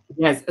away.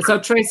 Yes. So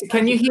Tracy,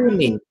 can you hear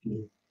me? Yeah,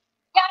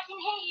 I can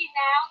hear you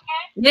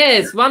now.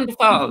 Yes,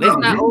 wonderful.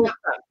 Isn't that awesome?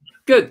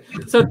 Good.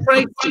 So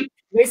Tracy,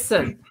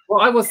 listen,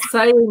 what I was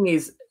saying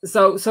is,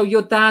 so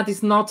your dad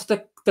is not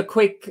the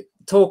quick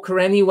talker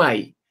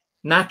anyway,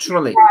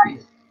 naturally.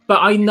 Right.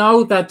 But I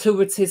know that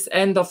towards his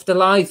end of the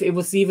life, it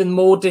was even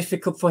more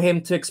difficult for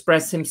him to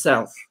express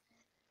himself.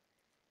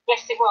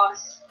 Yes, it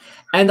was.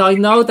 And I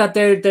know that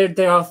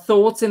there are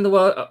thoughts in the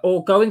world,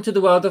 or going to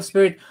the world of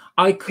spirit.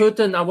 I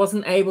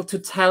wasn't able to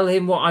tell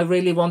him what I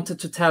really wanted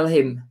to tell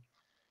him.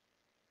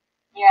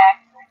 Yeah.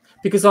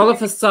 Because all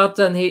of a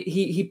sudden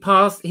he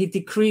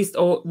decreased,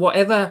 or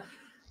whatever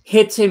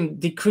hit him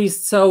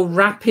decreased so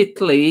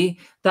rapidly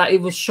that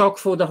it was shock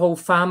for the whole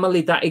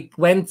family that it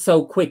went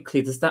so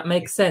quickly. Does that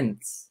make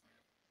sense?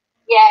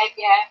 Yeah.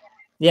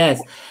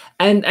 Yes.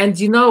 And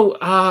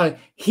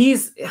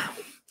he's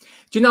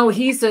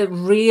a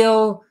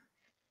real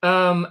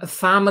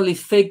family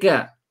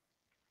figure.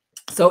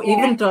 So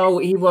even though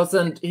he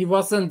wasn't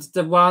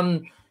the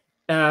one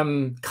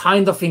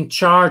kind of in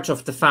charge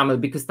of the family,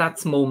 because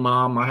that's more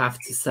mom, I have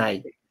to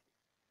say.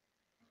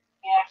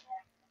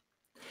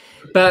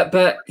 Yeah.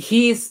 But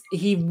he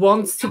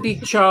wants to be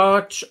in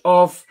charge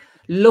of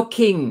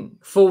looking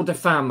for the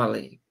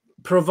family,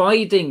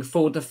 providing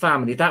for the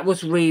family. That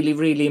was really,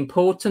 really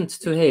important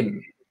to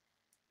him.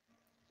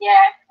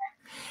 Yeah.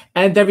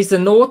 And there is a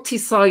naughty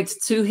side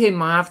to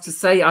him, I have to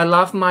say. I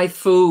love my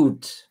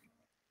food.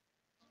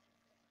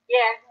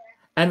 Yeah.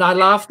 And I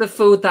love the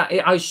food that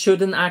I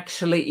shouldn't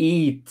actually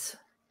eat.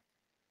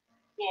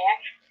 Yeah.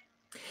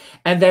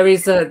 And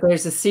there's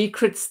a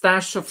secret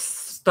stash of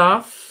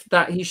stuff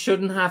that he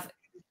shouldn't have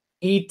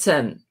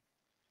eaten.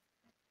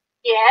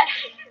 Yeah.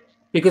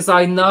 Because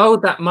I know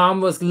that mom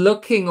was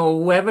looking, or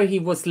whoever he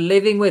was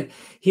living with,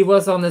 he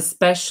was on a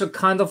special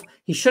kind of,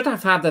 he should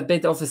have had a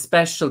bit of a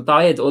special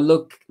diet, or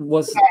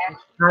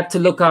had to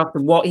look after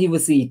what he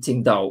was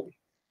eating though.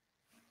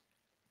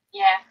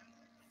 Yeah.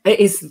 It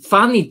is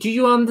funny. Do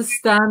you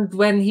understand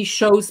when he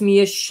shows me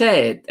a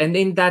shed, and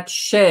in that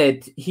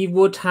shed he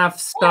would have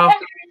stuff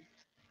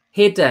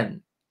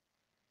hidden?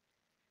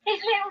 His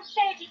little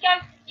shed, he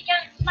goes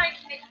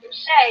smoking his little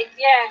shed,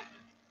 yeah.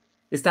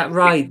 Is that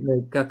right,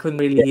 Nick? I couldn't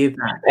really hear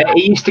that.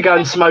 He used to go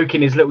and smoke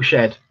in his little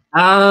shed.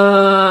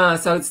 Ah,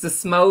 so it's the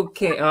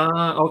smoking.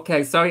 Ah,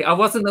 okay. Sorry, I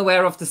wasn't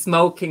aware of the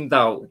smoking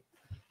though.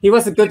 He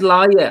was a good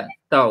liar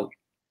though.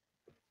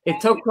 It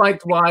took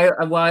quite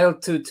a while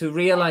to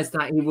realize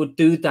that he would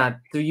do that.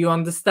 Do you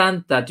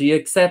understand that? Do you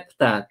accept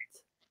that?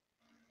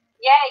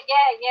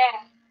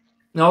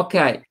 Yeah.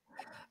 Okay.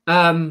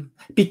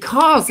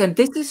 Because, and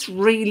this is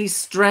really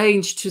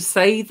strange to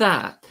say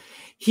that,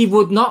 he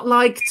would not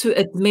like to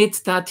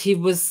admit that he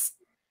was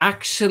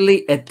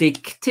actually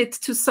addicted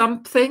to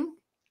something.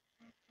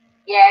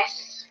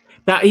 Yes.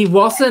 That he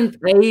wasn't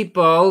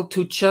able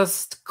to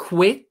just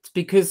quit,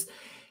 because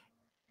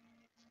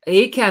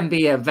he can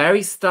be a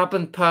very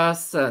stubborn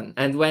person.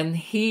 And when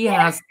he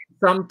has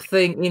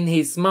something in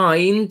his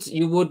mind,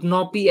 you would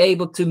not be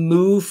able to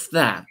move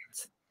that.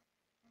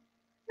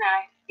 No,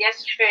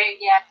 yes, true,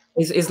 yeah.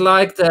 It's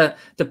like the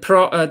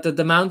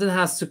mountain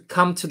has to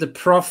come to the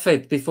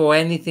prophet before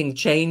anything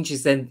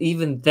changes, and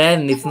even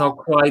then it's not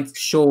quite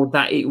sure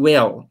that it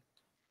will.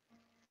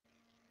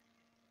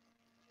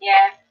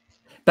 Yeah.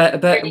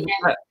 But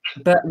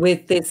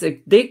with this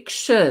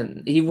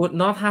addiction, he would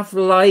not have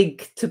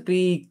liked to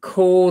be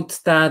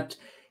caught that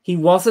he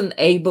wasn't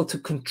able to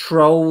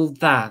control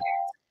that.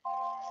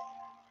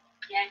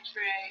 Yeah,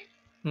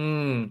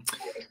 true.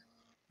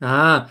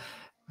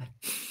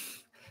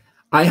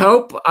 I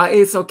hope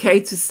it's okay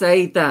to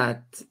say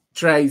that,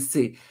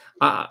 Tracy.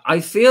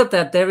 I feel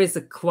that there is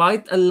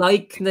quite a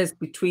likeness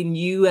between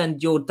you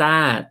and your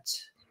dad.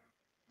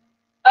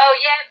 Oh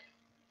yeah,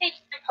 he's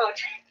the pod.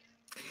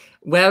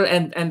 Well,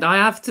 and I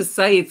have to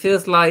say, it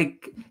feels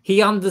like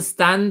he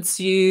understands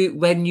you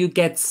when you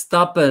get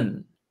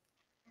stubborn.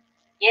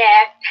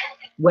 Yeah.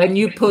 When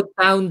you put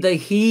down the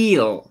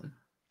heel.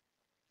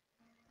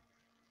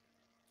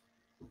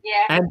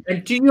 Yeah.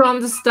 And do you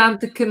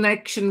understand the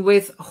connection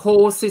with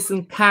horses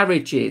and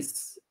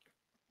carriages?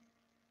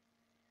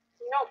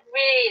 Not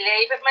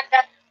really, but my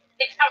dad,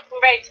 it's come from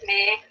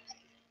Redmere,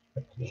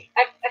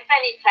 a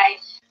funny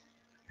place.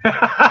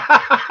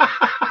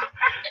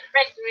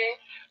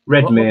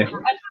 Redmere.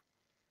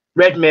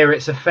 Redmere,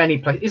 it's a funny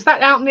place. Is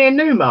that out near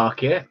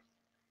Newmarket? No,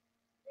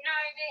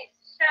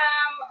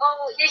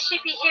 it's the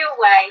Shippy Hill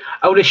way.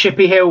 Oh, the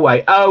Shippy Hill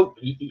way. Oh,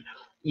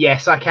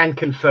 yes, I can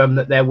confirm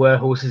that there were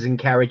horses and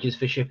carriages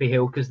for Shippy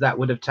Hill, because that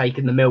would have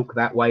taken the milk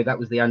that way. That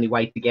was the only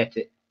way to get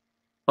it.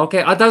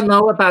 Okay, I don't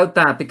know about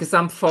that because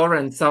I'm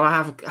foreign, so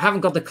I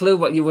haven't got a clue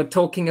what you were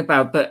talking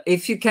about. But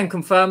if you can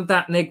confirm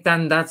that, Nick,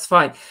 then that's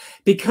fine.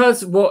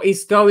 Because what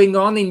is going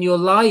on in your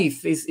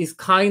life is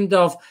kind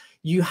of,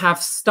 you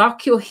have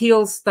stuck your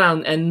heels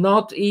down and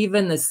not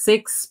even a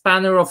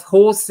 6-spanner of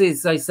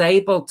horses is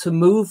able to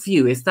move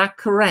you. Is that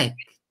correct?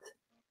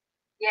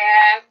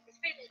 Yeah, it's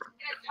been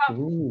tough.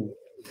 Ooh.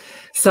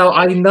 So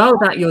I know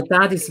that your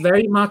dad is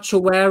very much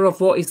aware of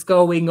what is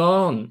going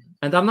on.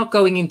 And I'm not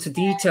going into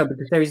detail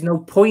because there is no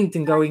point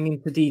in going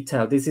into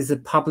detail. This is a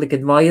public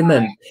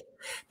environment.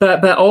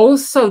 But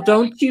also,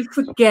 don't you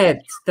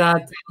forget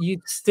that you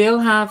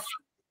still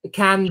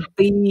can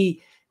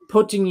be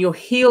putting your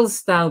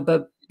heels down,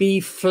 but be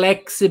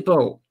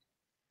flexible.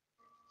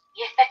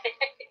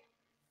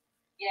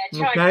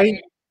 Yeah, okay.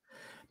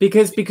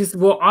 Because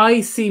what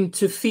I seem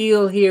to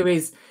feel here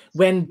is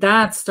when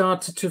Dad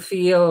started to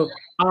feel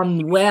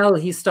unwell,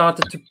 he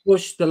started to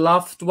push the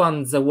loved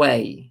ones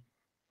away.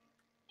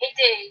 He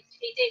did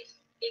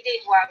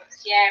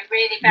once, yeah,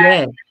 really bad.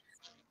 Yeah.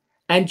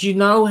 And you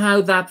know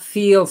how that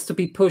feels to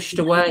be pushed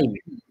away.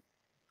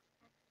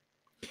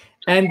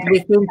 And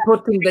with him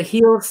putting the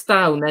heels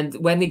down, and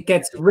when it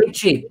gets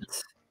rigid,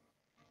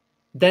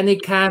 then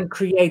it can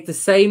create the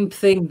same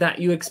thing that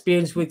you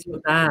experience with your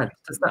dad.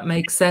 Does that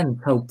make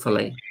sense,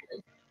 hopefully?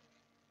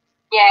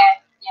 Yeah.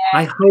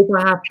 I hope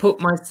I have put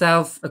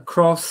myself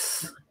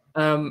across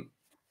correctly.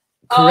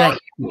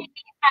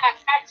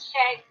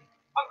 Actually,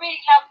 I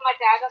really love my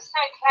dad. I'm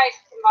so close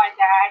to my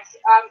dad.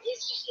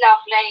 It's just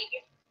lovely.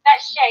 That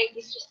shape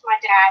is just my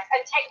dad.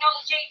 And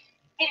technology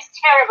is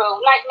terrible,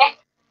 like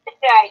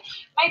today.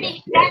 Maybe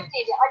his dad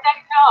did it, I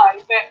don't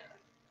know. But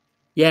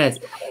yes.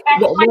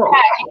 That's my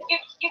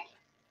dad.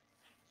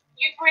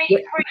 You've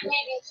really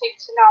created it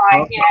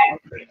tonight, yeah.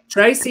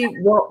 Tracy,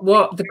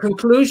 what the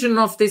conclusion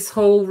of this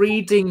whole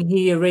reading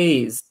here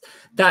is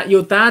that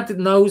your dad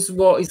knows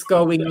what is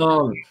going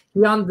on.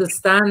 He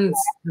understands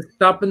the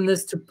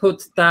stubbornness to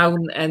put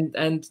down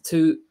and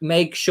to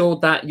make sure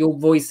that your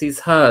voice is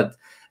heard.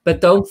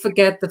 But don't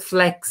forget the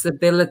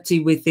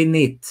flexibility within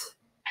it.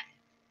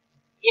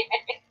 Yeah.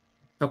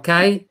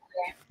 Okay? Yeah.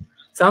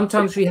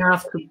 Sometimes we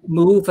have to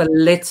move a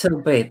little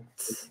bit.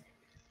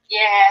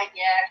 Yeah.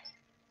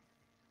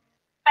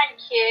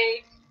 Thank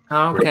you.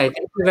 Okay, thank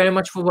you very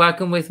much for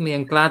working with me.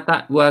 I'm glad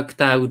that worked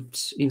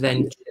out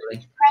eventually.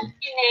 Thank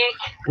you, Nick.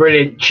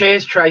 Brilliant.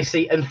 Cheers,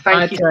 Tracy, and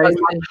thank you so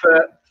much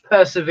for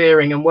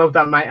persevering, and well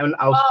done, mate, and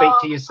I'll speak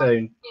to you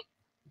soon.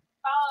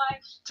 Bye.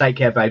 Take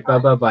care, babe.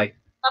 Bye. Bye.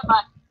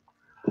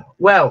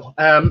 Well,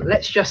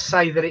 let's just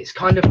say that it's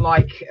kind of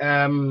like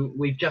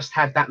we've just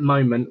had that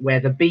moment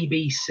where the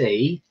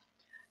BBC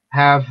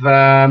have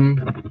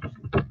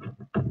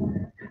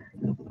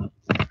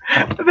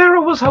there I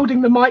was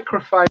holding the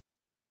microphone all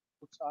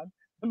the time.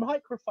 The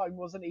microphone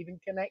wasn't even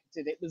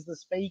connected. It was the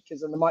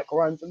speakers and the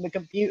microphone from the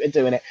computer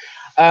doing it.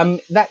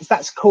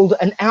 That's called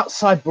an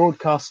outside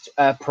broadcast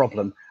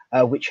problem,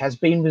 which has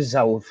been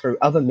resolved through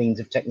other means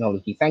of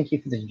technology. Thank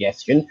you for the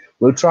suggestion.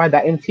 We'll try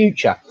that in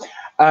future.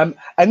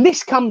 And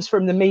this comes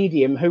from the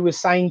medium who was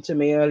saying to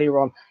me earlier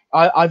on,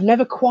 I've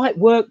never quite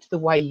worked the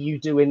way you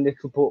do in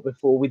Littleport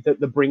before with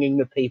the bringing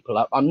the people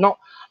up.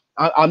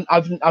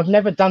 I've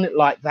never done it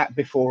like that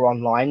before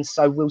online,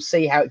 so we'll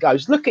see how it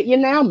goes. Look at you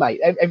now, mate.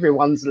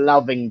 Everyone's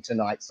loving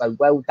tonight, so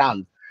well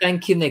done.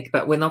 Thank you, Nick,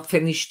 but we're not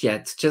finished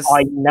yet.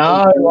 I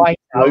know.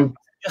 I'm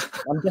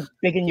just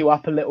bigging you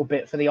up a little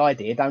bit for the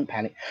idea. Don't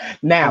panic.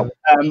 Now,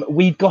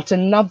 we've got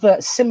another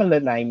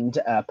similar named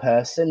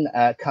person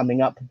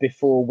coming up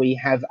before we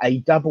have a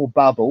double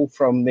bubble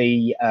from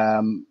the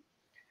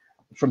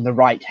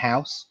right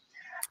house.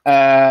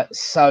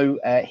 So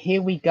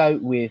here we go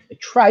with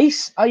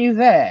Trace. Are you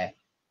there?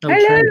 Oh,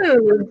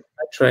 hello,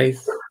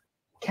 Trace.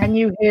 can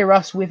you hear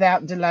us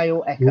without delay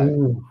or echo?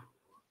 Ooh.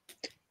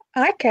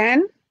 I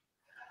can.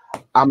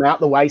 I'm out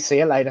the way. See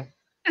you later.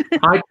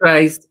 Hi,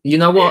 Trace. You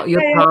know what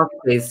your task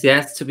is?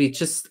 Yes, to be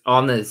just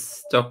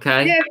honest,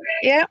 okay? Yeah,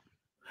 yeah.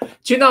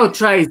 Do you know,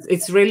 Trace,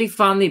 it's really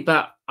funny,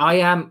 but I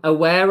am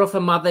aware of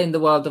a mother in the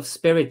world of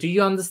spirit. Do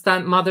you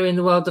understand mother in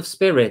the world of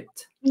spirit?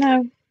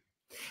 No.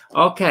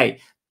 Okay.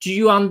 Do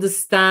you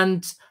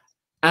understand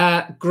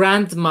a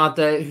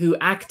grandmother who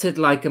acted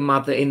like a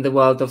mother in the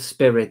world of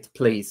spirit,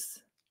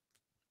 please?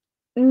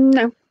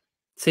 No.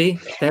 See,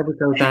 there we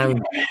go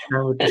down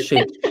with the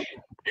ship.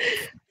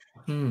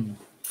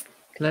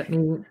 Let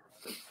me.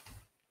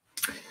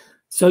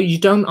 So you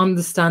don't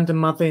understand a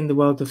mother in the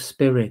world of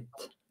spirit?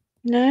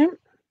 No.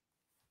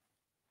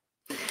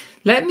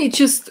 Let me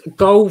just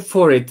go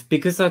for it,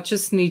 because I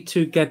just need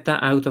to get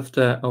that out of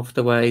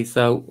the way.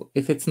 So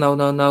if it's no,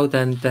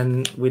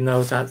 then we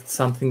know that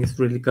something is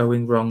really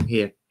going wrong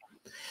here.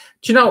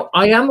 Do you know,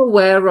 I am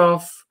aware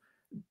of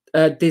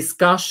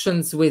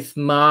discussions with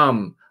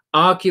mom,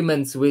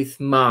 arguments with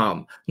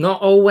mom,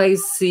 not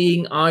always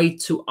seeing eye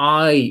to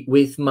eye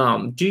with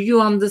mom. Do you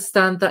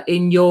understand that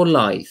in your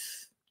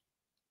life?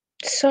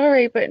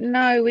 Sorry, but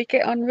no, we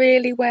get on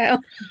really well.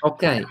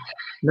 Okay.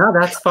 No,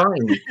 that's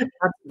fine.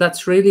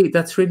 That's really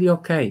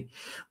okay.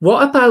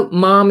 What about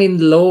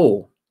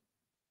mom-in-law?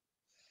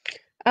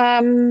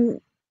 I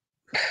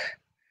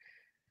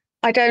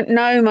don't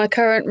know my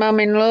current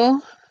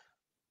mum-in-law.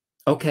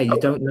 Okay, you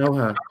don't know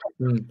her.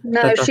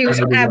 No, she was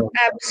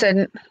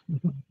absent.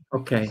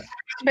 Okay.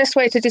 It's the best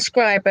way to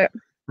describe it.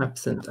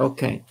 Absent.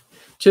 Okay.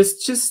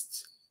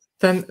 Just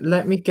then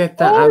let me get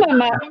that out.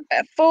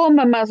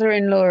 Former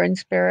mother-in-law in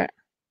spirit.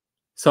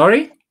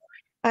 Sorry?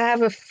 I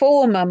have a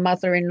former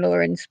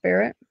mother-in-law in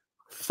spirit.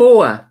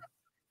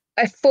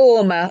 A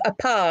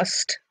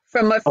past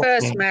from my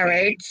first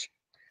marriage.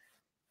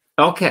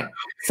 Okay.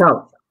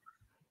 So,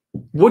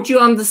 would you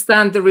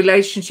understand the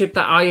relationship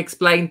that I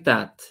explained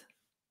that?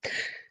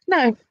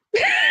 No.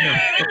 No.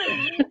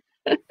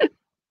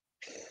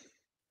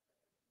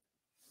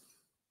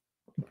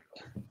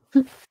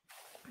 Okay.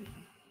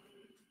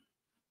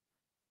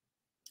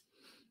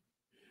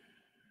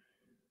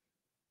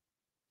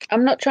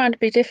 I'm not trying to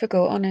be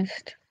difficult,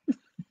 honest.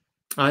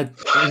 I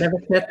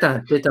never said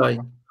that, did I?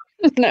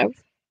 No.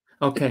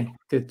 Okay,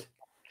 good.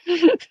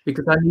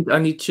 Because I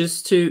need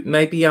just to,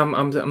 maybe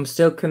I'm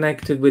still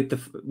connected with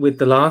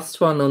the last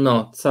one or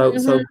not. So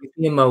give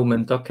me a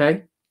moment,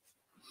 okay?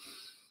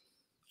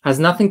 Has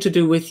nothing to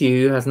do with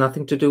you, has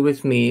nothing to do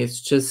with me.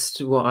 It's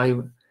just what I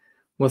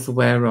was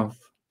aware of.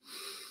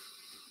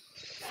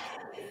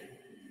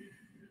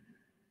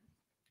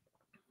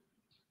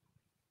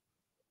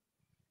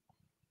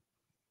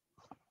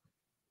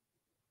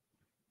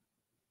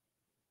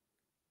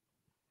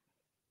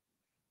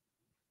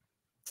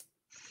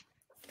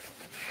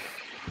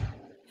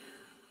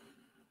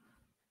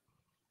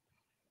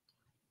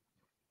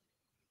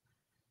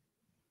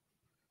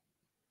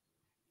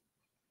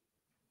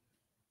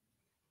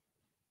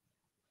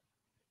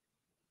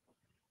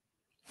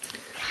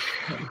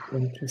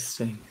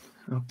 Interesting.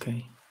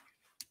 Okay.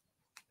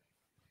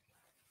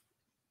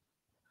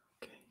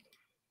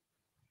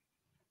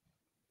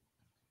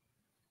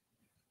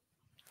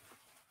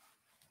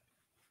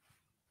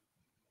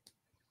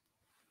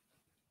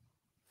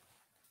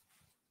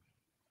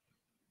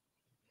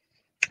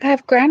 I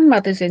have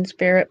grandmothers in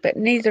spirit, but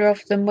neither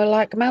of them were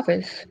like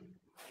mothers.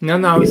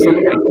 No, it's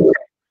okay.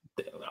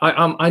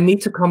 I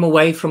need to come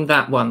away from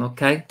that one,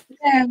 okay?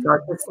 Yeah. So I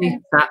just need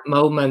that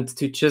moment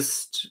to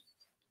just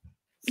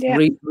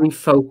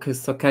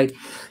refocus, okay?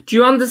 Do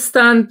you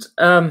understand?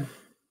 I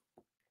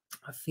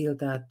feel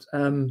that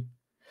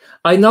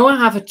I know I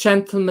have a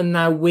gentleman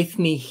now with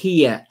me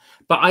here,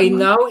 but I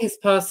know his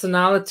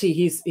personality.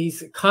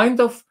 He's kind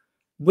of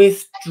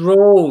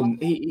withdrawn.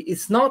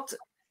 It's not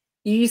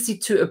easy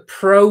to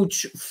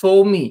approach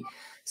for me.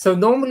 So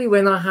normally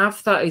when I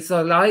have that, it's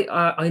like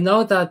I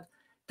know that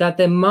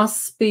there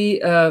must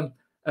be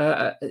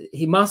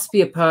he must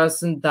be a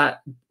person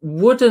that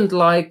wouldn't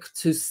like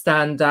to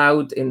stand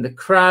out in the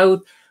crowd,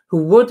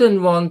 who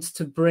wouldn't want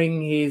to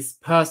bring his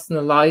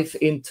personal life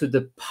into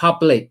the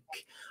public.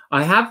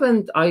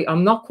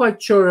 I'm not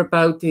quite sure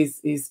about his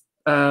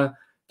the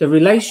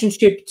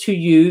relationship to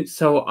you,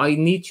 so I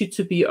need you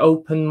to be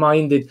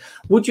open-minded.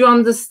 Would you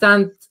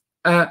understand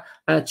a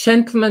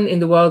gentleman in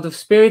the world of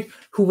spirit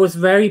who was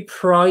very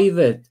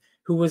private,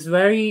 who was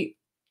very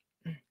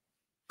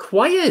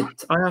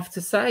quiet, I have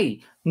to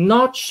say,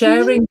 not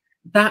sharing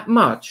that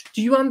much?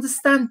 Do you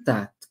understand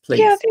that, please?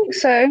 Yeah, I think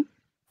so.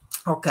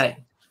 Okay.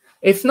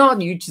 If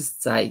not, you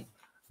just say.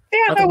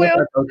 Yeah, I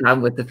will. Go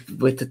down with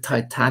the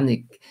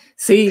Titanic.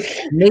 See,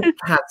 Nick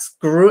has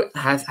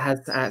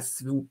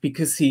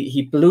because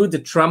he blew the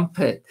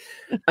trumpet.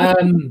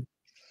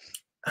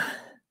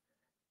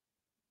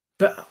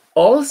 But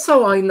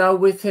also I know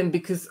with him,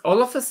 because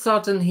all of a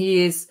sudden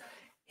he's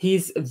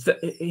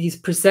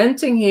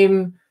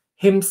presenting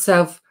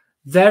himself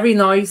very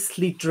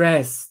nicely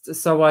dressed.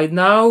 So I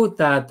know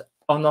that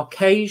on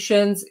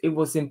occasions it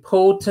was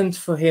important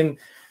for him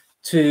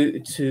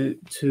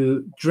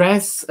to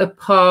dress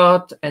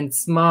apart and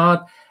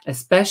smart,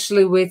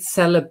 especially with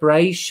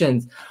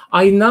celebrations.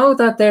 I know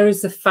that there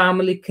is a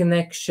family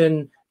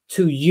connection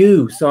to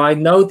you, so I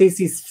know this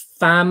is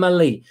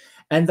family,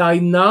 and I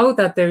know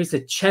that there is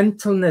a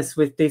gentleness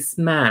with this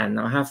man,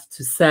 I have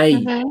to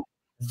say.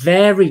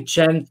 Very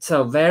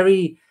gentle,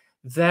 very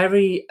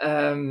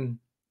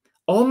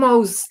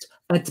almost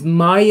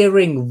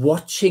admiring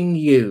watching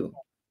you.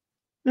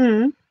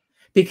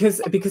 Because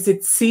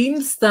it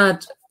seems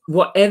that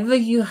whatever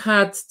you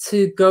had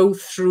to go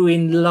through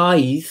in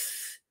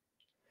life,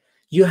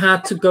 you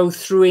had to go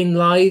through in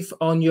life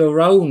on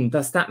your own.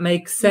 Does that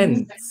make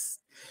sense?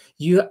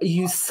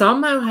 You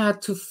somehow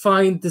had to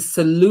find the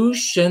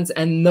solutions,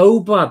 and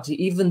nobody,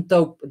 even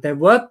though there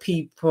were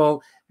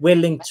people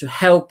willing to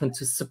help and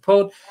to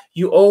support,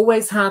 you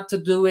always had to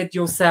do it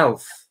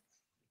yourself.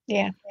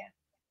 Yeah.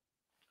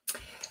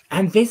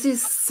 And this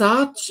is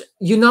such,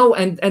 you know,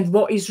 and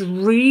what is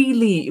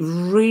really,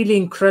 really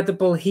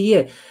incredible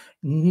here,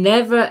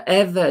 never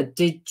ever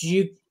did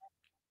you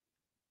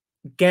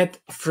get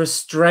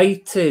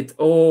frustrated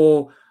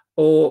or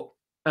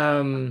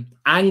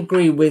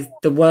angry with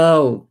the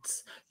world.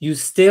 You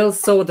still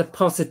saw the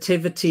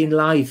positivity in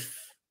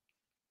life.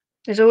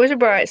 There's always a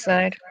bright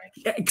side.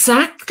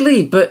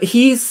 Exactly, but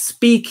he's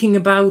speaking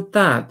about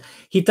that.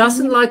 He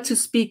doesn't like to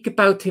speak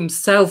about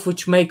himself,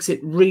 which makes it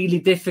really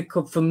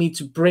difficult for me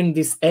to bring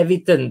this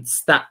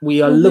evidence that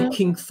we are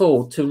looking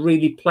for to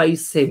really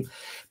place him.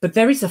 But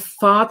there is a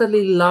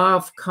fatherly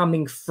love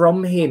coming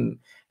from him.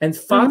 And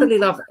fatherly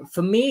love,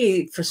 for me,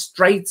 it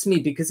frustrates me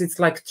because it's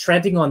like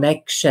treading on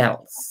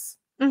eggshells.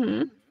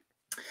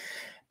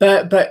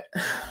 But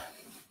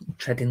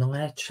treading on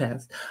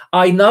eggshells.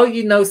 I know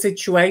you know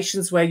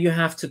situations where you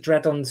have to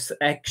tread on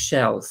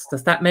eggshells.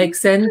 Does that make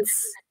sense?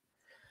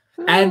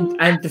 And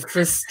the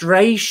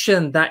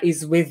frustration that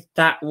is with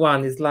that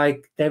one is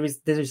like there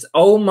is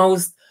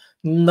almost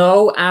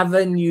no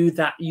avenue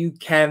that you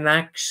can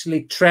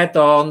actually tread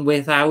on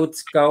without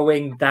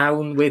going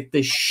down with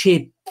the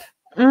ship.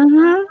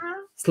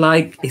 It's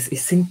like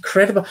it's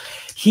incredible.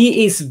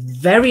 He is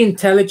very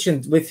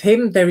intelligent. With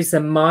him, there is a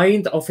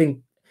mind of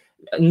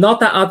not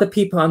that other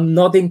people are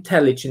not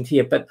intelligent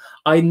here, but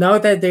I know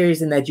that there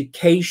is an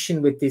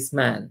education with this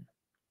man.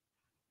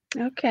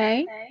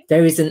 Okay.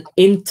 There is an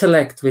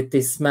intellect with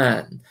this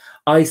man.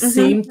 I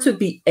seem to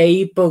be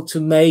able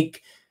to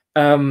make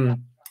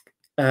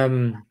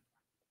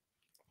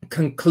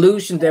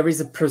conclusion. There is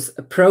a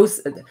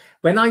process.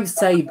 When I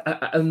say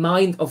a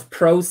mind of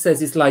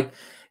process, it's like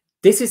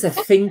this is a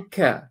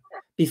thinker.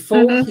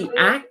 Before he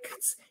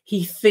acts,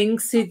 he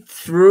thinks it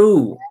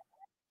through.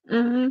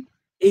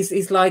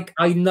 It's like,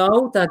 I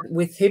know that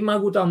with him, I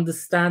would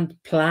understand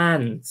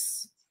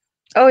plans.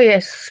 Oh,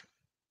 yes.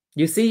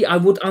 You see, I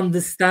would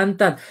understand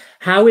that,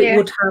 how it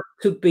would have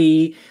to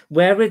be,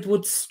 where it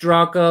would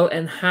struggle,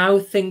 and how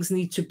things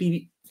need to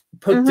be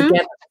put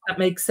together. That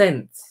makes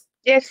sense.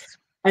 Yes.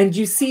 And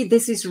you see,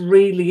 this is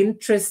really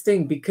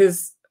interesting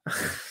because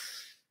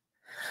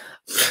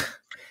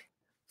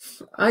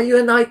are you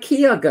an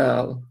IKEA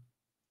girl?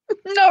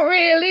 Not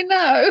really,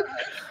 no.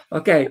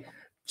 Okay.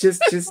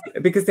 Just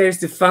because there's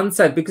the fun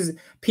side, because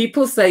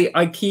people say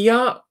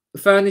IKEA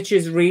furniture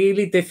is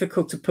really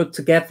difficult to put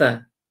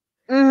together.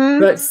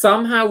 But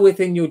somehow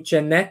within your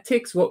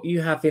genetics, what you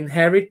have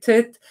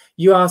inherited,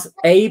 you are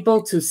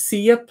able to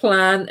see a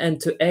plan and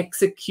to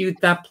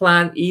execute that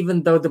plan,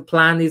 even though the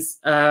plan is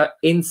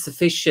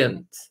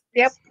insufficient.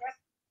 Yep.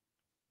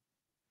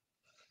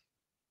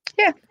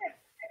 Yeah.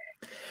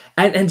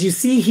 And you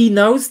see, he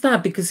knows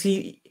that because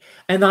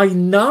and I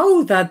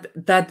know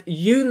that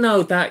you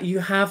know that you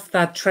have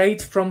that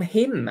trait from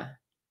him.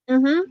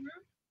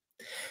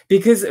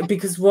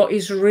 Because what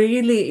is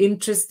really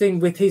interesting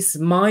with his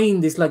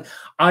mind is like,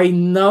 I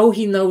know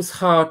he knows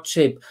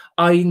hardship.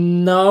 I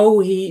know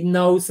he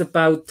knows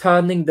about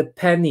turning the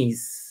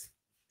pennies.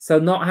 So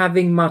not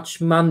having much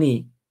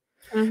money.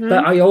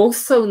 But I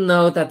also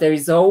know that there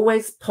is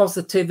always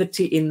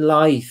positivity in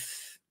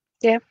life.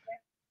 Yeah.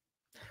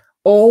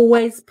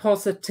 Always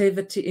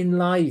positivity in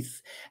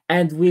life.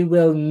 And we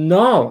will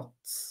not,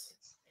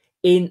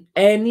 in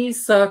any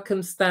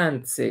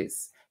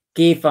circumstances,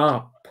 give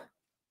up.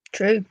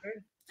 True.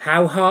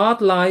 How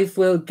hard life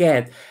will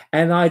get.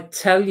 And I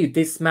tell you,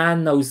 this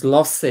man knows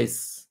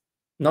losses.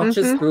 Not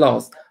just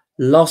loss,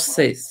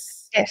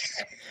 losses.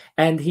 Yes.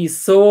 And he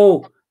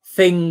saw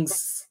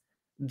things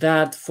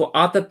that for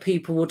other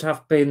people would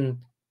have been...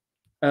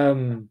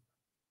 do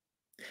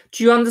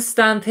you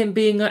understand him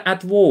being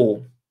at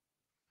war?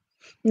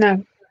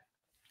 No.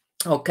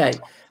 Okay.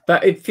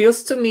 But it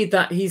feels to me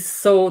that he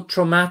saw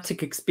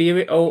traumatic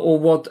experience or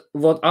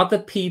what other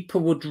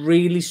people would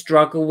really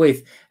struggle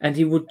with. And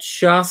he would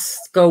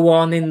just go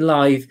on in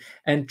life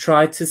and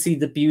try to see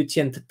the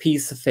beauty and the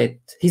peace of it.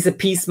 He's a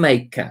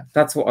peacemaker.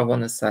 That's what I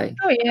want to say.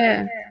 Oh,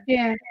 yeah.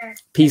 Yeah.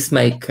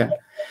 Peacemaker.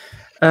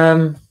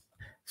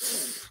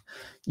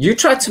 You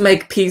try to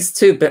make peace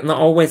too, but not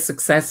always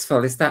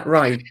successful. Is that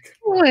right?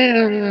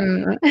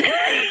 Well,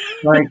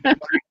 Like...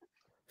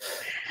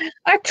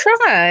 I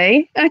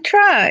try.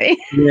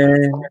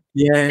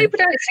 Yeah. People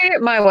don't see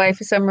it my way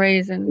for some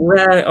reason.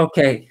 Well,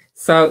 okay.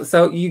 So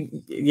you,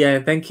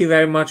 thank you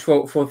very much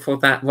for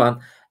that one.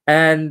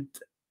 And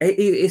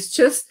it's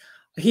just,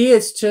 he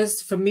is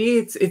just, for me,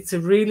 it's a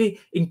really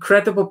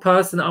incredible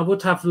person. I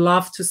would have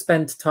loved to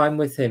spend time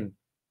with him.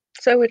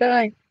 So would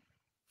I.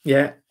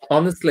 Yeah,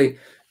 honestly,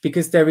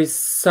 because there is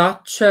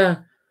such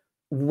a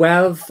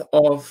wealth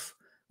of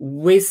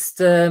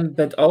wisdom,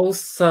 but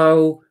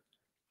also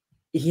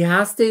he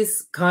has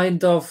this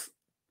kind of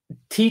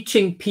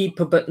teaching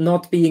people, but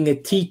not being a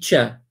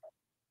teacher.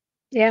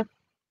 Yeah.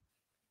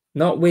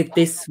 Not with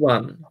this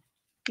one.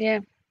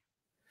 Yeah.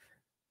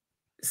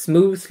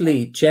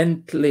 Smoothly,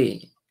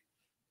 gently.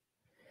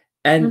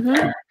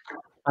 And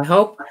I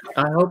hope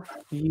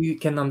you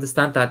can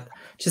understand that.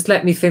 Just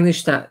let me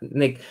finish that,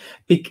 Nick.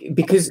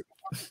 Because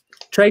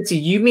Tracy,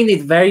 you mean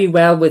it very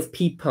well with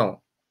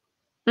people.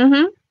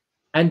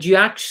 And you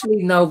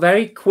actually know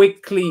very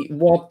quickly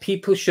what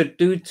people should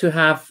do to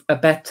have a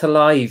better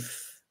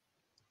life.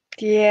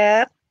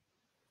 Yeah.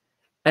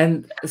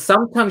 And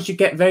sometimes you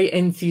get very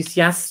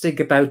enthusiastic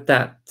about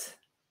that.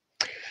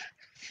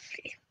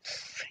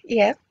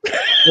 Yeah.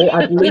 Or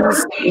at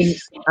least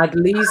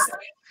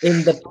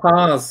in the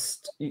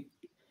past.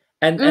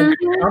 And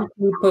some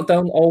people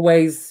don't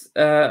always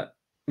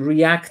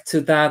react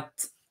to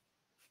that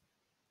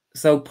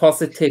so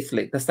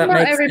positively. Does that make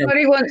sense? Not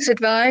everybody wants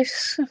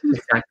advice.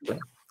 Exactly.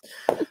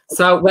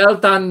 So well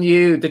done,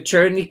 you. The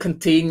journey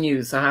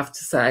continues, I have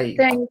to say.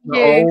 Thank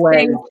you.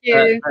 Thank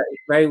you.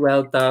 Very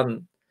well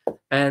done.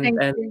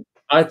 And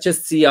I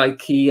just see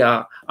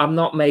IKEA. I'm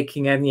not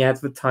making any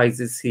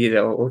advertises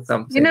here or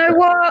something. You know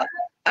what?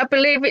 I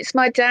believe it's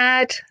my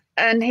dad,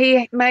 and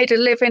he made a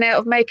living out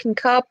of making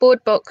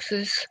cardboard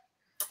boxes.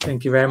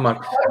 Thank you very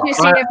much. You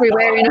see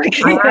everywhere in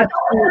IKEA.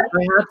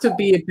 I had to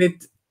be a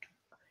bit.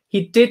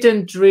 He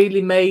didn't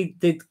really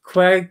made it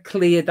quite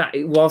clear that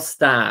it was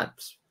that.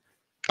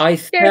 I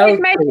felt he'd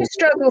make you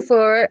struggle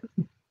for it.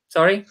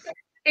 Sorry?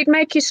 He'd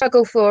make you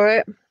struggle for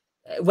it.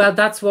 Well,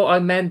 that's what I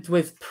meant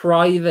with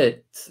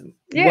private.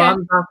 Yeah.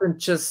 One doesn't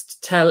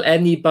just tell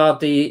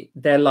anybody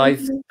their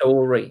life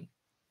story.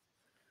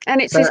 And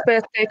it's his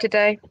birthday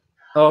today.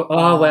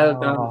 Oh, well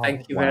done.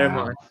 Thank you very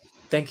much.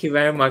 Thank you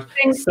very much.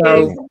 Thank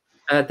you.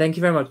 Thank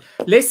you very much.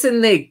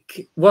 Listen,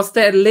 Nick, was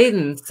there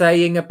Lynn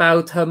saying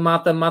about her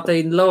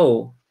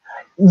mother-in-law?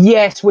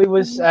 Yes, we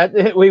were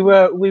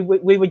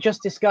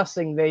just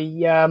discussing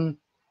the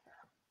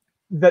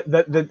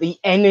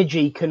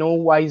energy can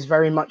always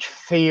very much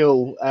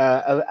feel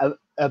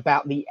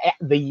about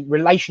the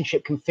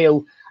relationship can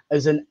feel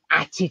as an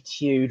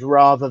attitude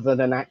rather than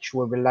an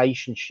actual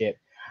relationship,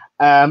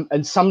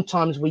 and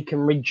sometimes we can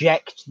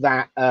reject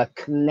that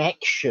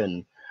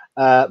connection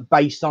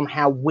based on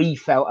how we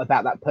felt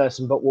about that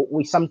person. But what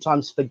we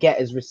sometimes forget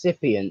as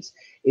recipients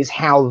is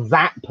how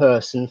that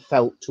person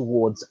felt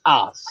towards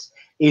us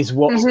is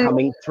what's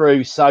coming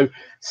through. So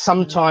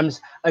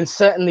sometimes, and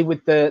certainly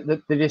with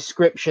the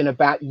description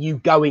about you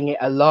going it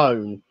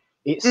alone,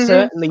 it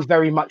certainly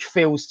very much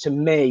feels to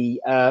me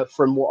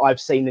from what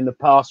I've seen in the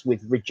past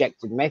with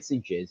rejected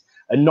messages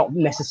and not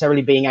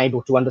necessarily being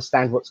able to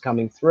understand what's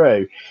coming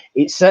through.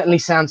 It certainly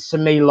sounds to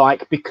me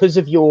like because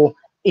of your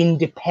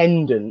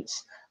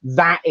independence,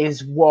 that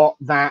is what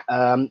that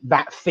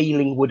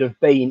feeling would have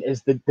been,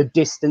 as the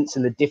distance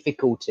and the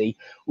difficulty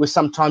was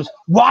sometimes,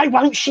 why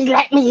won't she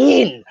let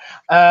me in?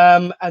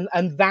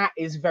 And that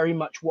is very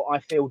much what I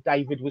feel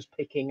David was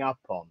picking up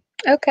on.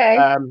 Okay.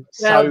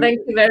 Well,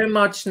 thank you very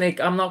much, Nick.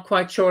 I'm not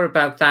quite sure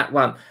about that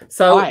one.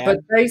 So,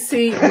 but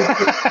Tracy,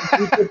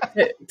 you could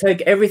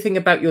take everything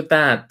about your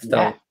dad, though.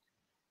 Yeah.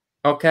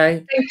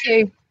 Okay. Thank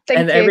you.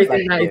 Thank you.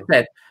 Everything that you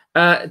said.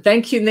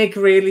 Thank you, Nick.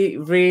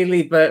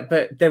 Really, but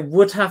there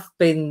would have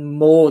been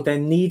more. There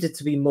needed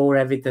to be more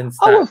evidence.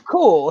 Of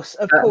course.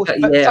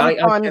 But yeah,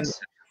 sometimes,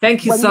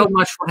 thank you so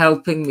much for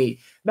helping me.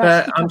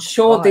 But I'm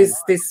sure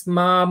this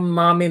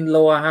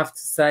mom-in-law, I have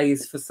to say,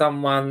 is for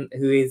someone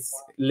who is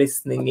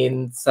listening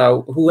in.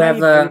 So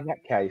whoever, maybe in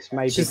that case,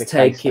 maybe just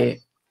take it.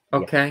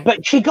 Okay. Yeah.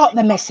 But she got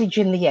the message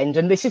in the end,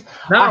 and this is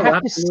I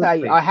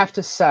have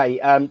to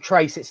say,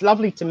 Trace, it's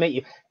lovely to meet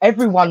you.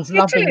 Everyone's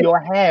loving your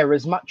hair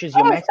as much as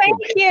your message. Thank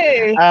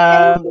you.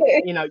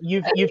 You know,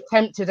 you've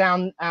tempted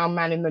our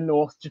man in the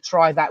north to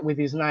try that with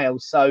his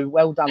nails, so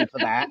well done for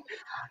that.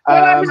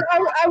 Well,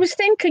 I was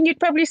thinking you'd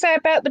probably say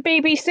about the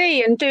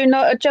BBC and do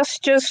not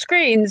adjust your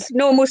screens.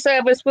 Normal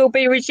service will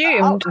be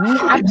resumed.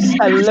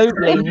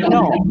 Absolutely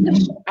not.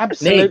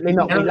 Absolutely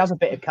not. We love a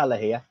bit of colour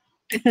here.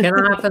 Can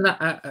I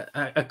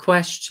have a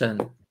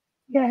question?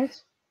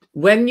 Yes.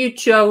 When you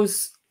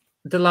chose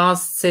the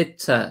last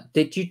sitter,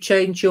 did you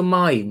change your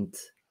mind?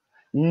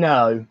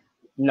 No,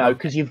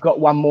 because you've got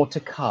one more to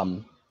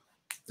come.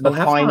 The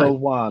final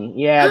one.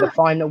 Yeah, the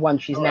final one.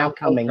 She's now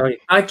coming.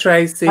 Hi,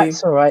 Tracy.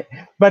 That's all right.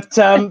 But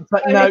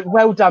no,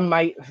 well done,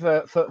 mate,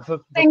 for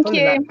thank pulling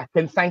you. that back.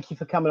 And thank you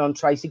for coming on,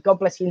 Tracy. God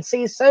bless you and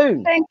see you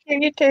soon. Thank you.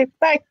 You too.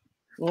 Bye.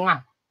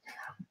 Mwah.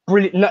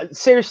 Brilliant. No,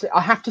 seriously,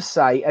 I have to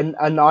say, and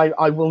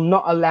I will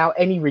not allow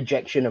any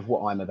rejection of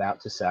what I'm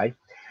about to say.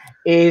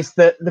 is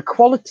that the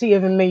quality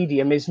of a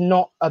medium is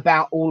not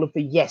about all of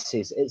the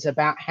yeses. It's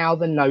about how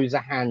the no's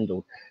are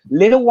handled.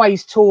 Lynn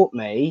always taught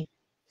me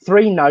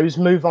 3 no's,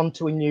 move on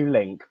to a new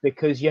link,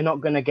 because you're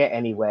not going to get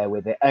anywhere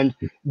with it. And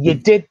you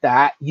did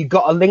that. You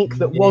got a link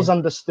that was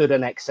understood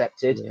and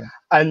accepted.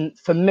 And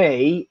for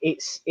me,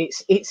 it's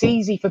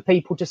easy for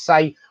people to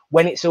say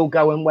when it's all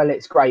going well,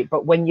 it's great.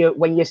 But when you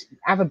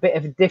have a bit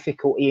of a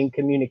difficulty in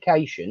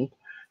communication,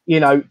 you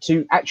know,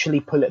 to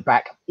actually pull it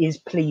back is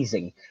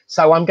pleasing.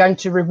 So I'm going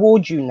to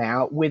reward you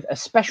now with a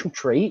special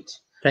treat.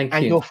 Thank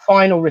and you. your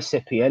final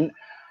recipient.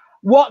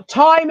 What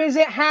time is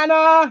it,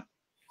 Hannah?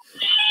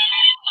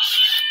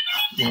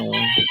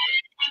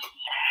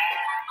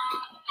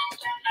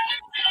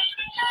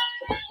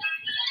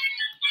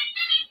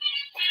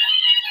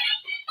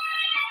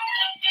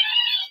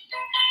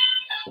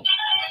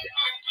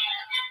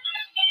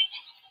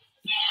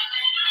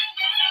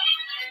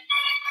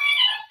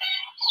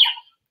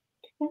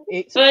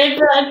 It's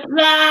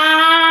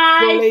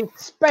Bully's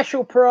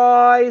special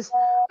prize.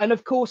 And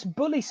of course,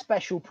 Bully's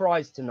special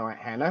prize tonight,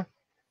 Hannah,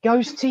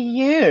 goes to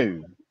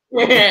you.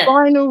 The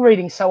final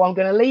reading. So I'm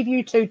going to leave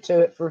you two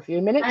to it for a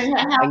few minutes.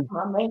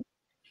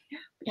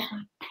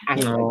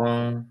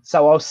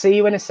 So I'll see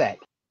you in a sec.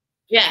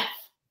 Yeah.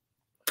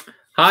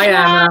 Hi,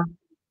 Anna.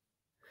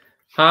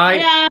 Hi.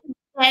 Hello,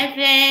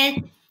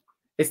 David.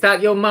 Is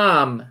that your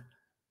mom?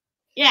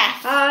 Yeah.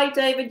 Hi,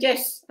 David.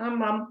 Yes, I'm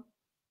Mum.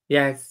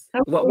 Yes.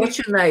 What's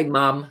your name,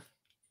 Mum?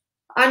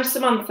 I'm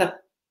Samantha.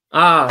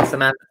 Ah,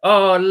 Samantha.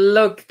 Oh,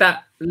 look,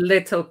 that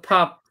little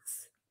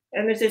pups.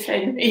 And this is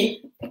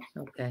Henry.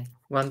 Okay,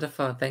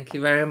 wonderful. Thank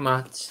you very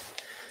much.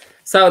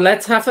 So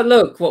let's have a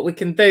look what we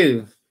can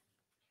do.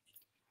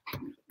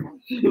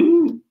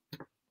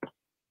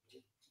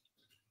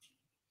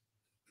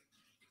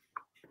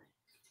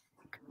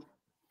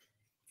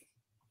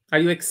 Are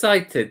you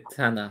excited,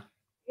 Hannah?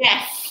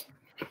 Yes.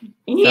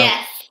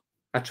 Yes.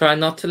 I try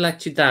not to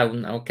let you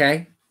down,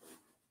 okay?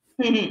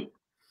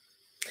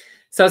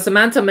 So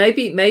Samantha,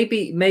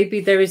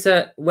 maybe there is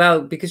a,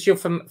 well, because you're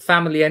from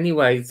family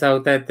anyway, so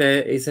that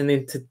there is an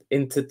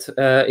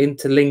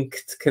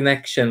interlinked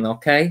connection,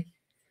 okay?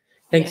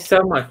 Thank you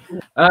so much.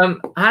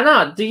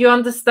 Hannah, do you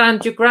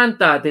understand your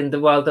granddad in the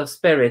world of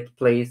spirit,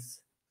 please?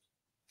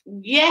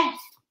 Yes.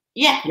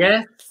 Yes.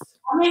 Yes.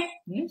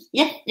 Yes.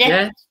 Yes.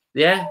 Yes.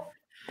 Yeah.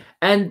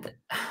 And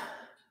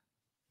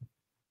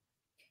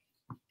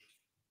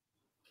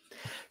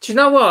do you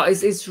know what?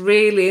 It's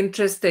really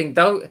interesting,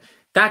 though.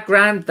 That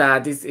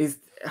granddad is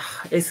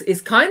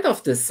kind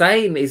of the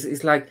same.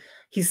 Is like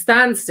he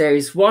stands there,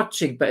 he's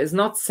watching, but is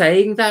not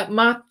saying that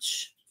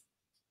much.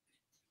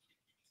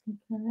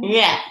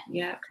 Yeah.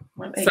 Yeah.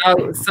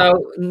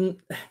 So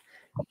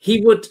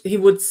he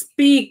would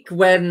speak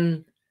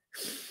when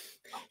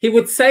he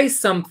would say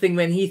something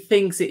when he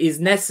thinks it is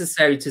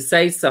necessary to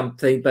say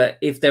something, but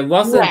if there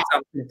wasn't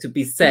something to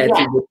be said,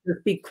 he would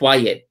just be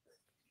quiet.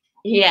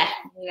 Yeah.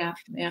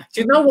 Do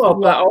you know what?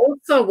 But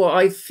also what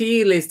I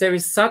feel is there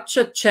is such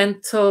a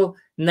gentle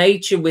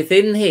nature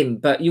within him,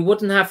 but you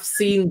wouldn't have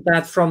seen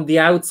that from the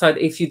outside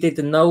if you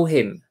didn't know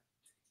him.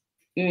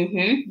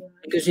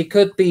 Because he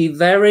could be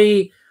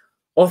very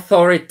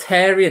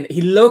authoritarian.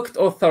 He looked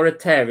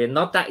authoritarian,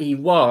 not that he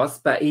was,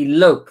 but he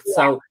looked.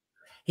 So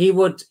he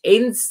would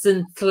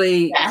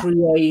instantly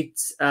create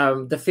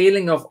the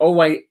feeling of, oh,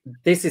 wait,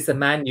 this is a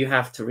man you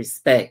have to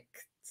respect.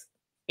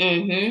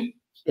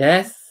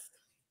 Yes.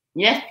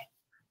 Yes.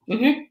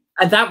 And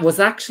that was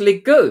actually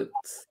good,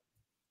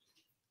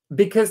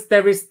 because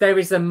there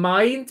is a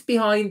mind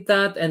behind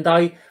that, and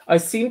I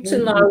seem to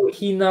know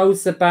he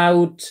knows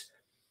about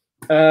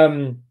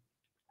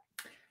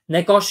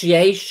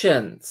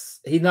negotiations.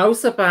 He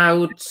knows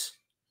about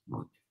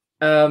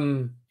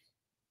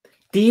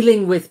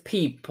dealing with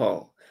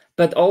people,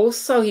 but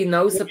also he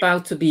knows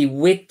about to be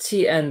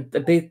witty and a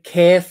bit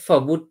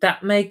careful. Would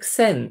that make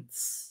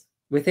sense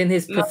within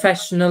his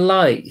professional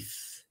life?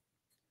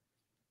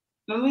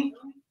 I'm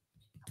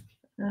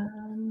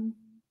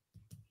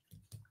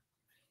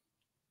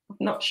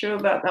not sure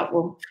about that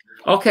one.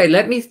 Okay,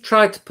 let me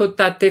try to put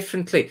that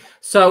differently.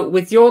 So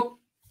with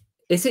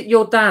is it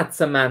your dad,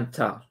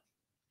 Samantha?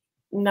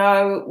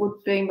 No, it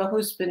would be my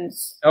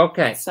husband's.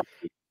 Okay. son.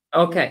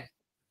 Okay.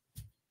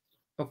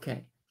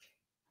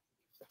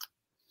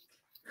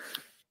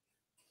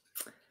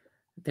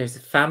 There's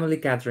a family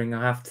gathering,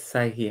 I have to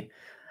say here.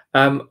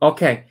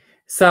 Okay,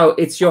 so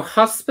it's your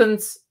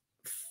husband's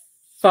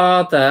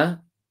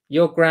father,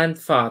 your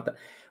grandfather.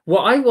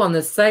 What I want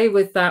to say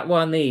with that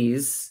one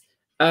is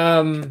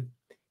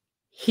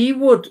he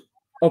would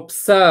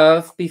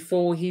observe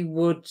before he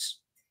would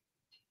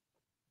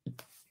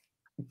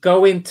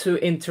go into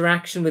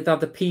interaction with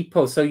other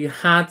people. So you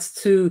had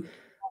to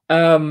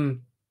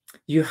earn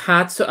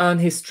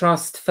his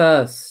trust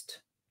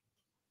first.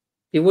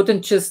 He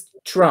wouldn't just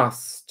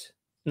trust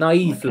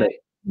naively.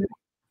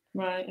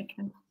 Right,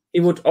 okay. He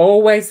would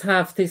always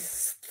have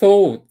these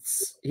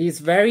thoughts. He's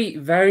very,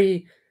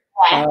 very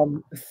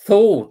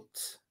thoughtful.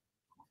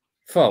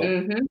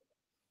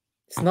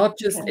 It's not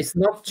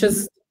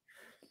just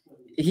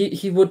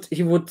he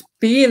would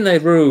be in a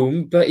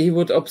room, but he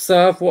would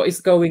observe what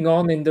is going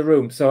on in the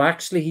room. So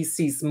actually, he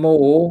sees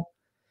more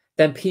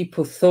than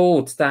people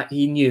thought that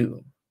he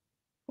knew.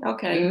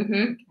 Okay.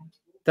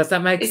 Does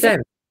that make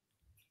sense?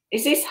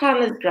 Is this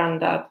Hannah's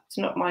granddad? It's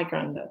not my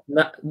granddad.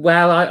 No,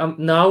 well,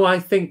 no, I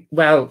think.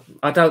 Well,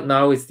 I don't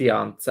know is the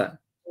answer.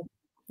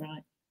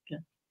 Right.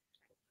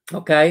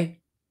 Okay.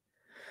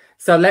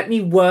 So let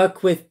me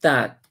work with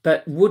that.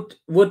 But would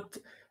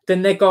the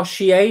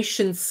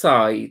negotiation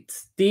side,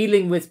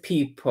 dealing with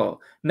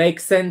people, make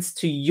sense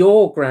to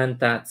your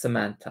granddad,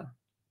 Samantha?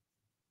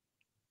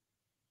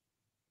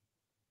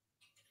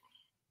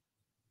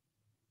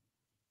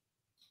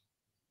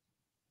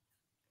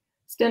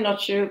 Still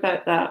not sure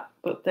about that,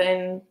 but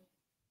then.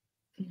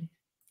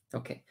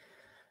 Okay.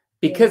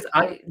 Because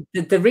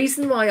the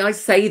reason why I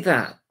say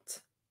that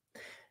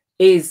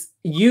is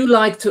you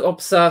like to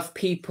observe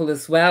people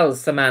as well,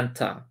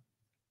 Samantha.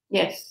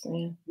 Yes.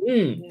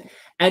 Yeah.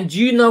 And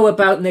you know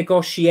about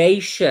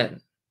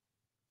negotiation.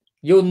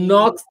 You're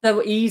not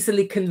the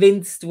easily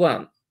convinced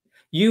one.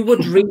 You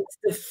would read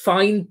the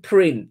fine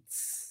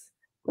prints.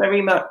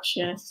 Very much,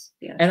 yes.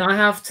 And I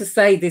have to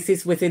say, this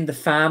is within the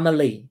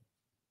family.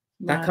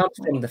 That comes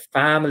from the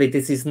family.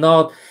 This is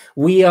not,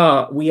 we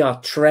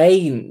are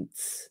trained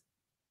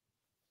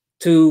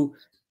to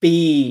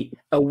be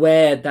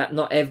aware that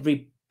not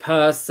every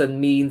person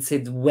means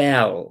it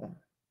well.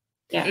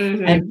 Yeah.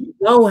 And you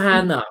know,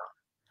 Hannah,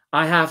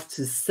 I have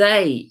to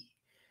say,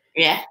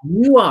 yeah,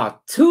 you are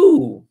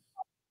too.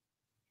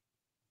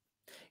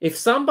 If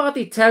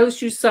somebody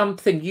tells you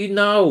something, you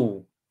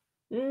know,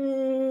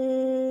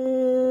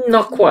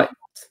 not quite.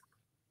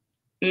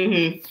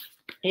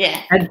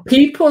 Yeah. And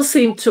people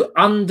seem to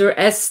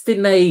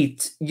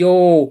underestimate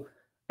your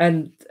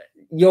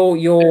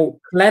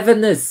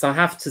cleverness, I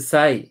have to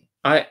say.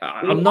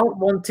 I'm not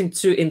wanting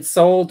to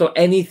insult or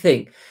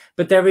anything,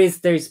 but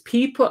there's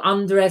people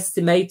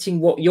underestimating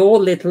what your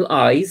little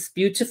eyes,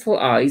 beautiful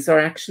eyes, are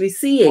actually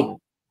seeing.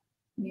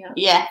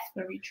 Yeah,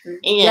 very true.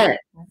 Yeah.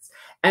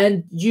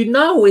 And you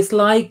know, it's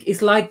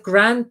like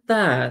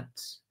granddad.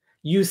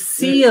 You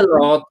see a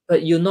lot,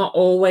 but you're not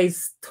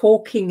always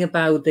talking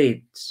about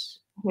it.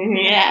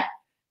 Yeah.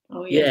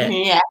 Oh yeah.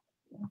 Yeah.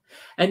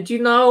 And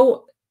you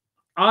know,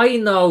 I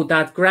know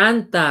that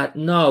granddad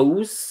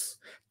knows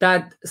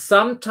that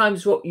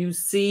sometimes what you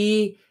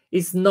see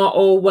is not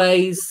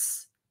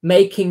always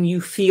making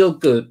you feel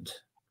good.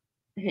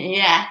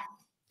 Yeah.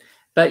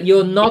 But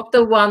you're not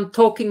the one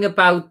talking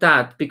about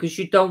that because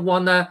you don't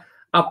want to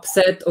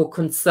upset or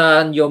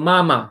concern your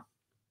mama.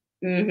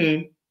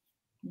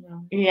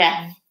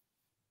 Yeah.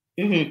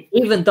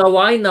 Even though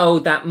I know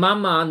that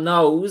mama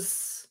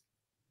knows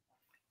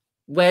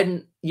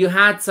when you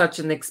had such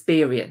an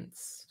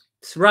experience.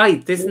 It's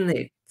right, isn't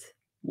it?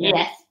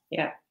 Yes.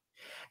 Yeah.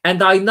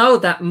 And I know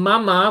that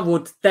mama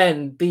would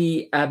then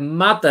be a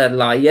mother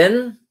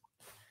lion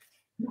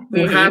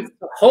who has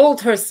to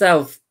hold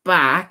herself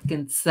back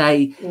and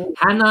say,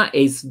 Hannah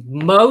is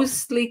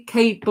mostly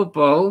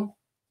capable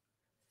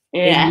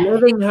in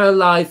living her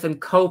life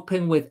and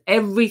coping with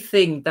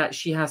everything that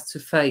she has to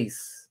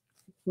face.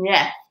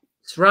 Yeah.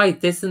 It's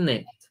right, isn't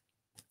it?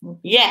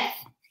 Yes.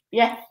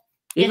 Yes.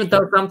 Even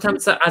though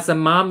sometimes as a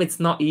mom, it's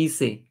not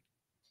easy.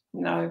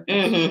 No.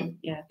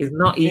 Yeah. It's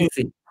not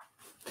easy.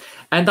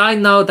 And I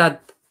know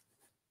that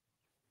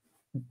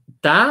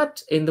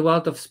Dad in the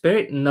world of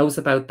spirit knows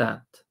about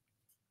that.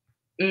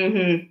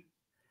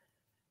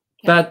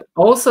 But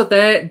also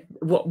there,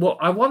 what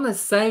I want to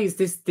say is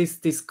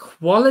this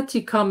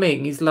quality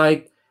coming is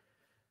like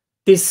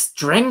this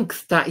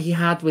strength that he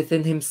had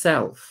within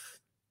himself.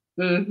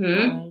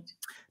 Right.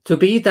 To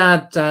be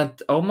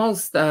that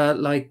almost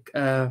like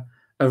a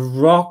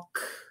rock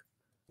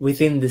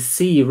within the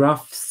sea,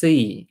 rough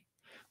sea,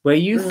 where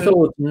you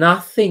thought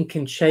nothing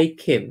can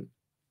shake him.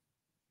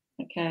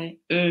 Okay.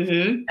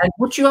 And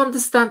would you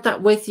understand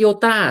that with your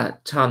dad,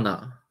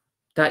 Hannah?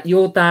 That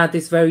your dad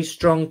is very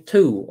strong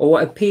too,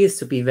 or appears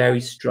to be very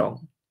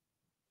strong?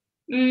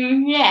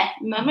 Yeah,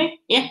 Mummy.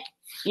 Yeah.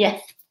 Yes.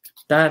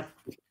 That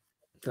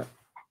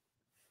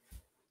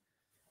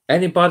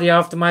anybody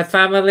after my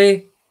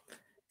family,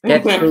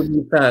 get through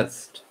me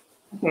first.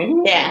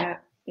 Yeah.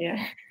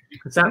 Yeah.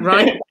 Is that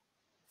right?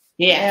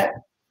 Yeah.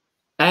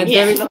 And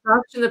there is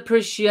such an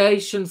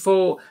appreciation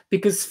for,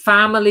 because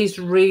family is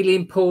really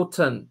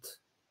important.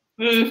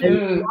 There's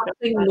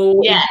nothing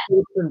more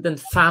important than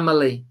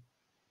family.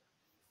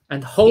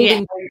 And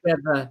holding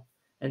together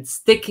and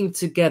sticking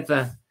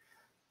together.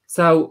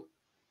 So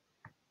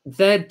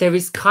there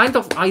is kind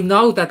of, I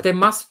know that there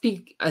must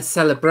be a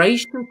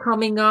celebration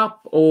coming up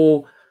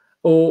or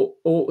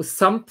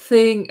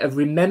something, a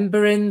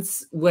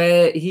remembrance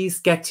where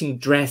he's getting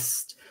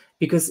dressed,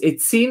 because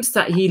it seems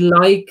that he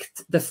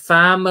liked the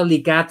family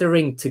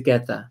gathering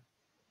together.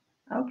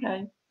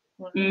 Okay.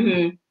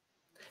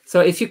 So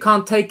if you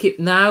can't take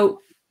it now,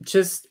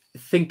 just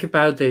think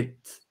about it.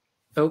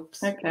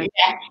 Oops. Okay.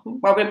 Yeah.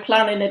 Well, we're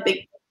planning a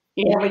big,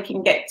 we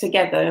can get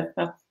together.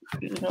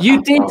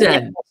 You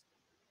didn't.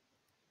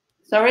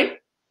 Sorry?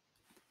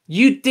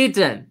 You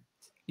didn't.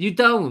 You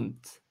don't.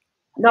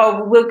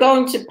 No, we're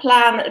going to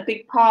plan a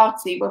big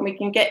party when we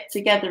can get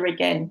together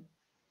again.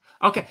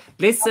 Okay,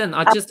 listen,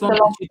 I just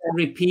wanted you to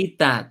repeat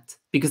that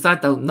because I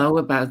don't know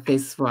about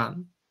this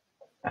one.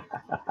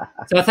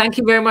 So thank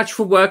you very much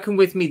for working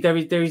with me. There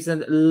is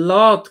a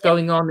lot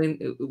going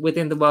on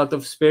within the world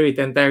of spirit,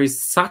 and there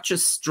is such a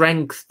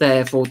strength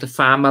there for the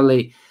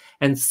family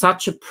and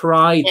such a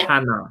pride,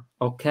 Hannah.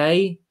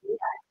 Okay,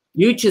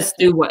 you just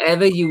do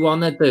whatever you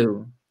want to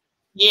do.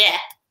 Yeah.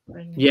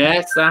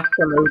 Yes,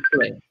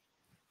 absolutely.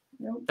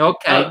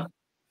 Okay.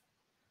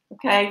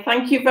 Okay.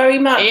 Thank you very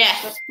much. Yeah.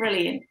 That's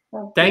brilliant.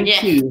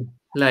 Thank you,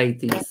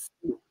 ladies.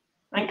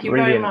 Thank you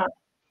Brilliant. very much.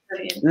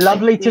 Brilliant.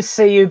 Lovely to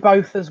see you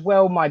both as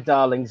well, my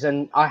darlings.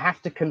 And I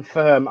have to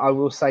confirm, I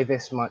will say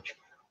this much,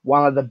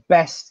 one of the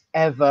best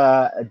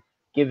ever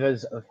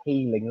givers of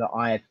healing that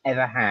I have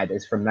ever had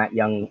is from that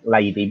young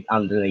lady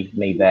underneath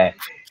me there.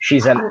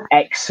 She's an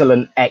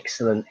excellent,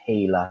 excellent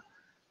healer.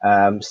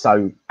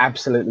 So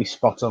absolutely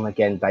spot on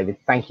again, David.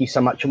 Thank you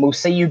so much. And we'll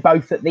see you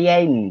both at the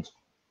end.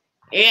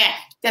 Yeah,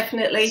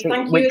 definitely.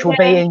 Thank you. Which will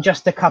be in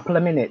just a couple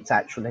of minutes,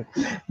 actually.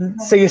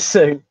 See you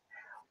soon.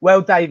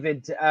 Well,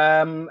 David,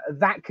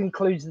 that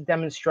concludes the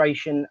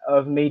demonstration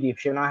of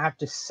mediumship. And I have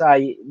to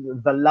say,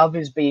 the love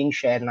is being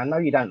shared. And I know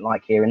you don't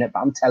like hearing it, but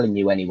I'm telling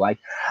you anyway.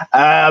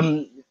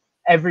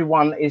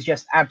 Everyone is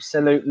just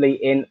absolutely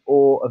in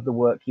awe of the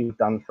work you've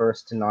done for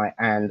us tonight.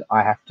 And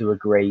I have to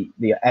agree,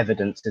 the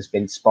evidence has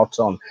been spot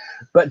on.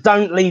 But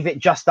don't leave it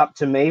just up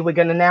to me. We're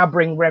going to now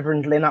bring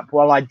Reverend Lynn up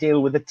while I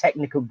deal with a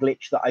technical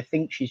glitch that I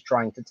think she's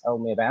trying to tell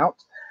me about.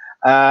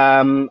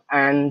 I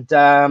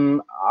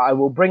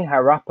will bring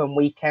her up and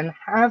we can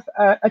have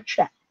a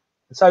chat.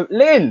 So,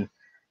 Lynn,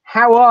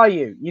 how are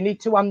you? You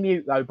need to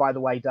unmute, though, by the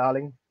way,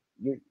 darling.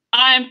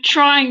 I'm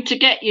trying to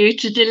get you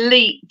to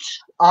delete.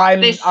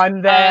 I'm this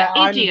there.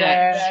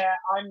 idiot.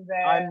 I'm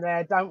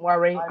there. Don't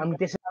worry.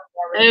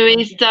 Who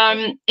is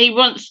he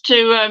wants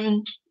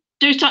to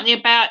do something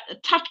about a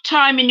tough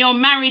time in your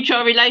marriage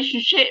or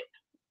relationship.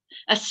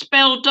 A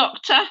spell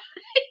doctor.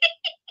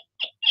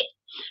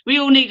 We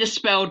all need a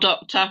spell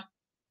doctor.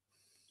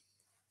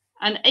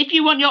 And if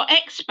you want your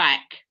ex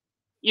back,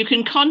 you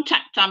can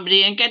contact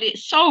somebody and get it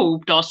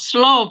solved or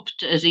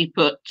slobbed, as he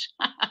put.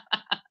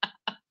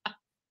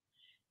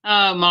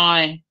 Oh,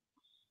 my.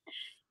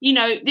 You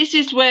know, this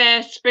is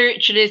where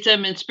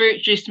spiritualism and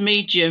spiritualist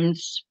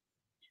mediums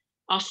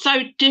are so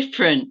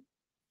different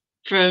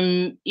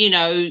from, you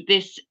know,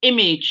 this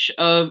image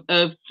of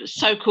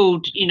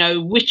so-called, you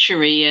know,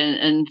 witchery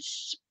and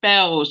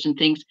spells and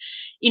things.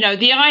 You know,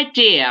 the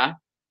idea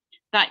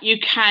that you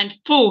can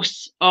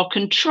force or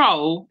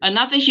control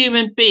another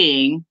human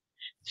being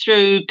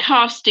through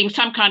casting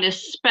some kind of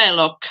spell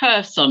or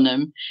curse on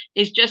them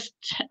is just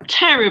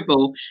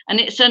terrible. And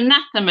it's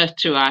anathema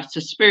to us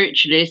as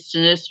spiritualists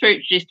and as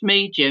spiritualist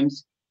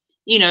mediums,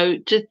 you know,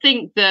 to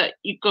think that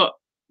you've got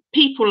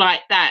people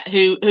like that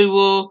who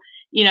will,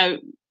 you know,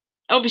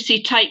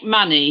 obviously take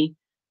money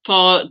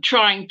for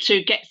trying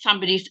to get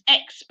somebody's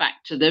ex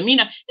back to them. You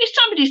know, if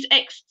somebody's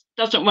ex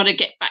doesn't want to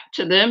get back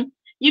to them,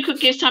 you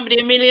could give somebody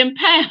 £1 million.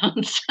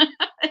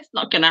 It's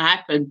not going to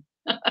happen.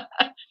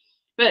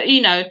 But,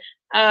 you know,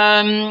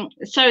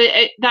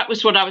 that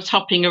was what I was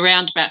hopping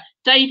around about.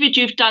 David,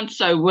 you've done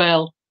so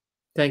well.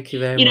 Thank you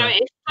very much. You know,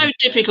 it's so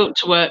difficult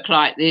to work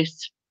like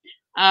this.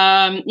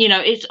 You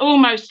know, it's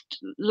almost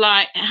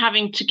like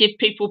having to give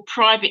people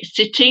private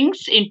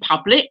sittings in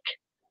public.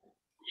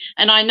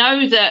 And I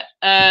know that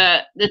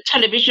the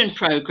television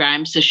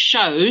programs, the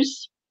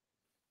shows,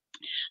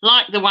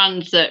 like the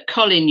ones that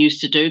Colin used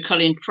to do,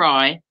 Colin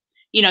Fry,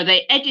 you know,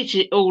 they edit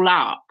it all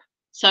up.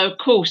 So, of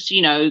course,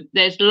 you know,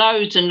 there's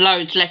loads and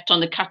loads left on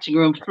the cutting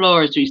room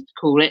floor, as we used to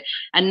call it,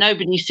 and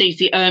nobody sees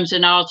the ums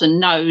and ahs and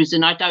no's,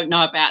 and I don't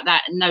know about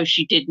that, and no,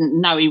 she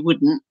didn't, no, he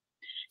wouldn't.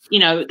 You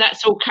know,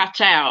 that's all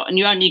cut out, and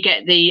you only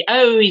get the,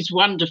 oh, he's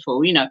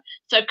wonderful, you know.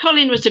 So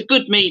Colin was a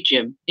good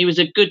medium. He was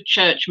a good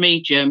church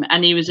medium,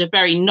 and he was a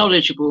very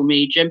knowledgeable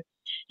medium.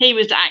 He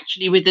was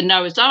actually with the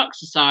Noah's Ark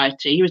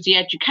Society. He was the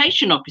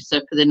education officer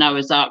for the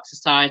Noah's Ark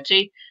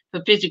Society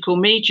for physical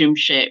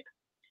mediumship.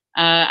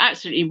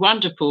 Absolutely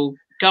wonderful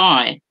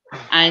guy.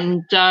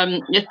 And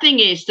the thing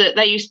is that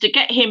they used to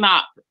get him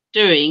up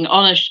doing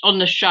on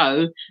the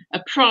show a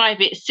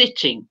private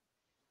sitting.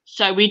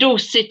 So we'd all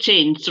sit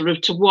in sort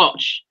of to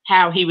watch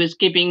how he was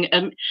giving.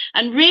 And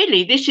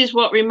really, this is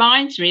what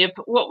reminds me of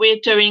what we're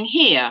doing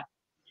here.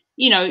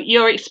 You know,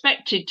 you're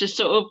expected to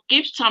sort of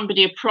give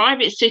somebody a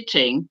private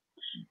sitting,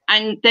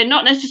 and they're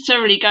not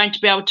necessarily going to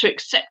be able to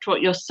accept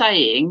what you're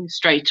saying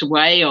straight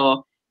away,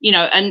 or, you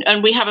know,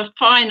 and we have a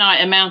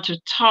finite amount of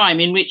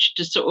time in which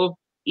to sort of,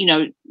 you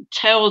know,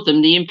 tell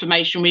them the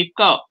information we've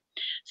got.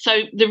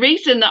 So the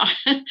reason that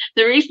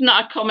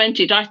I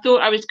commented, I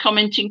thought I was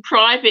commenting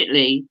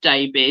privately,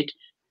 David,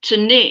 to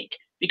Nick,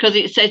 because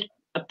it said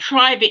a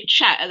private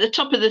chat at the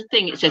top of the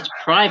thing. It says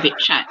private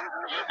chat,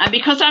 and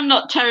because I'm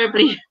not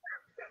terribly.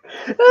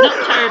 Well,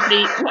 I'm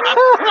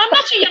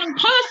not a young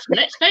person,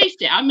 let's face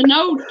it, I'm an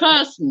old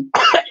person,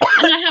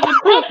 and I have a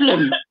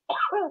problem.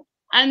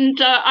 And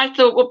I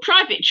thought, well,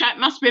 private chat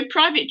must be a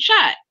private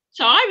chat.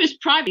 So I was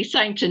privately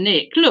saying to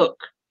Nick, look,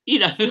 you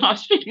know, I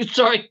was feeling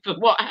sorry for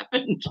what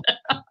happened.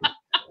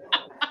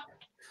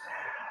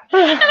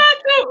 And I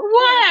thought,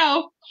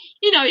 wow,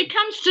 you know, it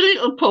comes to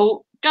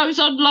Littleport, goes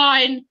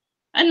online,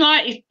 and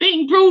like it's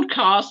being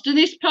broadcast, and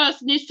this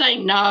person is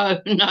saying no,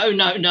 you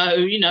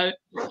know,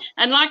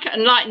 and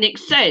like Nick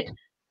said,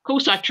 of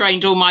course I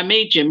trained all my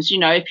mediums. You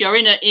know, if you're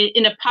in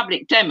a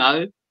public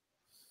demo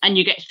and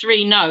you get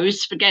 3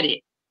 no's, forget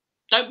it,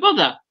 don't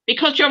bother,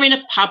 because you're in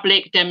a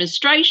public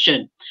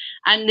demonstration,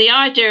 and the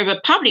idea of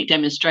a public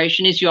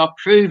demonstration is you're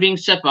proving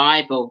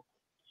survival.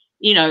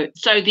 You know,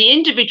 so the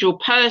individual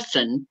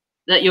person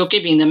that you're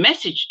giving the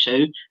message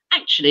to,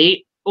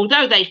 actually,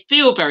 although they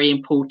feel very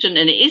important,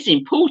 and it is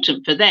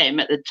important for them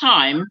at the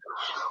time,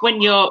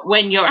 when you're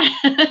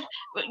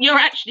you're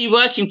actually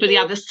working for the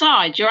other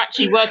side, you're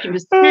actually working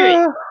with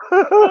spirit.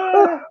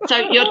 So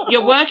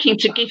you're working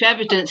to give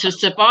evidence of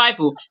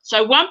survival.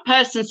 So one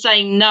person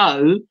saying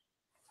no,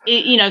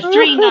 you know,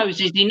 3 no's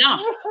is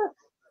enough.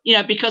 You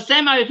know, because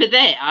them over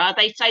there,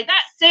 they say,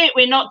 that's it,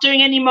 we're not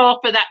doing any more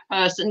for that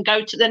person,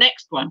 go to the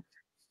next one.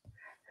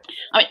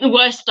 I mean, the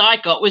worst I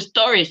got was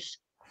Doris,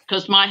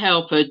 because my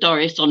helper,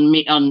 Doris, on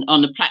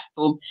the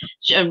platform,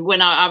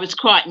 when I was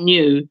quite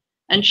new,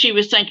 and she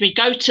was saying to me,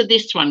 go to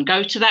this one,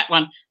 go to that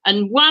one.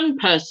 And one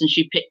person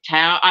she picked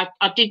out,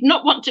 I did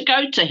not want to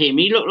go to him.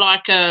 He looked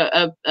like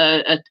a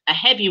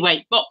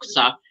heavyweight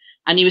boxer.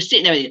 And he was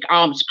sitting there with his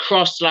arms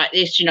crossed like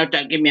this, you know,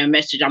 don't give me a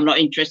message, I'm not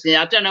interested.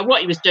 I don't know what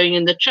he was doing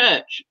in the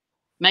church.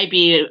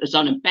 Maybe it was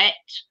on a bet.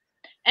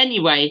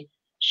 Anyway,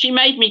 she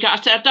made me go. I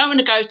said, I don't want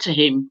to go to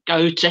him.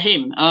 Go to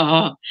him.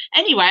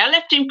 Anyway, I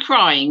left him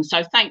crying,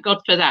 so thank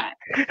God for that.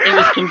 He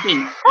was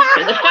convinced.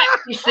 But the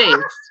fact is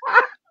this,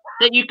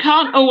 that you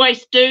can't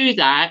always do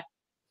that,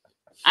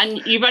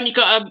 and you've only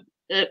got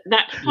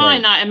that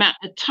finite amount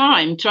of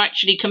time to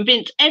actually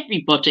convince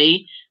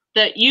everybody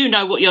that you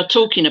know what you're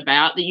talking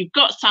about, that you've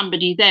got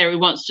somebody there who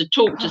wants to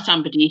talk to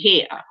somebody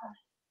here.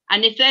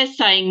 And if they're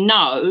saying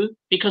no,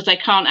 because they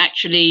can't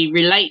actually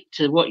relate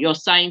to what you're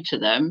saying to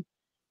them,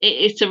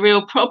 it's a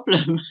real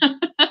problem.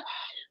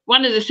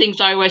 One of the things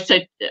I always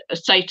say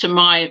to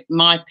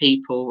my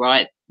people,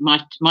 right,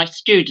 my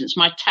students,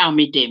 my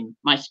Talmidim,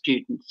 my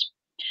students,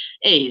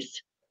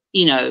 is,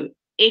 you know,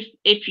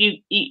 if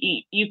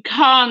you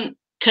can't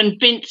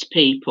convince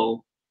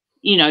people,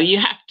 you know, you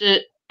have to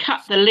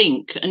cut the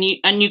link, and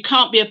you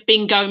can't be a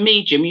bingo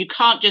medium. You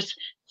can't just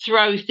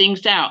throw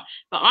things out.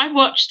 But I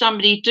watched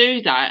somebody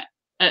do that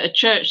at a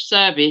church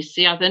service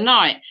the other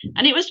night,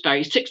 and it was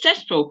very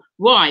successful.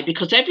 Why?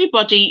 Because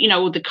everybody, you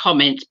know, all the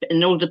comments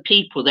and all the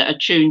people that are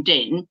tuned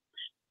in,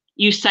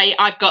 you say,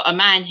 I've got a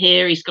man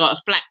here, he's got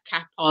a flat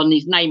cap on,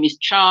 his name is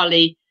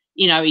Charlie,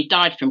 you know, he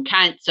died from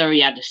cancer,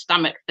 he had a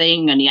stomach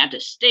thing, and he had a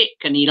stick,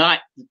 and he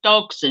liked the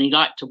dogs, and he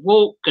liked to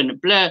walk, and a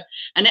blur.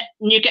 And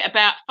you get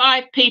about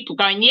 5 people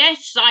going,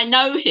 yes, I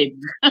know him.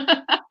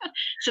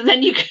 So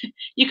then you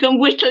can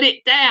whittle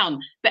it down.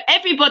 But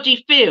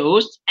everybody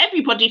feels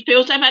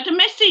they've had a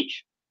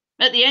message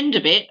at the end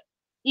of it,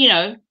 you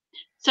know.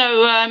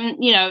 So,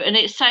 you know, and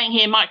it's saying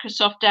here,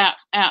 Microsoft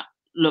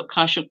Outlook,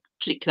 I shall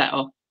click that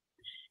off.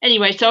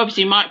 Anyway, so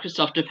obviously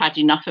Microsoft have had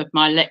enough of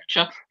my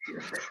lecture.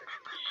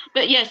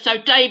 But yes, so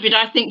David,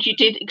 I think you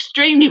did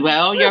extremely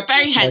well. You're a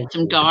very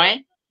handsome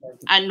guy,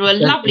 and a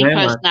lovely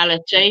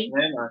personality,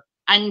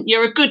 and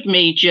you're a good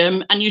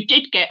medium, and you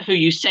did get who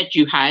you said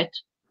you had,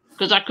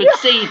 because I could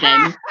see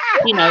them,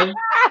 you know,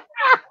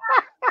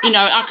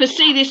 I could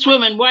see this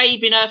woman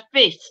waving her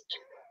fist.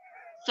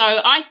 So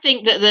I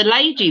think that the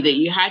lady that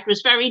you had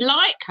was very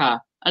like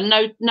her, and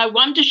no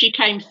wonder she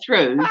came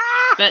through.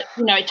 But,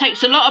 you know, it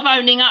takes a lot of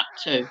owning up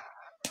to,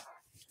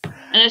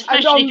 and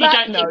especially if you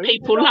don't think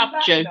people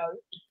loved you.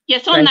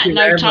 Yes, on that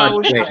note, I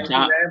will shut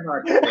up.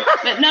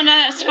 But no,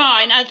 that's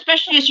fine,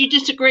 especially as you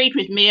disagreed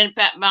with me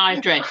about my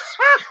address.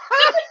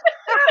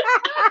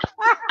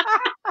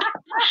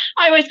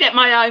 I always get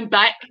my own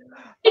back.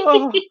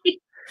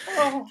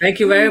 Thank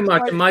you very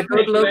much. And my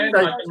good luck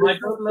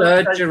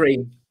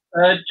surgery.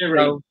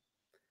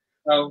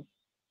 Oh,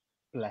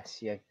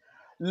 bless you.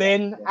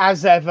 Lynn,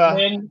 as ever,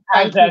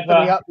 thank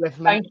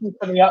you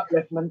for the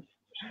upliftment.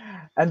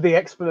 And the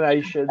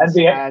explanations,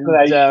 and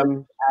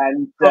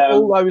for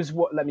all those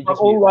let me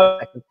just mute that a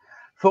second.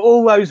 For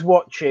all those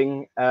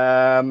watching,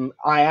 I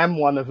am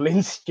one of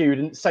Lynn's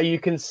students, so you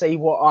can see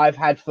what I've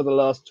had for the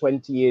last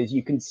 20 years.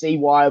 You can see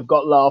why I've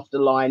got laughter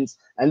lines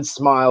and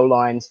smile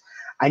lines,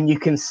 and you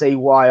can see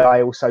why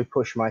I also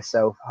push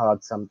myself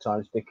hard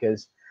sometimes,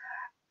 because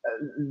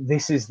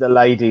this is the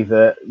lady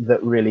that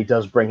really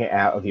does bring it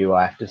out of you,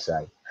 I have to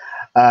say.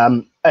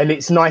 And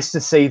it's nice to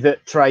see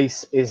that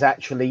Trace is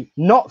actually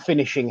not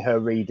finishing her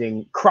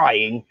reading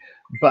crying,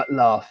 but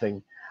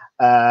laughing,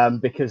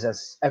 because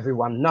as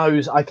everyone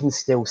knows, I can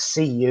still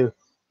see you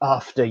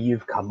after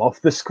you've come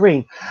off the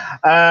screen.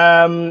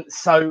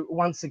 So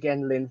once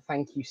again, Lynn,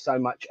 thank you so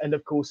much. And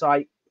of course,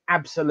 I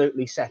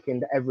absolutely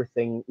second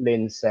everything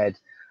Lynn said.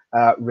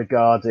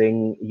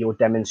 regarding your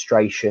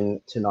demonstration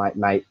tonight,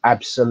 mate.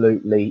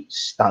 Absolutely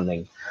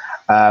stunning.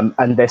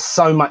 And there's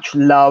so much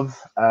love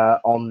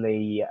on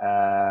the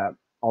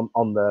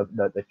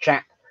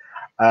chat.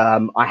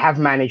 I have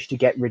managed to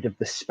get rid of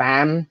the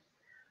spam.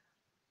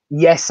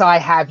 Yes, I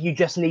have. You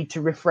just need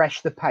to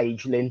refresh the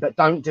page, Lynn, but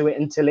don't do it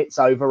until it's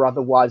over,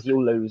 otherwise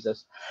you'll lose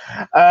us.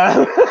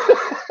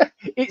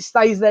 It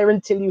stays there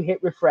until you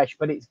hit refresh,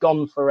 but it's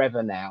gone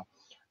forever now.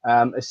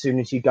 As soon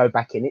as you go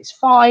back in, it's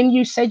fine.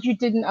 You said you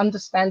didn't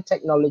understand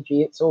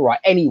technology. It's all right.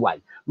 Anyway,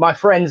 my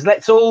friends,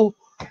 let's all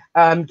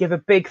give a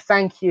big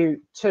thank you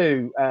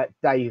to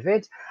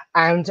David.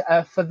 And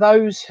for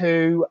those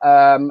who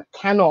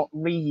cannot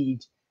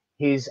read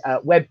his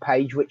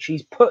webpage, which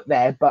he's put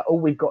there, but all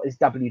we've got is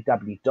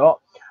www.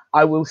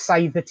 I will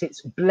say that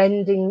it's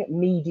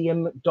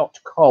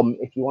blendingmedium.com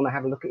if you want to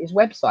have a look at his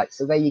website.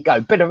 So there you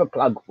go. Bit of a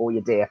plug for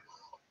you, dear.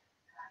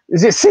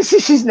 Is it Sissy?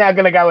 She's now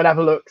going to go and have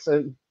a look.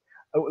 So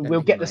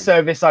we'll get the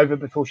service over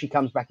before she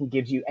comes back and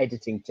gives you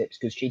editing tips,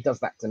 because she does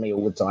that to me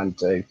all the time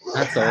too.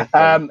 That's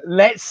awesome.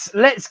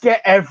 Let's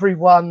get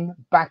everyone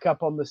back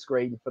up on the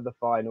screen for the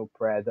final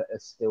prayer that are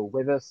still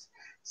with us.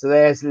 So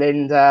there's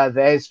Linda,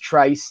 there's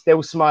Trace,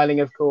 still smiling,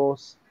 of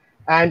course.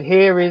 And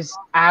here is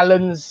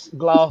Alan's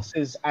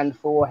glasses and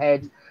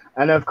forehead.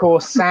 And of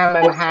course, Sam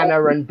and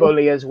Hannah and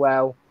Bully as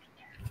well.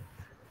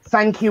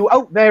 Thank you.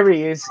 Oh, there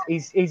he is.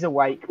 He's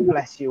awake.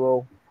 Bless you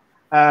all.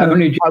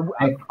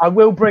 I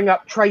will bring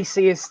up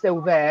Tracy is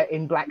still there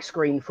in black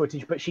screen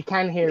footage, but she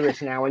can hear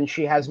us now, and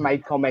she has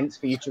made comments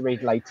for you to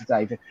read later,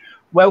 David.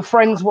 Well,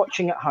 friends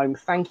watching at home,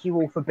 thank you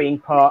all for being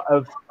part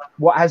of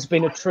what has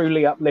been a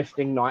truly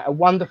uplifting night, a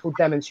wonderful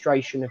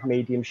demonstration of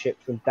mediumship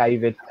from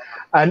David,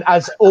 and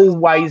as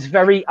always,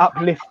 very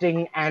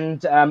uplifting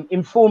and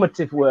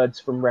informative words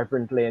from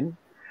Reverend Lynn.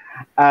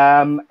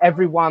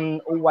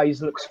 Everyone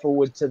always looks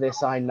forward to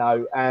this, I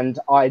know, and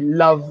I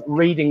love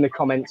reading the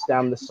comments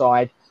down the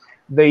side.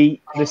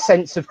 The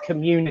sense of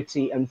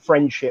community and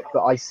friendship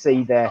that I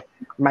see there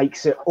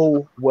makes it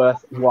all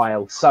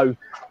worthwhile. So,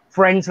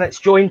 friends, let's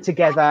join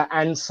together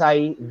and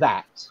say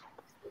that.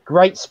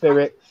 Great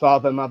Spirit,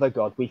 Father, Mother,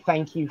 God, we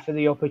thank you for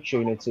the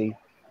opportunity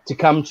to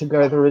come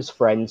together as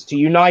friends, to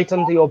unite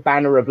under your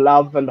banner of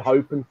love and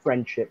hope and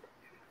friendship,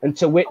 and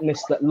to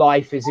witness that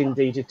life is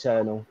indeed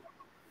eternal.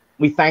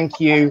 We thank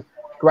you,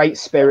 Great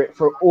Spirit,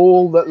 for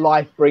all that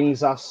life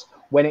brings us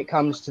when it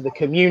comes to the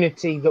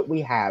community that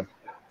we have,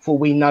 for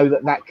we know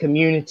that that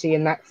community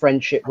and that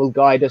friendship will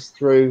guide us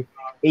through,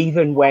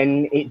 even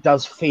when it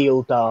does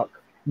feel dark.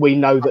 We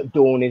know that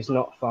dawn is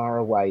not far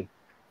away.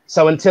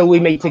 So until we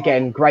meet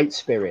again, Great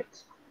Spirit,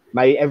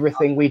 may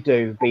everything we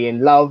do be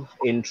in love,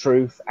 in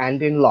truth,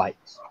 and in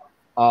light.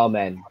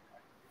 Amen.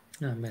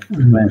 Amen.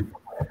 Amen.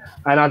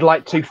 And I'd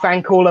like to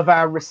thank all of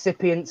our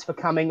recipients for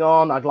coming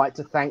on. I'd like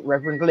to thank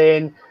Reverend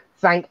Lynn,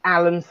 thank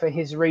Alan for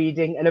his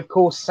reading, and of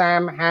course,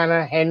 Sam,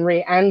 Hannah,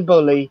 Henry, and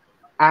Bully,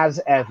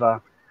 as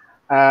ever.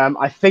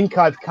 I think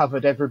I've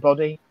covered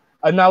everybody.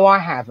 No, I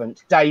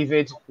haven't.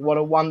 David, what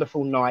a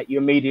wonderful night.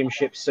 Your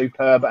mediumship's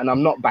superb, and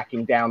I'm not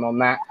backing down on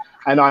that.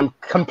 And I'm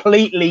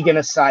completely going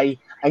to say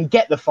and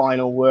get the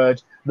final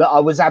word that I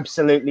was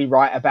absolutely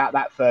right about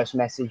that first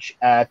message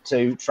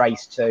to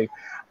Trace too.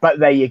 But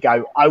there you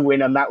go. I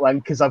win on that one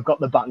because I've got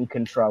the button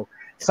control.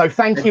 So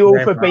thank you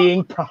all for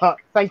being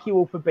part. Thank you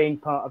all for being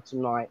part of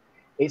tonight.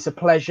 It's a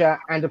pleasure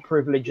and a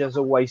privilege, as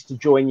always, to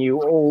join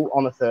you all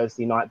on a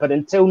Thursday night. But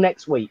until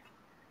next week,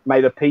 may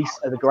the peace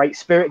of the Great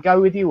Spirit go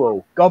with you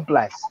all. God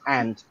bless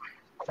and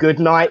good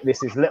night.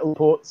 This is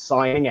Littleport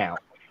signing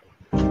out.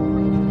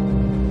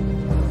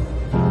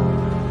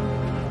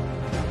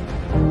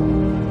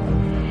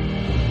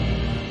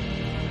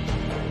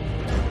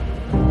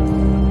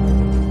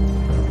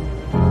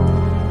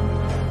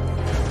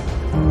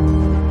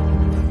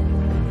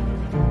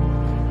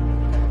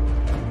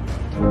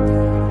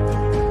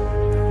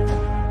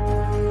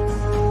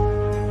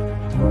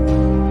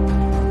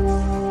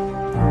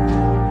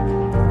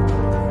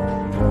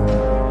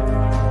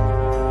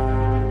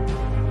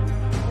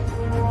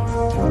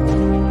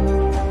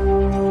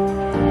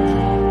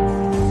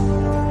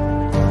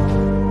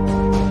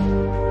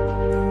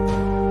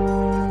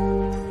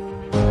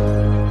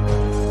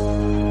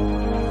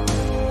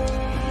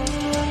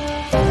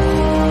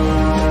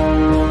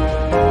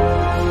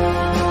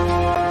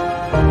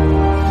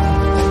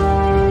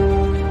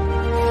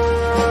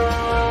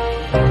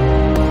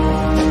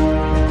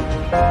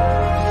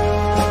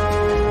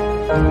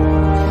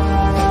 Bye.